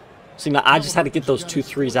 See, now I just had to get those 2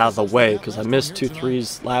 threes out of the way because I missed 2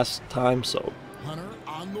 threes last time, so Hunter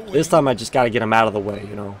on the wing. this time I just got to get them out of the way,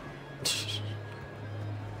 you know.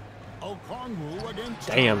 Okongwu against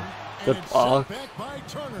Damn. Turner, Good and it's block. sent back by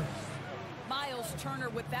Turner. Miles Turner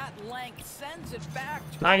with that length sends it back.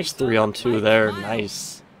 Nice 3-on-2 there.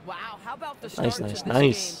 Nice. Wow, how about the Nice, start nice, to this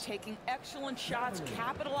nice. game? Taking excellent shots,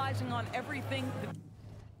 capitalizing on everything.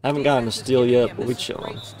 I haven't gotten a steal yet, but we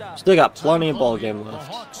chillin'. Still got plenty of ball game The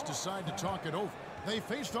left. Hawks decide to talk it over. They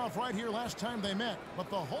faced off right here last time they met, but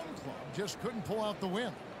the home club just couldn't pull out the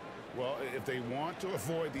win. Well, if they want to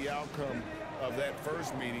avoid the outcome of that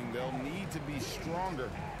first meeting, they'll need to be stronger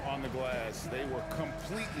on the glass. They were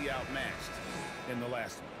completely outmatched in the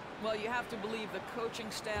last one. Well, you have to believe the coaching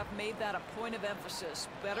staff made that a point of emphasis.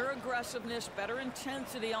 Better aggressiveness, better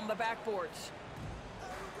intensity on the backboards.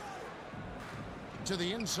 To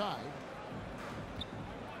the inside.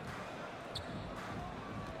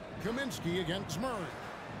 Kaminsky against Murray.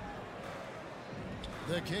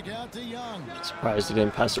 The kick out to Young. Surprised he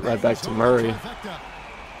didn't pass it right back to Murray.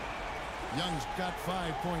 Young's got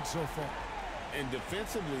 5 points so far. And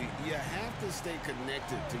defensively, you have to stay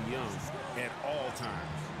connected to Young at all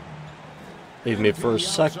times. Leave me for a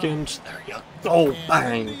second. There you go.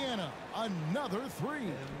 Bang. Indiana, another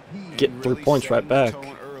three. Getting 3 points right back.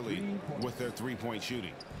 Early with their three-point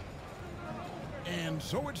shooting. And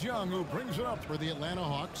so it's Young who brings it up for the Atlanta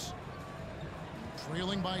Hawks.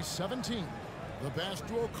 Trailing by 17. The pass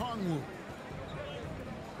to Okongwu.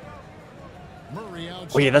 Murray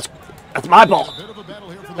outside. Oh yeah, that's my ball. A bit of a battle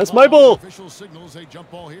here for the That's my ball. Official signals a jump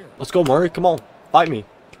ball here. Let's go, Murray. Come on. Fight me.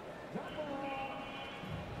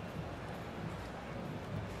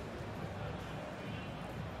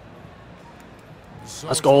 So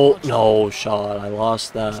Let's it's go. the Hawks No shot. I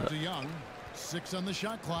lost that. to Young. 6 on the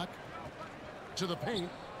shot clock. To the paint.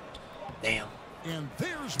 Damn. And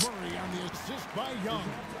there's Murray on the assist by Young.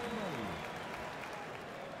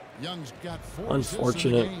 Young's got 4 Unfortunate. assists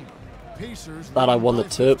in the game. Pacers Thought I won the by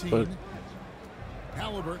tip, 15. but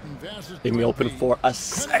Halliburton passes leave me to open Embiid. for a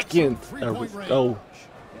second. There we Three-point go. range.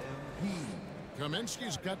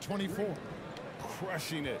 Kaminsky's got 24.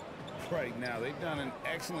 Crushing it right now. They've done an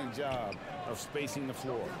excellent job of spacing the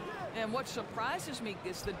floor. And what surprises me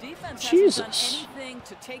is the defense Jesus. hasn't done anything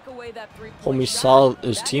to take away that three-point Homie shot. saw his That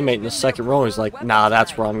has teammate in been the their second row. He's like, preferred nah, weapon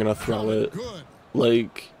that's tonight. where I'm going to throw it. Good.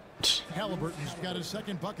 Like, Halliburton's got his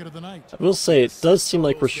second bucket of the night. I will say it does seem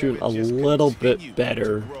like we're shooting a little bit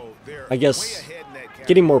better. I guess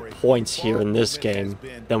getting more points here in this game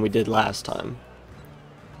than we did last time.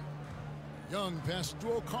 Young pass to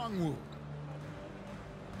Okongwu.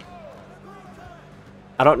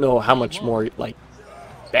 I don't know how much more, like,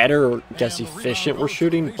 better or I guess And the efficient rebound we're goes to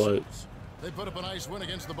shooting, the but Pacers. They put up a nice win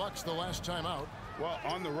against the Bucks the last time out. Well,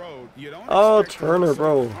 on the road, you don't Oh, expect to Turner, look so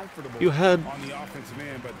bro. comfortable You had- on the offensive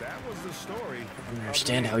end, but that was the story. I don't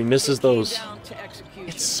understand how he misses those. Down to execution.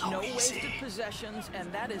 It's so no easy. wasted possessions,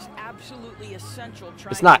 and that is absolutely essential.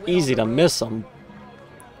 trying It's not win on easy the to road. miss them.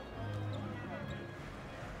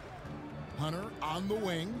 Hunter on the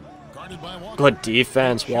wing. Guarded by Walker. Good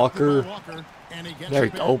defense, Shifted by Walker. Walker, and he gets There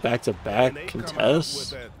you it go, back. back to back And they come out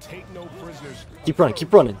contest. with a take no prisoners Keep running,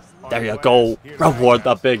 keep running. There you go. Reward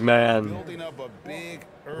the big man. Building up a big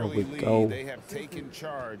we early go. lead, they have taken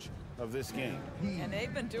charge of this game. And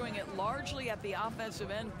they've been doing it largely at the offensive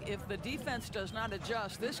end. If the defense does not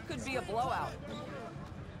adjust, this could be a blowout.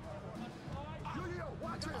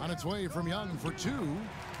 On its way from Young for 2.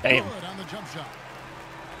 Damn. Good on the jump shot.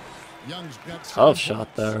 Young's got 7 Tough shot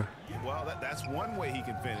points. there. Well, that's one way he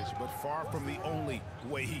can finish, but far from the only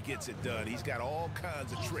way he gets it done. He's got all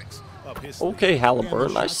kinds of tricks up his sleeve. Okay, Halliburton,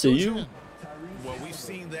 And the I shot see goes you. in. Well, we've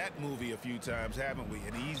seen that movie a few times, haven't we?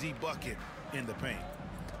 An easy bucket in the paint.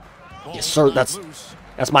 Ball Yes, sir. knocked loose.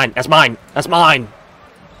 That's mine. That's mine. That's mine.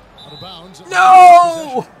 Out of bounds.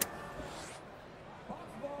 No!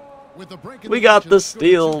 With the break in We the got action, the Scoop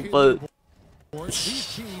steal, and but Caleb.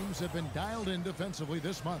 These teams have been dialed in defensively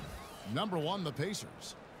this month. Number 1, the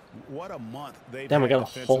Pacers. What a month they've damn, we had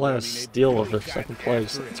got a whole defensively. I ass mean, they've steal really over got second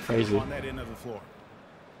place. after it It's crazy. on that end of the floor.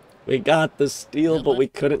 we got the steal, but we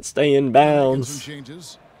couldn't stay in Making some bounds.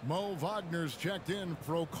 changes. Mo Wagner's checked in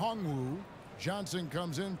for Okongwu. Johnson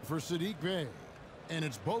comes in for Sadiq Bey. And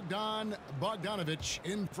it's Bogdan Bogdanovic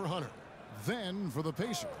in for Hunter. Then for the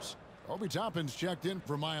Pacers, Obi Toppin's checked in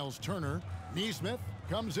for Miles Turner. Neesmith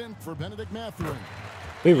comes in for Benedict Mathurin.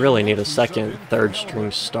 We really need a second, third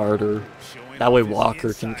string starter. That way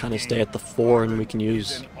Walker can kind of stay at the 4 and we can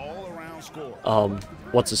use,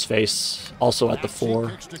 what's his face, also at the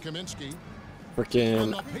 4.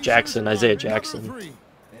 Freaking Jackson, Isaiah Jackson.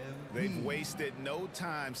 They've wasted no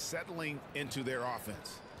time settling into their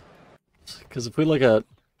offense. Because if we look at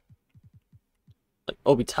like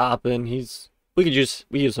Obi Toppin, we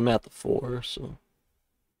use him at the 4, so.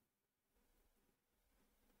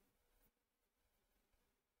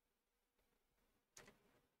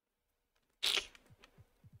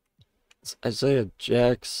 It's Isaiah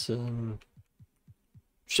Jackson.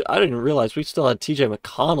 Shit, I didn't realize we still had TJ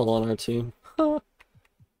McConnell on our team.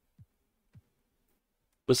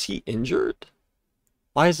 Was he injured?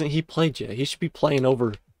 Why hasn't he played yet? He should be playing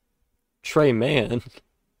over Trey Mann.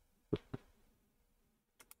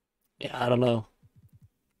 Yeah, I don't know.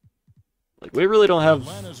 Like, we really don't have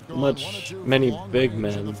many big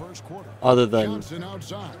men other than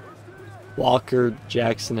Walker,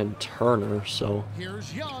 Jackson, and Turner, so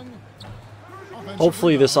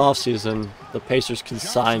hopefully this offseason the Pacers can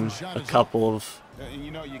sign a couple of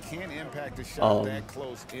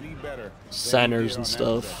centers and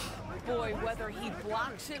stuff. Boy, whether he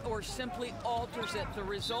blocks it or simply alters it, the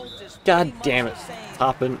result is God damn it,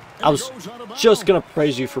 Toppin. I was just gonna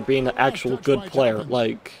praise you for being an actual good player.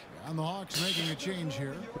 Like, And the Hawks making a change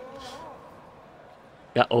here.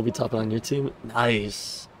 got Obi Toppin on your team?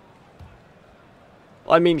 Nice.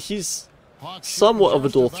 Well, I mean, he's somewhat of a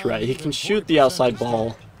dual threat. He can shoot the outside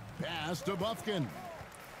ball, Pass to Bufkin.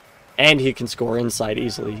 and he can score inside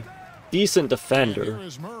easily. Decent Here defender.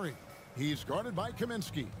 is Murray. He's guarded by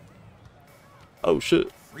Kaminsky. Oh shit.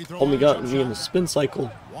 Only got me in the spin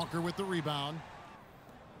cycle. Walker with the rebound.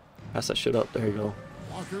 Pass that shit up. There you go.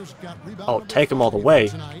 Walker's got rebound Oh, number take him all the 5 way.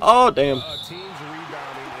 tonight. Oh, damn. A team's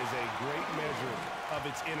rebounding is a great measure of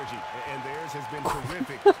its energy, and theirs has been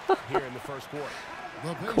terrific here in the first quarter.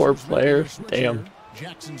 The Pacers Core making player. a switch Damn. here.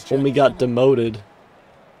 Jackson's Only check. got demoted.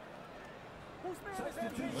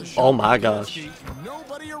 The shot Oh my by gosh. Kaminsky.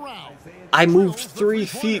 Nobody around. I moved 3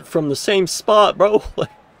 feet from the same spot, bro.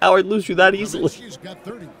 How I lose you that easily? Kaminsky's got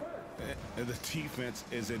 30. And the defense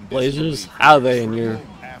is in Blazers, disbelief. how are they in your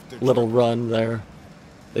After little run there?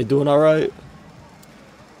 They doing alright?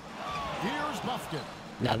 Here's Bufkin.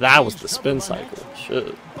 Now that was the spin cycle.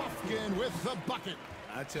 Shit. Bufkin with the bucket.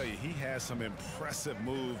 I tell you, he has some impressive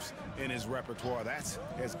moves in his repertoire. That's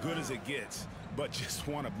as good as it gets, but just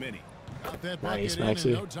one of many. Got that Nice, bucket in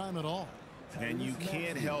Maxey. no time at all. And you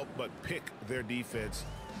can't help but pick their defense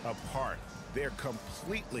apart. They're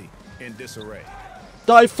completely in disarray.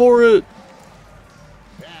 Die for it!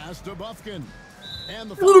 Pass to Bufkin.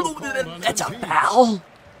 And the foul called on That's a MT. foul?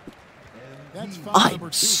 That's foul number I'm 2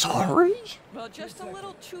 for sorry? Well, just a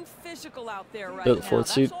little too physical out there right They're the now. 4th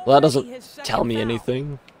seed. That's Well, that already his doesn't second tell me foul.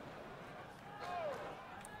 anything.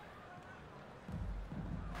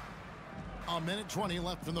 A minute 20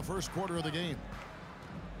 left in the first quarter of the game.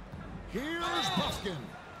 Here's Bufkin.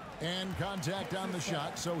 And contact on the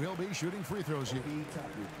shot, so he'll be shooting free throws here.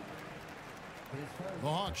 The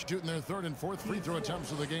Hawks shooting their 3rd and 4th free throw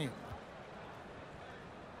attempts of the game.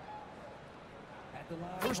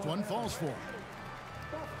 First one falls for.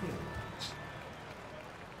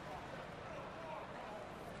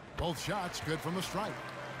 Both shots good from the stripe.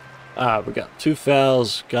 We got 2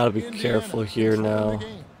 fouls. Gotta be Indiana careful here controlling now the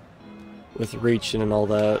game. with reaching and all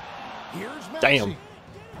that. Here's Maxey. Damn.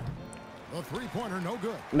 The three-pointer no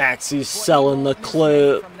good. Maxie's selling the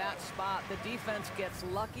clip. From that spot, the defense gets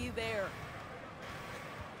lucky there.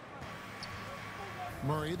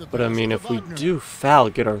 Murray, the But I pass mean, to if we Wagner. do foul,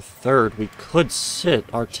 get our 3rd, we could sit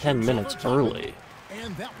our 10 minutes early.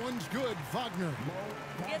 And that one's good, Wagner.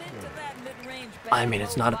 Get into that mid-range I mean,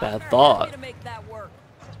 it's not a bad Wagner, thought. happy to make that work.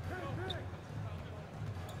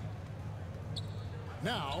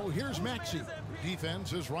 Now, here's Maxey.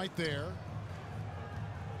 Defense is right there.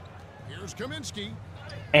 Here's Kaminsky.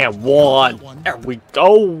 And one. There we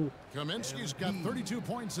go. Kaminsky's got 32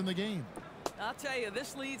 points in the game. I'll tell you,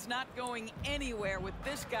 this lead's not going anywhere with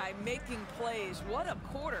this guy making plays. What a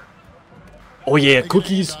quarter. Oh yeah, Taking a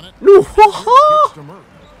cookies. hand on it. No. Kicks to Murray.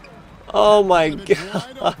 Oh my It's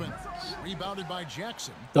wide god. open. Rebounded by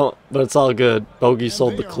Jackson. Don't, but it's all good. Bogey And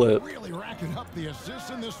sold they the are clip. really racking up the assists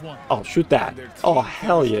in this one. Oh, shoot that. Their Oh, team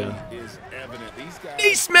hell yeah. chemistry is evident. These guys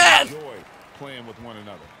Neesmith! enjoy playing with one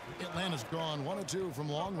another. Atlanta's gone 1 of 2 from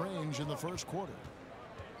long range in the first quarter.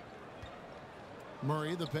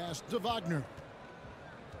 Murray, the pass to Wagner.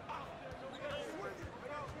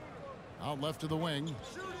 Out left to the wing.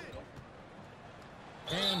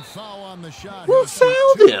 And foul on the shot. Who He'll shoot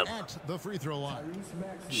fouled 2 him? At the free throw line.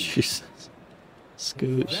 Jesus.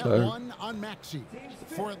 Scoot, That sure. one on Maxey.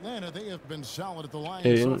 For Atlanta, they have been solid at the line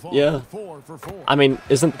Hey, so far. yeah. 4 for 4. I mean,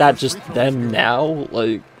 isn't that just them now?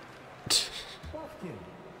 Like,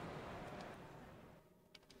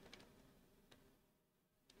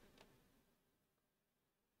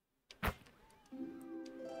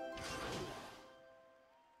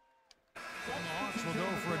 And the Hawks will go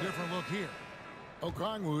for a different look here.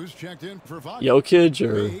 Okongwu's checked in for Vaughn. Jokic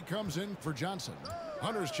or He comes in for Johnson.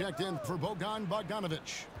 Hunter's checked in for Bogan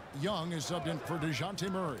Bogdanovic. Young is subbed in for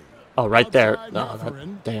DeJounte Murray. oh, right there. Outside No,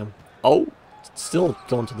 Mathurin. damn. Oh, still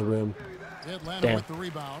going to the rim. Atlanta Damn. with the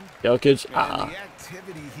rebound. Jokic. And Ah, the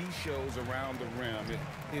activity he shows around the rim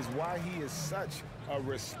is why he is such a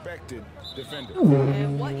respected defender.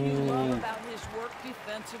 And what you love about his work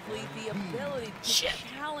defensively, the ability to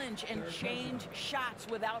challenge and change shots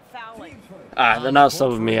without fouling. they're not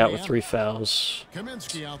subbing me out with 3 fouls.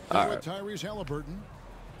 Kaminsky out there with Tyrese Halliburton.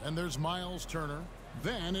 And there's Miles Turner.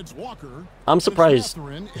 Then it's Walker. I'm It's surprised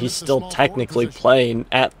Mathurin in he's at the still small forward technically position. playing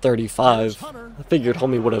at 35. Hunter. I figured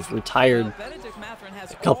homie would have retired. Benedict Mathurin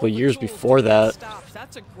has A couple all the years tools before to get that. stops.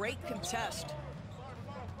 That's a great contest.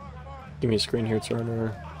 Give me a screen here,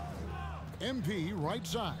 Turner. MP right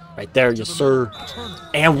side. Right there, To yes, the sir. middle, Turner.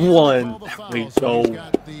 And He's got one. all the There fouls, we so go. he's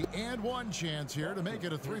got the and one chance here to make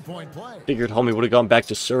it a three-point play. Figured homie would have gone back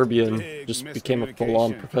to Serbia and Big just became a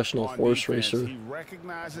full-on miscommunication professional on horse defense. racer. He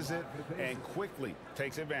recognizes it and quickly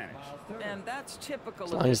takes advantage. And that's typical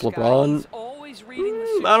As of long as this guy. LeBron- He's always reading the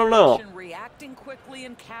situation, I don't know. reacting quickly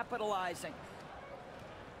and capitalizing.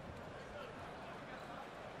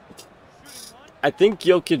 I think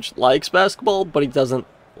Jokic likes basketball, but he doesn't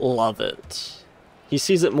love it. He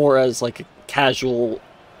sees it more as like a casual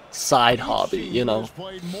side hobby, you know. He's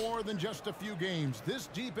played more than just a few games. This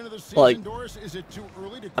deep into the season, Like, Doris, is it too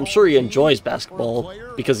early to I'm call sure he a team enjoys or a basketball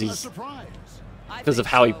player because a he's surprise? because of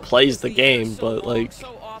how he plays the game, but like,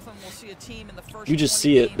 you just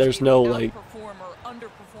see it. There's no like,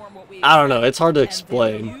 I don't know. It's hard to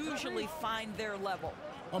explain. Usually find their level.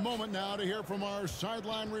 A moment now to hear from our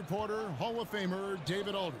sideline reporter, Hall of Famer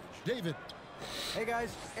David Aldridge. David. Hey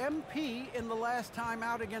guys, MP in the last time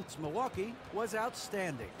out against Milwaukee was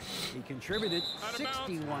outstanding. He contributed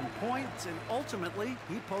 61 points and ultimately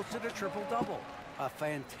he posted a triple-double. A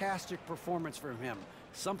fantastic performance from him.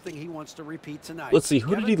 Something he wants to repeat tonight. Let's see,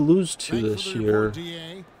 who did he lose to Thanks this for the year? report,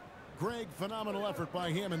 DA. Greg, phenomenal effort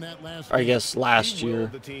by him in that last I game. guess last He willed year.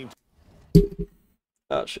 the team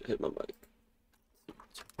Oh shit, hit my mic.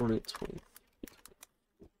 2020.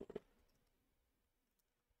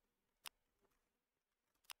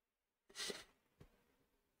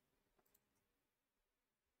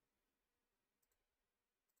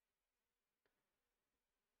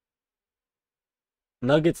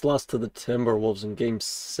 Nuggets lost to the Timberwolves in Game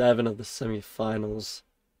 7 of the semifinals.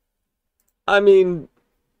 I mean,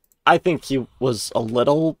 I think he was a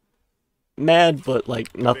little mad, but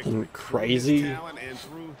like nothing crazy. talent and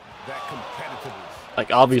through that competitiveness. Like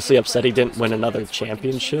obviously upset he didn't win another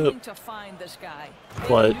championship,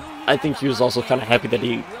 but I think he was also kind of happy that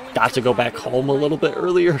he got to go back home a little bit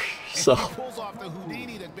earlier. So He pulls off the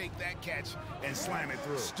Houdini to make that catch and slam it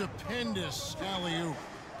through. Stupendous alley-oop.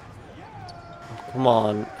 come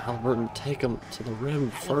on, Halliburton, take him to the rim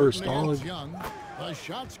first, Halliburton dog. against Young. The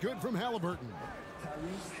shot's good from Halliburton.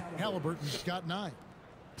 Halliburton's got 9.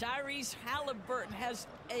 Tyrese Halliburton has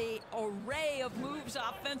an array of moves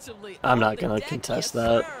offensively. I'm On not the gonna deck, contest yes,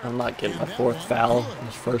 that. sir. I'm not getting my 4th foul in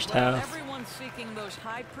the first half. Everyone's seeking those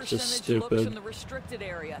high Just percentage looks in stupid. the restricted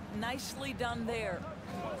area. Nicely done there.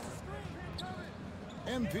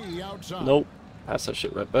 MP outside. Nope. Pass that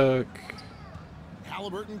shit right back.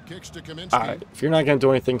 Halliburton kicks to Kaminsky. Alright, if you're not gonna do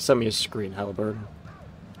anything, send me a screen, Halliburton.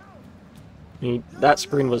 I mean, that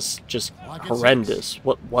screen was just Lock at horrendous. 6.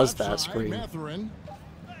 What was that Outside, screen? Mathurin.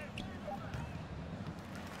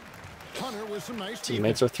 Hunter with some nice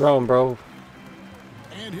Teammates are throwing, bro.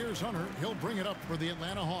 And here's Hunter. He'll bring it up for the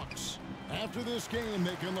Atlanta Hawks. After this game,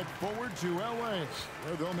 they can look forward to LA,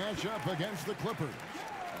 where they'll match up against the Clippers.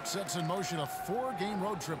 It sets in motion a 4-game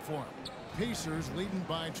road trip for them. Pacers leading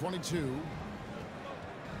by 22.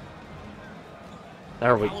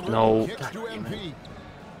 There we Halliburton no. kicks God to damn it. MP.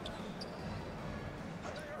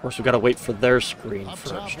 Of course, we gotta wait for their screen Up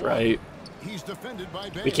top first, right. right? He's defended by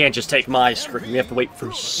Bale. We can't just take my screen. We have to wait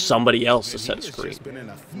for somebody else to set a He has screen. just been in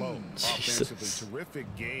a flow. Jesus. Offensively,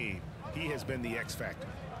 terrific game. He has been the X factor.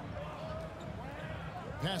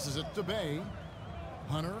 Passes it to Bay.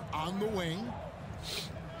 Hunter on the wing.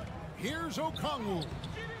 Here's Okongwu.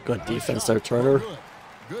 Good defense there, Turner. Good.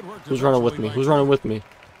 Good work Who's running with defensively me? by Who's running with me?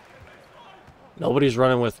 Nobody's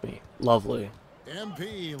running with me. Lovely.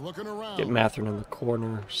 MP looking around. Get Mathurin in the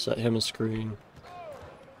corner. Set him a screen.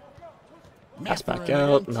 Pass back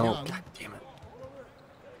out. No, god damn it.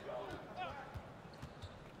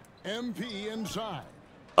 MP inside.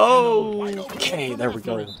 Oh, okay, there we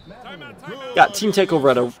go. Got team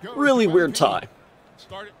takeover at a really weird time.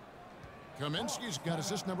 Start it. Kaminsky's got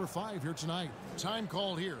assist number 5 here tonight. Time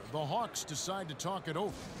called here. The Hawks decide to talk it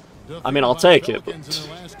over. I mean, I'll take it, but... In their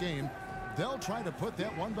last game, they'll try to put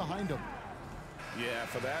that one behind them. Yeah,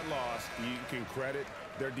 for that loss, you can credit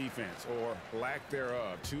their defense or lack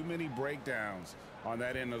thereof. Too many breakdowns on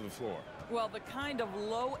that end of the floor. Well, the kind of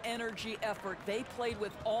low-energy effort they played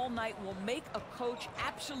with all night will make a coach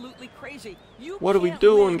absolutely crazy. What are we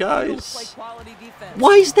doing, guys?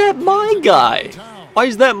 Why Is is that my guy? Why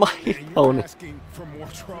is that my You're opponent? asking for more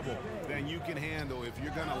trouble than you can handle if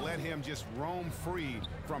you're going to let him just roam free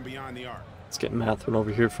from beyond the arc. Let's get Matherin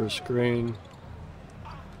over here for a screen.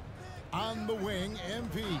 On the wing,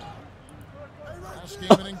 MP. Last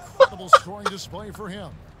game, an incredible scoring display for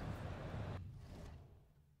him.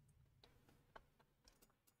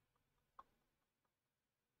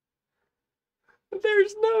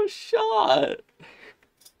 There's no shot.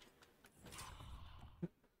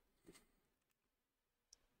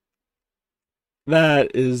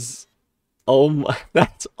 That is, oh my,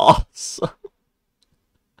 that's awesome.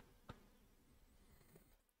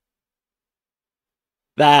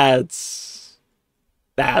 That's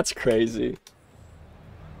crazy.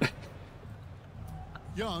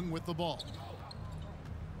 Young with the ball.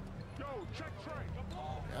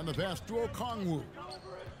 And the pass to Okongwu.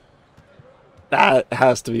 That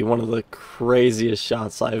has to be one of the craziest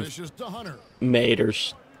shots I've This is to Hunter. made or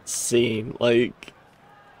seen. Like,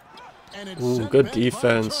 And it's ooh, sent good back by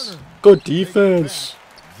defense. Turner. Good They get it defense.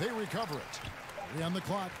 back. They recover it. 3 on the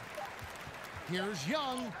clock. Here's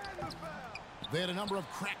Young. They had a number of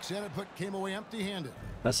cracks at it, but came away empty-handed.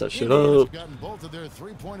 Mess that shit Indiana's up. gotten both of their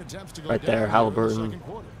 3-point attempts to go Right down there, here in the Halliburton. second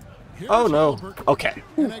quarter. Here's Oh no. Halliburton. Okay.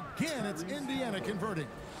 And again, it's Indiana converting.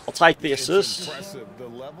 I'll take the It's assist. impressive, the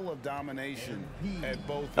level of domination at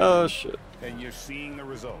both Oh ends, shit. and you're seeing the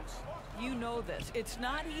results. You know this. It's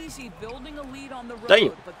not easy building a lead on the road,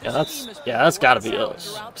 Damn. but Yeah, this that's team has yeah, that's got to played be lights out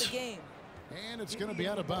us. throughout the game. And it's going to be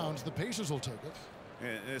out of bounds. The Pacers will take it.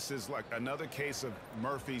 And this is like another case of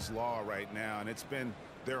Murphy's Law right now, and it's been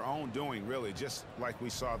their own doing, really, just like we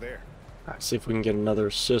saw there. All right, see if we can get another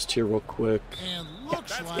assist here real quick. And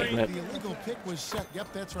looks That's like great. the illegal kick was set. Yep,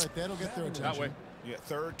 that's right. That'll get their That way. attention. Yeah,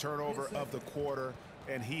 third turnover of the quarter,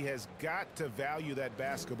 and he has got to value that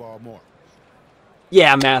basketball more.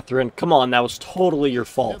 Yeah, Matherin, come on, that was totally your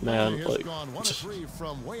fault, man. Has Like, gone 1 of 3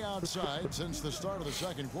 from way outside since the start of the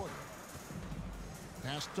second quarter.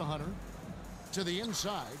 Pass to Hunter. To the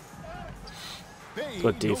inside. Bang,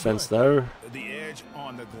 good defense no there. The edge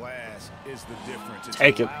on the glass is the difference. It's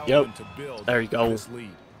Take it. allowed Yep. them to build There you go. this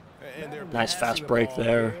lead. And they're Nice passing fast the break ball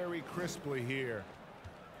there. Very crisply here.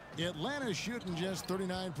 good. Atlanta's shooting just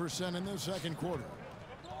 39% in the second quarter.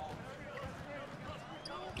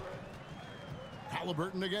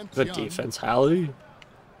 Halliburton against Good Young. defense, Hallie.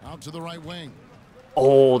 Out to the right wing.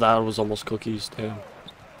 Oh, that was almost cookies, damn.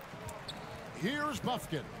 Here's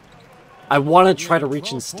Buffkin. I want to try to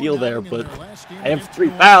reach and steal there, but I have 3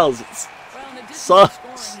 fouls. It's, Well, in addition to sucks.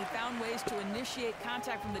 scoring, he found ways to initiate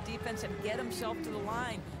contact from the defense and get himself to the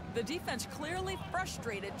line. The defense clearly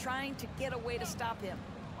frustrated, trying to get a way to stop him.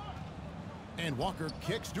 And Walker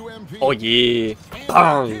kicks to MP. oh yeah, And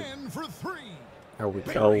bang. again for 3. There we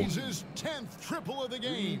go. Buries his 10th triple of the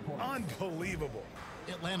game. Unbelievable.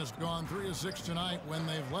 Atlanta's gone 3 of 6 tonight when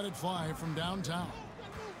they've let it fly from downtown.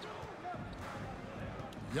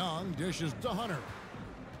 Young dishes to Hunter.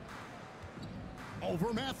 Over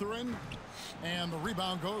Matherin. And the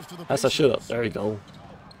rebound goes to the That's that shit up. Pacers. There you go.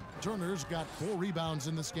 Turner's got 4 rebounds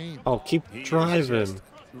in this game. Oh, keep He is driving. just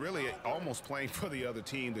really almost playing for the other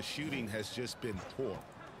team. The shooting has just been poor.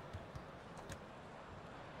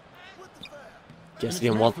 Guess he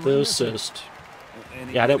didn't want the assist. And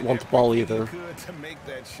he Yeah, I didn't did want the ball everything either. he could to make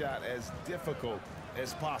that shot as difficult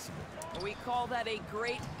as possible. We call that a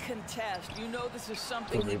great contest. You know this is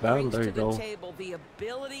something Good he rebound. brings There to you the go. table, the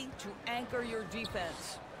ability to anchor your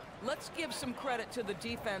defense. Let's give some credit to the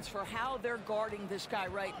defense for how they're guarding this guy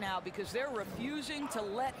right now, because they're refusing to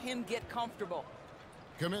let him get comfortable.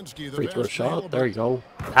 Kaminsky, the Free throw best shot. There you Halliburton.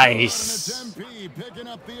 go. Nice. And it's MP picking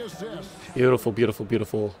up the assist. Beautiful, beautiful,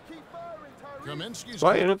 beautiful. Kaminsky's Do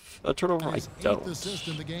I got have a turnover? I his 8th don't. assist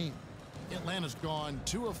in the game. Atlanta's gone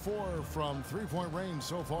 2 of 4 from 3-point range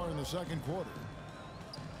so far in the second quarter.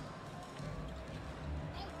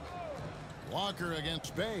 Walker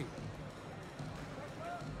against Bay.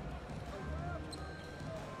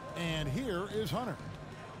 And here is Hunter.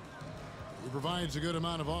 He provides a good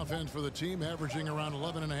amount of offense for the team, averaging around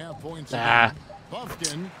 11.5 points.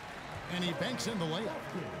 Buffkin, and he banks in the layup.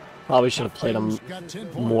 Probably should have played him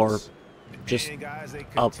more just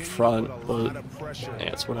up front, but yeah,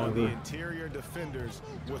 it's whatever. Interior defenders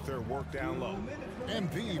with their work down low.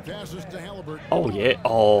 MP passes to Halliburton. Oh yeah,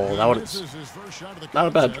 oh that was not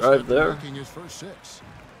a bad drive there. His first 6.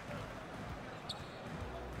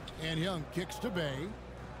 And Young kicks to Bay.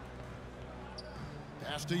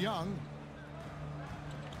 Pass to Young.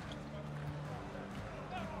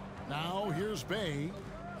 Now here's Bay.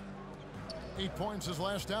 8 points his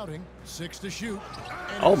last outing. 6 to shoot.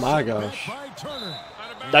 And oh my gosh.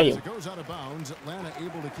 Damn. Damn. It goes out of bounds. Atlanta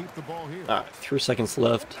able to keep the ball here. Alright, 3 seconds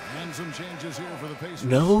left. And some changes here for the Pacers.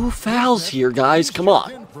 No fouls here, guys. Come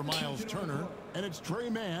on. For Miles Turner, and it's Trey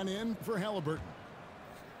Mann in for Halliburton.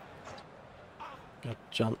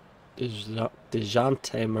 Got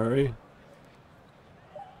DeJounte Murray.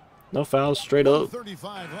 No fouls, straight up.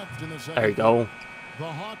 35 left in the second. There you go. The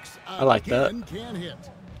Hawks I like that. can hit.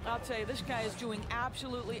 I'll tell you, this guy is doing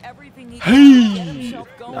absolutely everything he can to get himself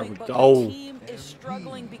going, There we but go. the team is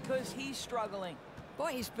struggling because he's struggling.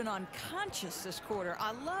 Boy, he's been unconscious this quarter.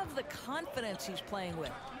 I love the confidence he's playing with.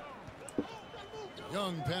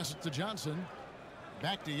 Young passes to Johnson.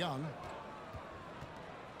 Back to Young.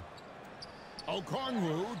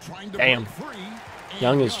 Okongwu trying to Damn. break free. And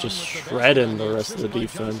Young is just with the shredding basket the rest of the assisted by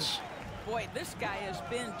defense. Johnson. Boy, this guy has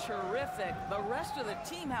been terrific. The rest of the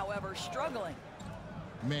team, however, struggling.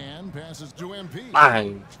 Man passes to MP.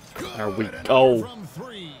 Bang. There we go. From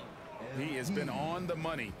 3. He has been on the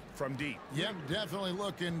money from deep. Yep, definitely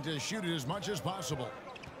looking to shoot it as much as possible.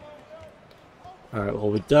 Alright,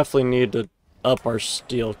 well, we definitely need to up our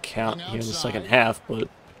steal count here in the second half, but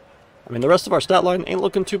I mean, the rest of our stat line ain't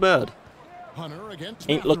looking too bad. Hunter against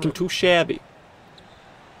Ain't looking too shabby.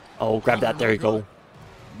 Oh, grab that. There you go.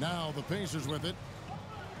 Now the Pacers with it.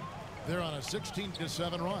 They're on a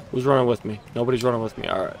 16-7 run. Who's running with me? Nobody's running with me.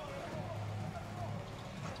 Alright.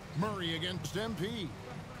 Murray against MP.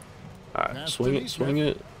 Alright, swing it, swing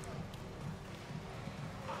it.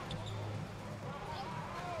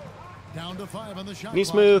 Down to 5 on the shot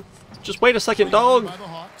Neesmith, just wait a second, dog. by the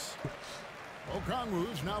Hawks.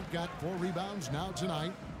 Okongwu's now got 4 rebounds now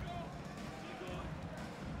tonight.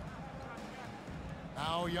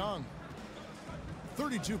 Now Young.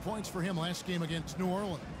 32 points for him last game against New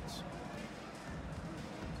Orleans.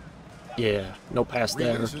 Yeah, no pass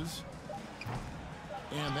there. Releases.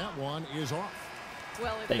 And that one is off.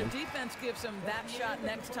 Well, if Damn. the defense gives him that shot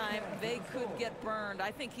next time, they could get burned.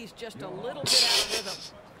 I think he's just a little bit out of rhythm.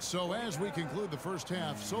 So as we conclude the first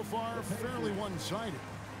half, so far fairly one-sided.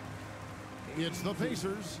 It's the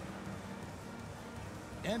Pacers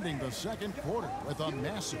ending the second quarter with a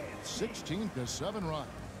massive 16-7 run.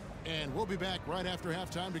 And we'll be back right after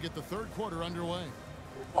halftime to get the third quarter underway.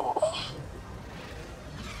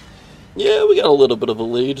 Yeah, we got a little bit of a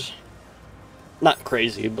lead. Not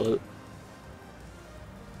crazy, but...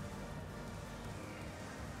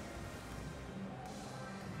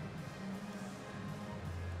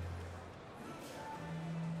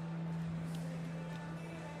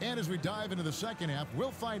 And as we dive into the second half,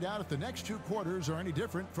 we'll find out if the next 2 quarters are any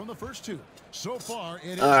different from the first 2. So far,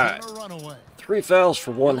 it is Alright. a runaway. 3 fouls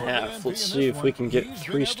for 1 half. Let's see if we can get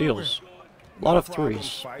 3 steals. A lot of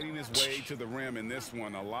threes. Fighting his way to the rim in this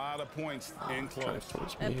one. A lot of points in close.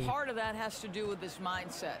 And part of that has to do with his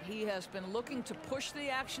mindset. He has been looking to push the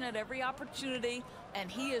action at every opportunity,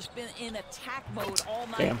 and he has been in attack mode all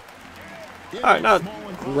night. Damn. Alright, not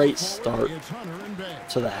a great start It's Hunter and Bay.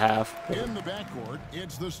 to the half. But In the backcourt,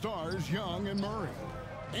 it's the Stars, Young and Murray.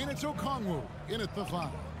 And it's Okongwu in at the 5.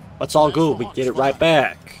 it's all good. We get it right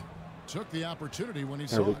back. Took the opportunity when he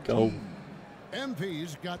There saw we it. go.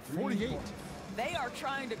 MP's got 48. They are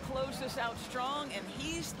trying to close this out strong, and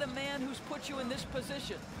he's the man who's put you in this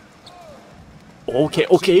position. Okay,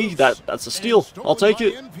 okay, that's a steal. And I'll take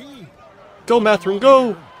stolen it. by MP. Go, Mathurin,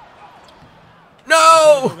 go!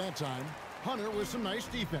 No! That time, Hunter with some nice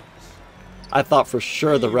defense. I thought for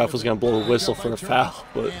sure the ref was going to blow a whistle for a foul,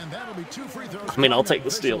 but And that'll be 2 free throws. I mean, I'll take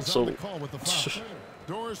the steal, so...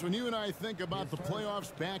 Doris, when you and I think about the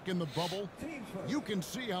playoffs back in the bubble, you can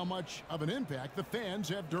see how much of an impact the fans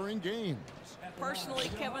have during games. Personally,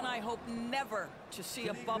 Kevin, I hope never to see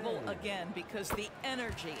a bubble again because the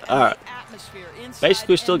energy and All right. the atmosphere inside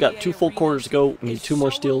Basically, still got NBA 2 full quarters to go. We need is 2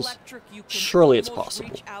 more so steals. electric you can Surely it's almost possible.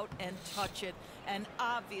 Reach out and touch it. And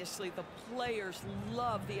obviously, the players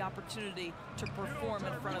love the opportunity to perform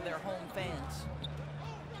in front of their home fans.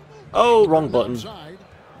 Oh, wrong button. Outside.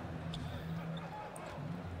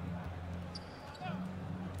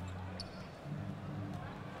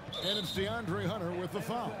 And it's DeAndre Hunter with the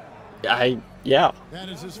foul. Yeah. That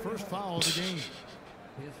is his first foul of the game.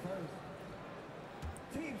 His first.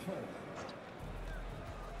 Team first.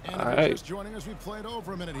 And All if you're right. just joining us, we played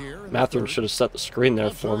over a minute here. in the Mathurin third. should have set the screen there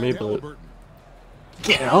for me, Outside, but Halliburton.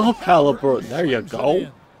 get up, Halliburton. There you Slams it go.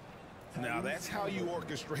 in. Now that's how you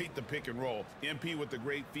orchestrate the pick and roll. MP with the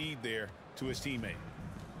great feed there to his teammate.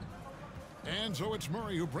 And so it's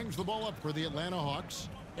Murray who brings the ball up for the Atlanta Hawks.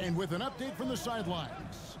 And with an update from the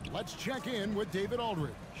sidelines, let's check in with David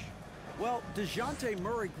Aldridge. Well, DeJounte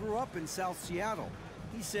Murray grew up in South Seattle.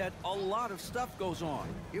 He said a lot of stuff goes on.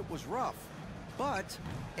 It was rough. But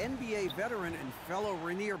NBA veteran and fellow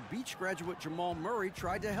Rainier Beach graduate Jamal Murray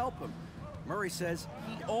tried to help him. Murray says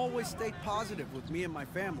he always stayed positive with me and my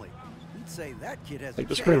family. He'd say that kid has Take a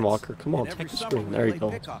the screen, chance. Walker. Come on, And every take the summer screen. we There you played go.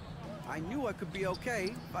 pickup. I knew I could be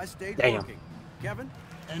okay if I stayed Damn. working. Kevin?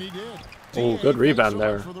 And he did. Oh, DA, good rebound thanks so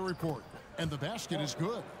there. much for the report. And the basket is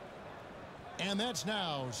good. And that's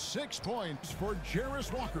now 6 points for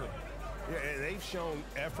Jarris Walker. Yeah, and they've shown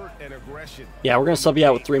effort and aggression. Yeah, we're gonna sub you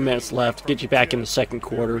out with 3 minutes left. Get you back in the second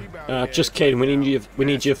quarter. Just kidding. We need you. We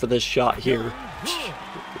need you for this shot here. And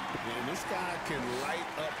this guy can light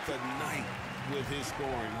up the night with his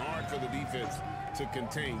scoring. Hard for the defense to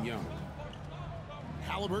contain Young.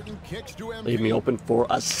 Halliburton kicks to MP. Leave me open for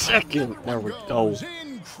a second. There we go. Goes.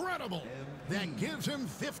 Incredible. That gives him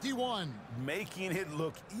 51. Making it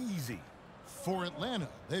look easy. For Atlanta,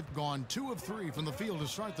 they've gone 2 of 3 from the field to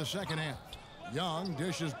start the second half. Young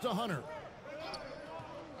dishes to Hunter.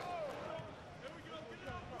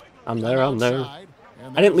 I'm there. I'm there. Outside,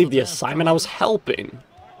 and I didn't leave the there's pass assignment. I was helping.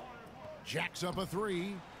 Jacks up a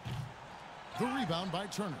 3. The rebound by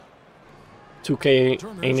Turner. 2K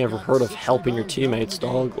Turner's ain't ever got heard of 6 helping your rebounds now in teammates, the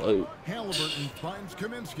game. dog. Like, Halliburton finds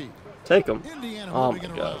Kaminsky. take them. Indiana Oh my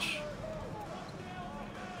moving it around. gosh.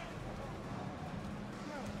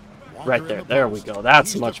 Walker Right in there. the There we post. go.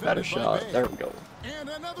 That's a He's much better defended by shot. Bay. There we go. And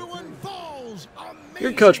another one falls.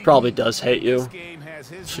 Your coach Amazing. probably does hate you. This game has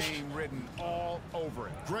his name written all over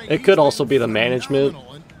it. Greg, It could he's also been be the management,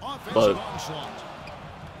 phenomenal in offensive but- onslaught.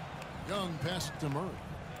 Young pass to Murray.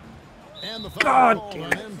 And the foul God called damn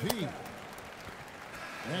on it. MP.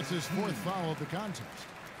 That's his 4th foul of the contest.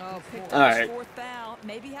 Oh, picked All up his right. 4th foul.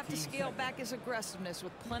 Maybe have to scale back his aggressiveness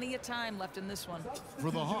with plenty of time left in this one.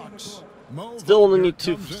 For the Hawks, Mo Still only Wagner need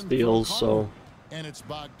 2 comes in for steals, Carter. so And it's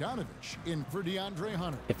Bogdanovich in for DeAndre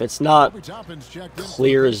Hunter. if it's not Bobby Toppin's checked in for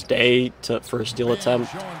clear the as day for a steal Man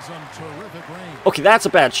attempt. showing some terrific range. Okay, that's a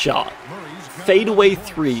bad shot. Murray's got Fadeaway 9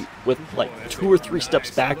 3 points. with like 2 or 3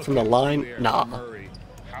 steps back from the line. Nah. Murray.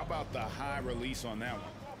 How about the high release on that one?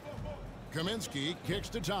 Kaminsky kicks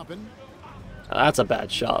to Toppin. That's a bad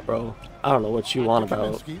shot, bro. I don't know what you want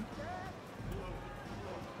about. Kaminsky.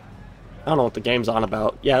 I don't know what the game's on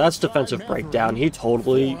about. Yeah, that's defensive breakdown. He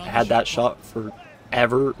totally had that shot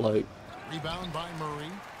forever. Like, Rebound by Murray.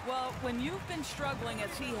 Well, when you've been struggling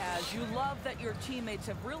as he has, you love that your teammates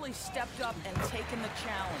have really stepped up and taken the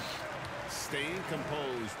challenge. Staying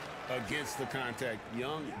composed against the contact.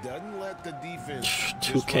 Young doesn't let the defense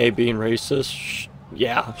 2K being racist.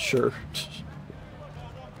 Yeah, sure.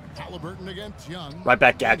 Halliburton against Young. Right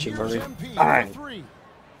back at you, And here's Murray. MP All for right. 3.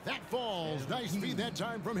 That falls. Nice feed that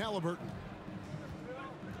time from Halliburton.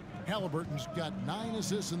 Halliburton's got 9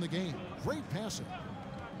 assists in the game. Great passing.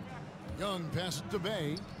 Young passes to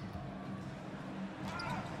Bay.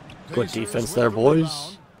 Good Pacers defense with there, the boys.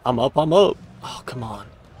 rebound. I'm up. I'm up. Oh, come on.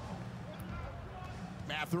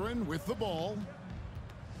 Mathurin with the ball.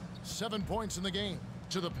 7 points in the game.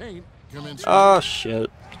 To the paint. Kaminsky. Oh, shit.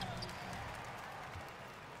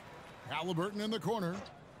 Halliburton in the corner.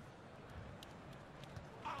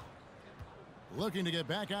 Looking to get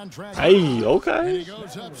back on track. Hey, And he okay.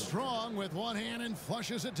 goes up strong with one hand and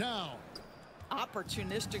flushes it down.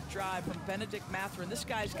 Opportunistic drive from Benedict Mathurin. This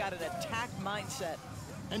guy's got an attack mindset.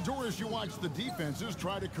 And Doris, you watch the defenses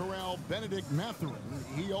try to corral Benedict Mathurin.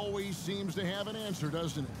 He always seems to have an answer,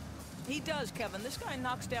 doesn't he? He does, Kevin. This guy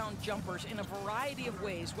knocks down jumpers in a variety of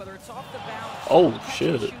ways, whether it's off the bounce, Oh, catch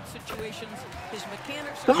shit. and shoot situations. His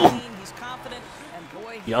mechanics are clean. He's confident, and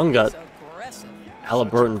boy, he Young is got aggressive.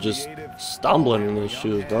 Halliburton just stumbling in his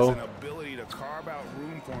shoes, Has bro. an ability to carve out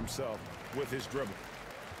room for himself with his dribble.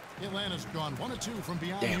 Atlanta's gone 1 of 2 from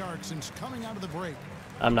beyond Damn. the arc since coming out of the break.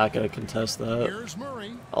 I'm not going to contest that. Here's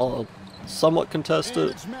Murray. I'll somewhat contest And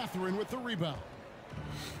it. it's Mathurin with the rebound.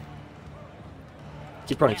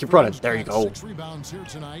 Keep running, keep running. There you Matherin's got go. 6 rebounds here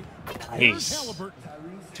tonight. Nice. Here's Halliburton.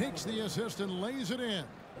 Takes the assist and lays it in.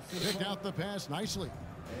 Picked out the pass nicely.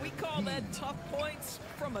 We call that tough points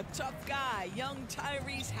from a tough guy, young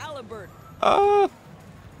Tyrese Halliburton.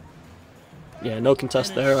 Yeah, no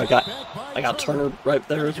contest there. I got Turner right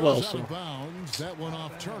there as well, so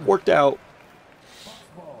worked out.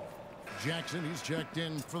 Jackson, he's checked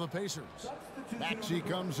in for the Pacers. Maxey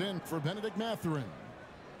comes in for Benedict Mathurin.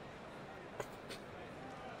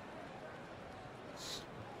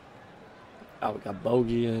 Oh, we got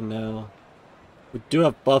Bogey in now. We do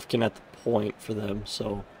have Bufkin at the point for them,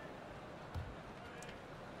 so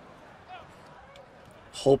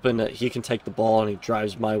hoping that he can take the ball and he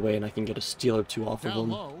drives my way and I can get a steal or two off of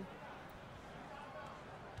him. Low.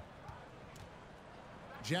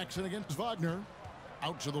 Jackson against Wagner.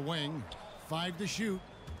 Out to the wing. 5 to shoot.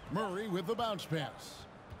 Murray with the bounce pass.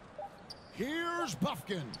 Here's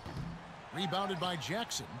Bufkin. Rebounded by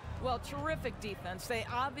Jackson. Well, terrific defense. They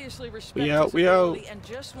obviously respect We out, his we out. ability and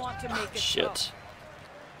just want to make it Shit. tough.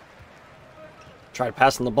 Tried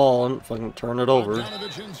passing the ball and fucking turn it over.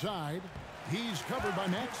 Bogdanovich inside. He's covered by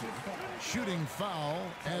Maxey. Shooting foul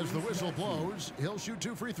as the whistle blows. He'll shoot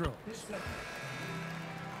 2 free throws.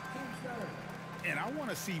 And I want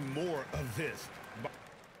to see more of this.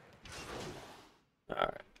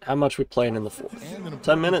 Alright. How much we playing in the fourth? And an 10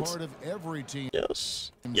 important minutes? part of every team's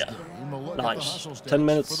Yes. Yeah. game. A look at the Nice. hustle 10 stats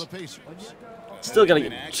minutes. for the Pacers. Still gotta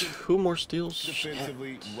get 2 more steals. Shit.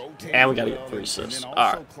 Defensively, rotating And we gotta well, get 3 and assists. then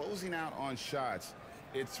Alright. also closing out on shots.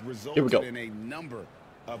 It's Here we resulted go. in a number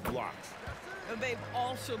of blocks. And they've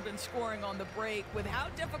also been scoring on the break with how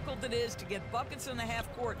difficult it is to get buckets in the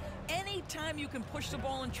half court. Anytime you can push the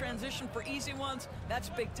ball in transition for easy ones, that's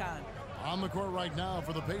big time. On the court right now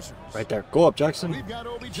for the Pacers. Right there. Go up, Jackson. We've got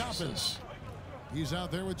Obi Toppin. He's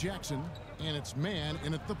out there with Jackson, and it's man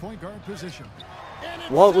in at the point guard position.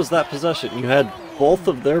 What was that possession? You had both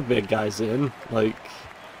of their big guys in. Like,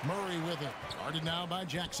 Murray with it. Guarded now by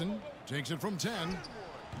Jackson. Takes it from 10.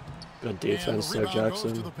 good defense and the there, rebound goes to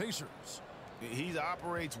Jackson. the Pacers. He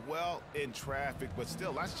operates well in traffic, but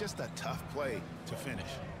still, that's just a tough play to finish.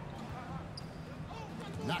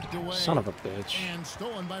 Knocked away. Son of a bitch. And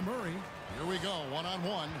stolen by Murray. Here we go,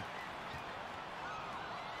 one-on-one.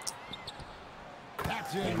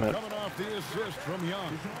 That's in, Damn it. coming off the assist from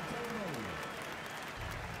Young.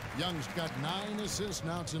 Young's got 9 assists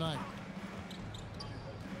now tonight.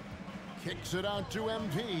 Kicks it out to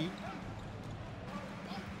MP.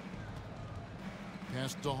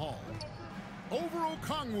 Pass to Hall. Over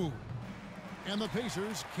Okongwu. And the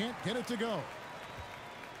Pacers can't get it to go.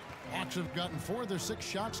 Hawks have gotten 4 of their 6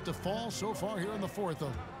 shots to fall so far here in the fourth.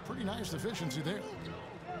 A pretty nice efficiency there.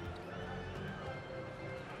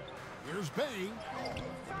 Here's Bay.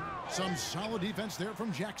 Some solid defense there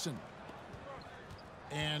from Jackson.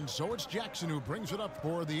 And so it's Jackson who brings it up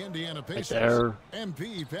for the Indiana Pacers. there.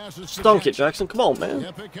 MP passes to Dunk it, Jackson. Come on, man.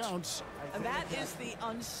 Yep, it counts. And that is the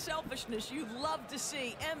unselfishness you love to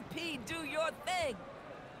see. MP, do your thing.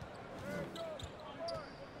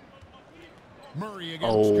 Murray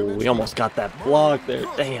against Oh, Kaminsky. we almost got that block there.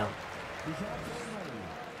 Damn.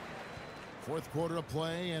 Fourth quarter of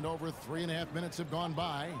play, and over 3.5 minutes have gone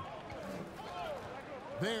by.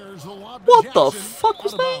 There's the lob to What the Jackson. fuck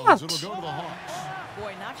was Out of bounds. that? It'll go to the Hawks.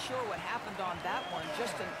 Boy, not sure what happened on that one.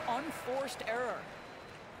 Just an unforced error.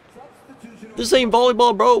 This ain't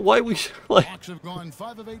volleyball, bro. Why we like? Hawks have gone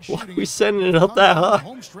 5 of 8 Why shooting. we sending it up that high?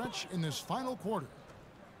 Home stretch in this final quarter.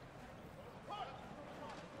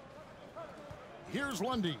 Here's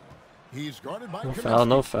Lundy. He's guarded by No Kaminsky. foul,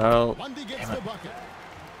 no foul. Lundy gets the bucket.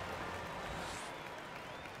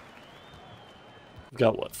 We've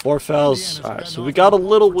got what? 4 fouls. All right, so we got a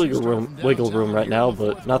little wiggle room right now,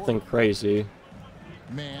 but nothing crazy.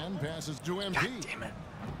 Man passes to MP. Damn it.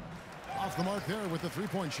 Off the mark there with the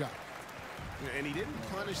 3-point shot. And he didn't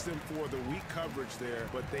punish them for the weak coverage there,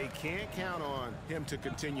 but they can't count on him to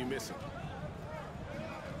continue missing.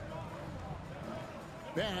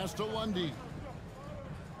 Pass to Lundy.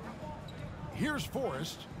 Here's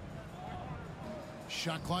Forrest.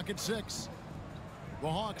 Shot clock at 6. The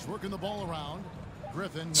Hawks working the ball around.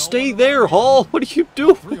 Griffin. no Stay one there, around. Hall. What are you 3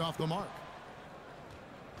 doing? off the mark.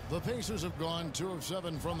 The Pacers have gone 2 of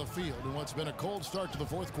 7 from the field in what's been a cold start to the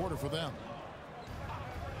fourth quarter for them.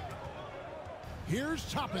 Here's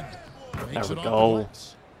Toppin. There Makes we it off go. the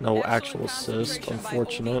glass. No Excellent actual assist. concentration by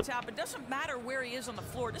Unfortunate. Obi Toppin. It doesn't matter where he is on the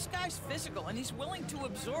floor. This guy's physical, and he's willing to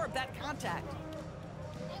absorb that contact.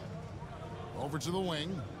 Over to the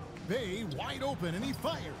wing. Bay wide open, and he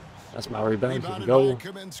fires. That's my rebound. Here we Rebounded go.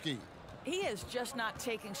 by Kaminsky. He is just not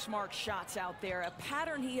taking smart shots out there, a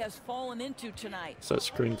pattern he has fallen into tonight. Set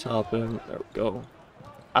screen top in. There we go.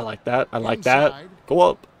 I like that. I like that. Inside. Go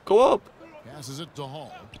up. Go up. Passes it to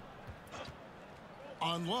Hall.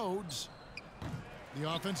 Unloads. The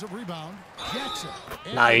offensive rebound. Jackson.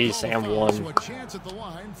 Nice, no and foul, one. So a chance at the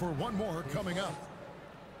line for one more coming up.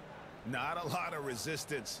 Not a lot of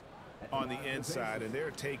resistance on the inside, and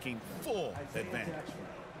they're taking full advantage.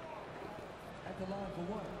 At the line for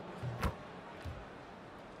one.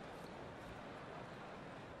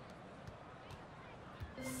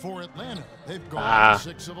 For Atlanta, they've gone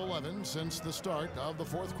 6 of 11 since the start of the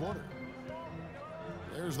fourth quarter.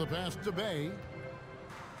 There's the pass to Bay.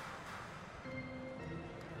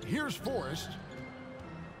 Here's Forrest.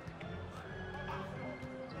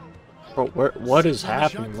 Bro, what is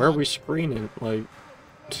happening? Where are we screening? Like,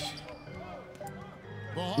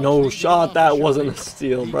 no shot. That wasn't a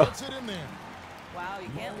steal, bro. Wow, you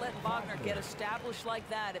can't let Wagner get established like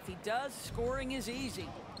that. If he does, scoring is easy.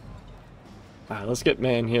 All right, let's get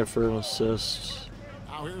man here for an assist.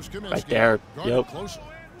 Now here's Right there. Yep.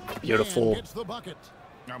 Beautiful.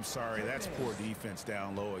 I'm sorry, that's poor defense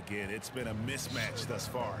down low again. It's been a mismatch thus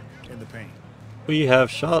far in the paint. We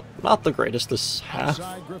have shot not the greatest this half.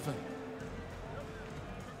 Griffin.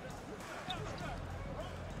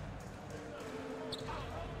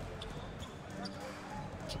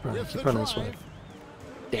 Keep running this way.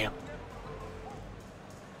 Damn.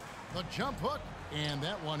 The jump hook, and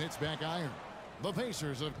that one hits back iron. The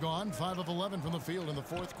Pacers have gone 5 of 11 from the field in the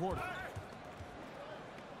fourth quarter.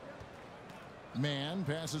 Man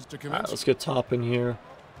passes to Kaminsky. All right, let's get top in here.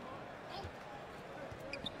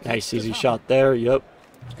 Nice easy shot there. Yep.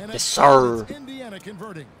 Yes, sir. Indiana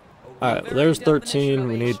converting. All right, well, there's 13.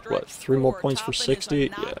 We need what? 3 more points for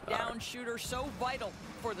 60. Yeah. Down shooter, so vital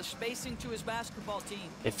for the spacing to his basketball team.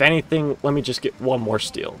 If anything, let me just get one more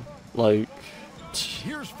steal. Like.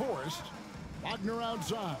 Here's Forrest. Wagner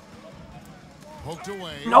outside. Poked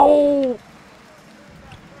away. No.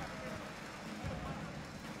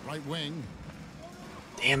 Right wing.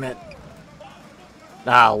 Damn it.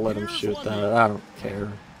 I'll let him shoot that. I don't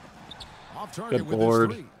care. Off target Good with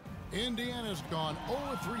board. his 3. Indiana's gone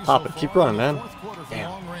 0-3 Pop so it. Keep far running, in the man. fourth quarter from Damn.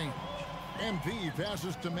 long range. MP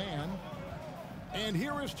passes to Man. And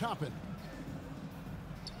here is Toppin.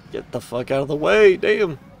 Get the fuck out of the way.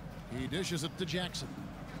 Damn. He dishes it to Jackson.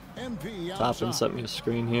 MP Toppin outside. sent me a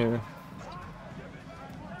screen here.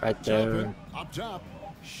 Right there. Toppin up top.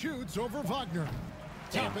 Shoots over Wagner.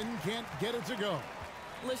 Damn. Toppin can't get it to go.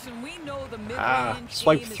 Listen, we know the mid-range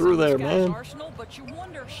swipe game is through in this there, guy's man. arsenal, but you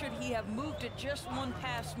wonder, should he have moved it just one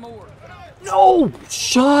pass more? No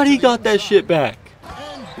shot. He got that shit back.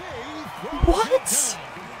 And Bay What?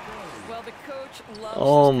 Well, the coach loves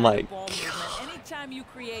Oh this my kind of ball movement. Anytime you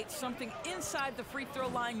create something inside the free throw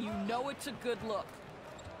line, you know it's a good look.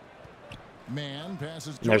 Man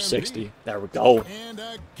passes to And there's MP. 60. There we go. And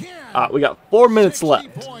again. We got 4 minutes 60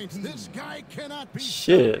 left. Points. This guy cannot be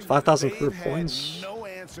Shit, 5,000 They've career had points. no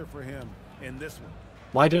answer for him in this one.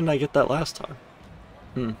 Why didn't I get that last time?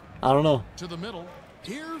 I don't know. to the middle.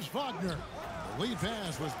 Here's Wagner. The lead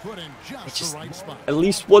pass was put in just the right spot. At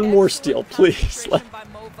least one more steal, please. Concentration by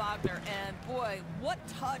Mo Wagner, and boy, what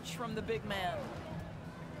touch from the big man.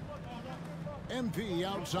 MP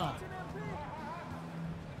outside.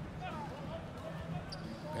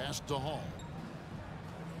 Pass to Hall.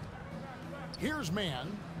 Here's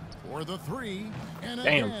Man for the 3. And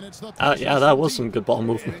Damn. again, it's the Yeah, that was some deep. good ball And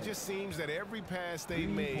movement. it just seems that every pass they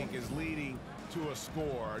make is leading to a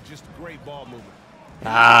score. Just great ball movement.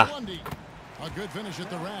 Lundy. A good finish at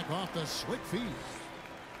the rack off the slick feed.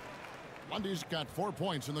 Lundy's got 4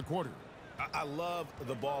 points in the quarter. I love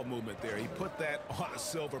the ball movement there. He put that on a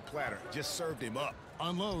silver platter. Just served him up.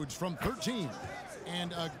 Unloads from 13.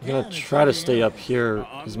 And again, I'm gonna it's try to Indiana. stay up here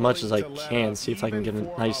as much as I Unwilling to let can, up see if I can get a even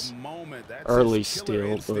for nice moment. That's early his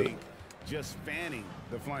killer steal, but instinct, just fanning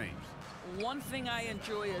the flames. One thing I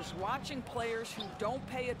enjoy is watching players who don't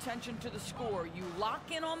pay attention to the score. You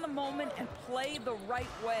lock in on the moment and play the right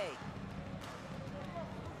way.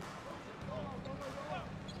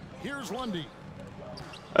 Here's Lundy.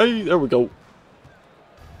 Hey, there we go.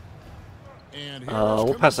 And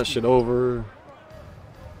We'll pass that shit over.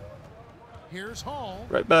 Here's Hall.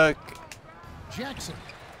 Right back. Jackson.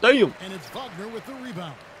 Damn. And it's Wagner with the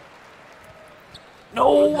rebound.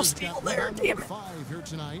 No Wagner's steal got there. rebound Damn number it. 5 here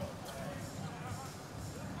tonight.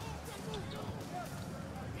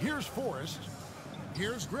 Here's Forrest.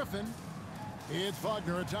 Here's Griffin. It's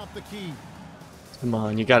Wagner atop the key. Come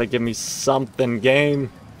on, you gotta give me something,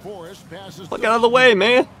 game. Forrest passes. Look to out of the Wagner. way,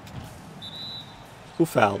 man. Who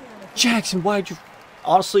fouled? Jackson, why'd you...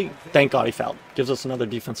 Honestly, thank God he fouled. Gives us another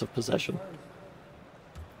defensive possession.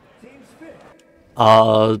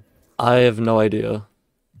 I have no idea.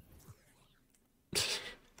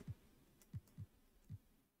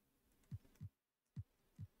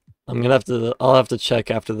 I'll have to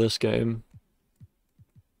check after this game.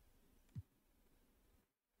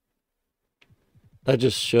 That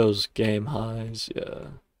just shows game highs, yeah.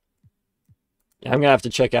 Yeah, I'm gonna have to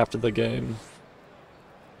check after the game.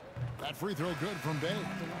 That free throw good from Bay.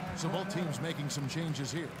 So both teams making some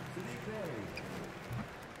changes here.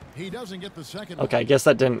 He doesn't get the second. Okay, I guess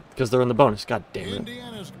that didn't, because they're in the bonus. God damn it.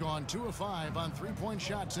 Indiana's gone 2 of 5 on three-point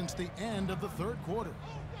shots since the end of the third quarter.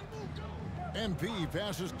 MP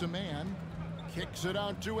passes to Mann. Kicks it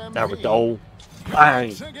out to MP. There we go.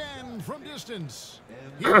 Bang. Again from distance.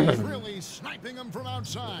 He's really sniping him from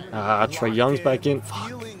outside. Trae Young's back in.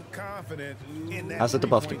 Feeling confident in that Pass it to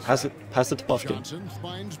Buffkin. Pass it to Buffkin. Johnson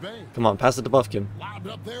finds Bay. Come on, pass it to Buffkin. Lobbed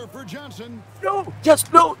up there for Johnson. No!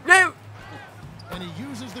 Yes, no, no! And he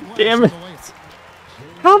uses the glass Damn it. on the layup.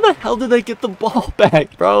 How the hell did they get the ball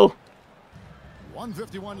back, bro?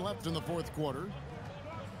 1:51 left in the fourth quarter.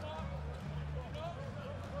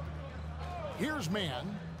 Here's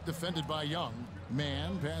Mann, defended by Young.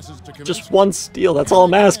 Mann passes to Kaminsky. Just one steal. That's all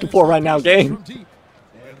I'm asking for right now, game.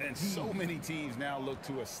 And so many teams now look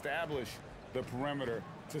to establish the perimeter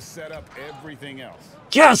to set up everything else.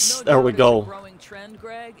 Yes! There we go.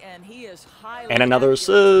 And another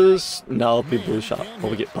assist. No, be blue shot. Oh,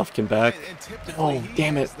 we get Buffkin back. Oh,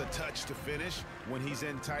 damn it. The touch to finish when he's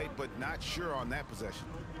in tight, but not sure on that possession.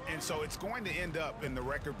 And so it's going to end up in the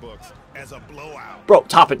record books as a blowout. Bro,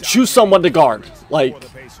 top it. Choose someone to guard. Like,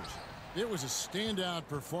 It was a standout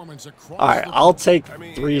performance across. all right, I'll take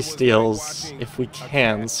 3 steals if we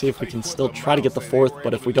can. See if we can still try to get the 4th,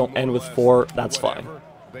 but if we don't end with 4, that's fine.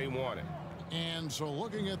 They want it. And so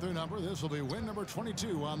looking at their number, this will be win number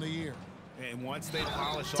 22 on the year. And once they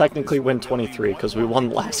polish Technically win 23 because we won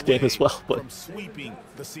the last game as well, but from sweeping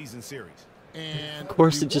the season series. And of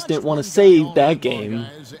course, it just didn't want to save that game,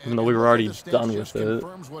 even though we were already done with it.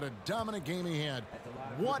 Confirms what a dominant game he had.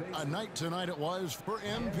 What a night tonight it was for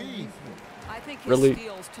MP. I think his Really?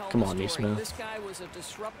 steals tell Come the on, story. Neesmith. This guy was a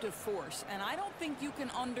disruptive force, and I don't think you can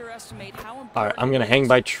underestimate how important. All right, I'm gonna it hang is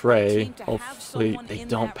by for a Trey. team to have Hopefully, someone they in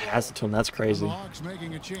don't that pass role. it to him. That's The crazy. Hawks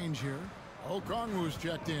making a change here. Okongwu's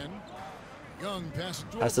checked in. Young passes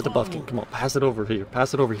to Pass it to Okongwu. Buffkin. Come on, pass it over here.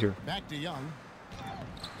 Pass it over here. Back to Young.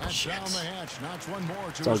 That's Shit. down the hatch. Knocks one more to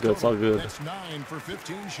It's all his good, it's all total. good. That's 9 for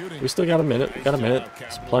 15 shooting. We still got a minute. We got a minute.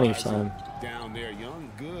 It's plenty of time. Down there,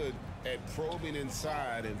 Young good at probing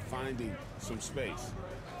inside and finding some space.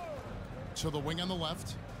 To the wing on the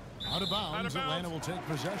left. Out of bounds. Atlanta will take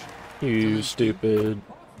possession. You stupid.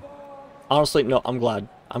 Honestly, no, I'm glad.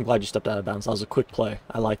 I'm glad you stepped out of bounds. That was a quick play.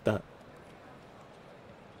 I like that.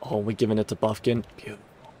 Oh, we giving it to Buffkin. Beautiful.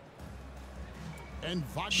 And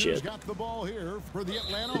Wagner's Shit. got the ball here for the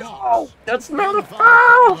Atlanta No, Hawks. that's not a And foul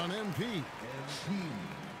foul. on MP.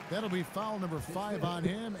 That'll be foul number 5 on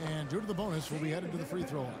him, and due to the bonus, we'll be headed to the free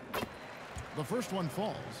throw line. The first one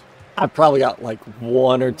falls. I probably got like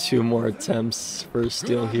 1 or 2 more attempts for a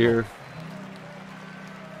steal here.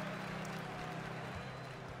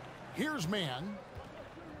 Here's Mann.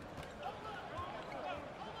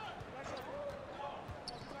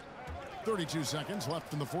 .32 seconds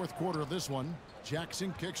left in the fourth quarter of this one.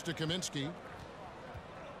 Jackson kicks to Kaminsky.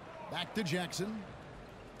 Back to Jackson.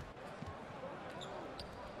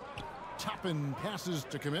 Toppin passes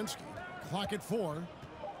to Kaminsky. Clock at 4.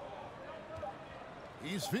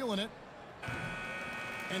 He's feeling it.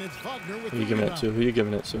 And it's Wagner with Who you the giving it rebound. to? Who you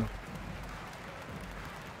giving it to?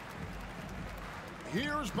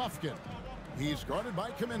 Here's Buffkin. He's guarded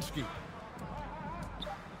by Kaminsky.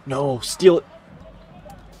 No, steal it.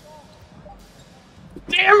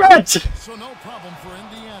 Damn it! So no problem for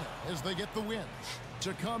Indiana as they get the win.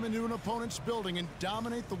 To come into an opponent's building and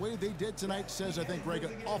dominate the way they did tonight says, I think, Greg,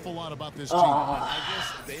 an awful lot about this team. I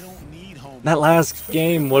guess they don't need home. That last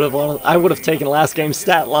game would have won. I would have taken last game's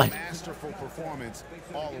stat line. Masterful performance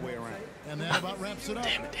all the way around. And that about wraps it up.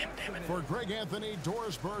 Damn it. For Greg Anthony,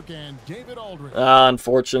 Doris Burke, and David Aldridge.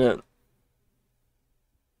 Unfortunate.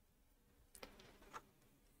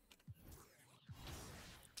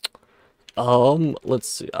 Let's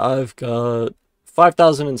see. I've got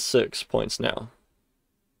 5,006 points now.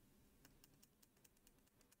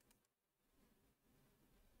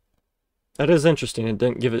 That is interesting. It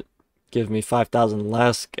didn't give me 5,000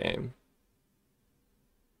 last game.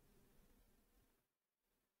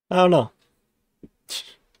 I don't know.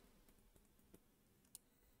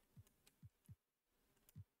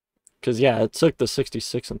 Because, yeah, it took the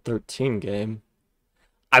 66 and 13 game.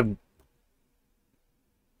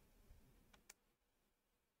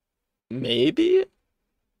 Maybe?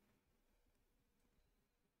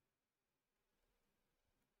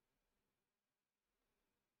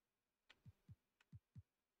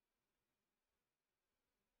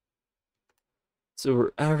 So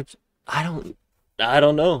we're average. I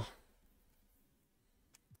don't know.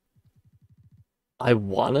 I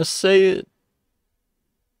want to say it.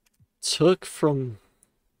 took from...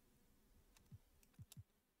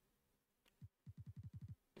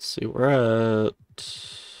 Let's see, we're at...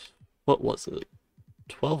 What was it?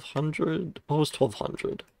 1200? What was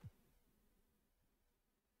 1200?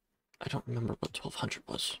 I don't remember what 1200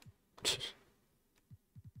 was.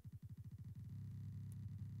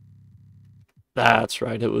 That's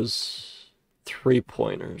right, it was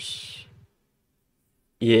 3-pointers.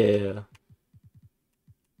 Yeah.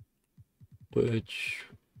 Which...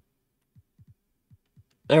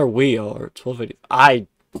 There we are, 1280. I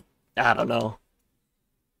don't know.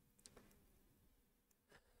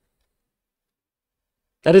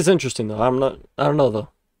 That is interesting though. I don't know though.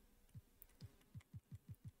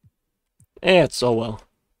 It's oh well.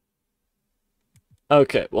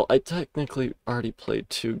 Okay, well I technically already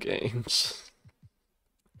played 2 games.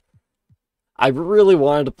 I really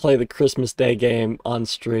wanted to play the Christmas Day game on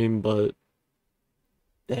stream, but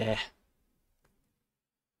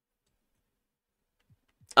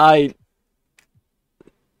I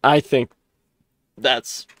think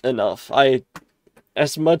that's enough.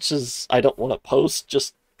 As much as I don't want to post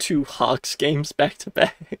just 2 Hawks games back to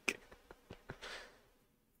back,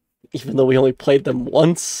 even though we only played them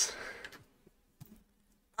once.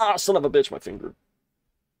 Ah, son of a bitch, my finger.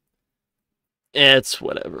 It's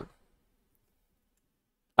whatever.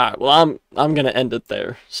 Alright, well I'm gonna end it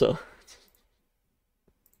there, so.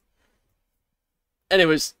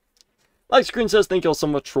 Anyways, like Screen says, thank you all so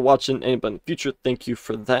much for watching. Anybody in the future, thank you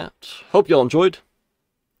for that. Hope you all enjoyed.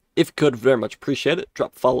 If you could, very much appreciate it.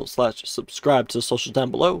 Drop a follow / subscribe to the socials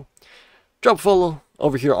down below. Drop a follow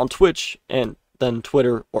over here on Twitch, and then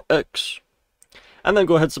Twitter or X. And then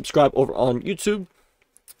go ahead and subscribe over on YouTube.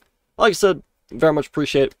 Like I said, very much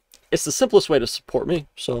appreciate it. It's the simplest way to support me,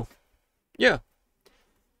 so yeah.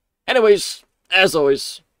 Anyways, as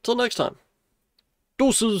always, till next time.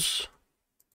 Deuces.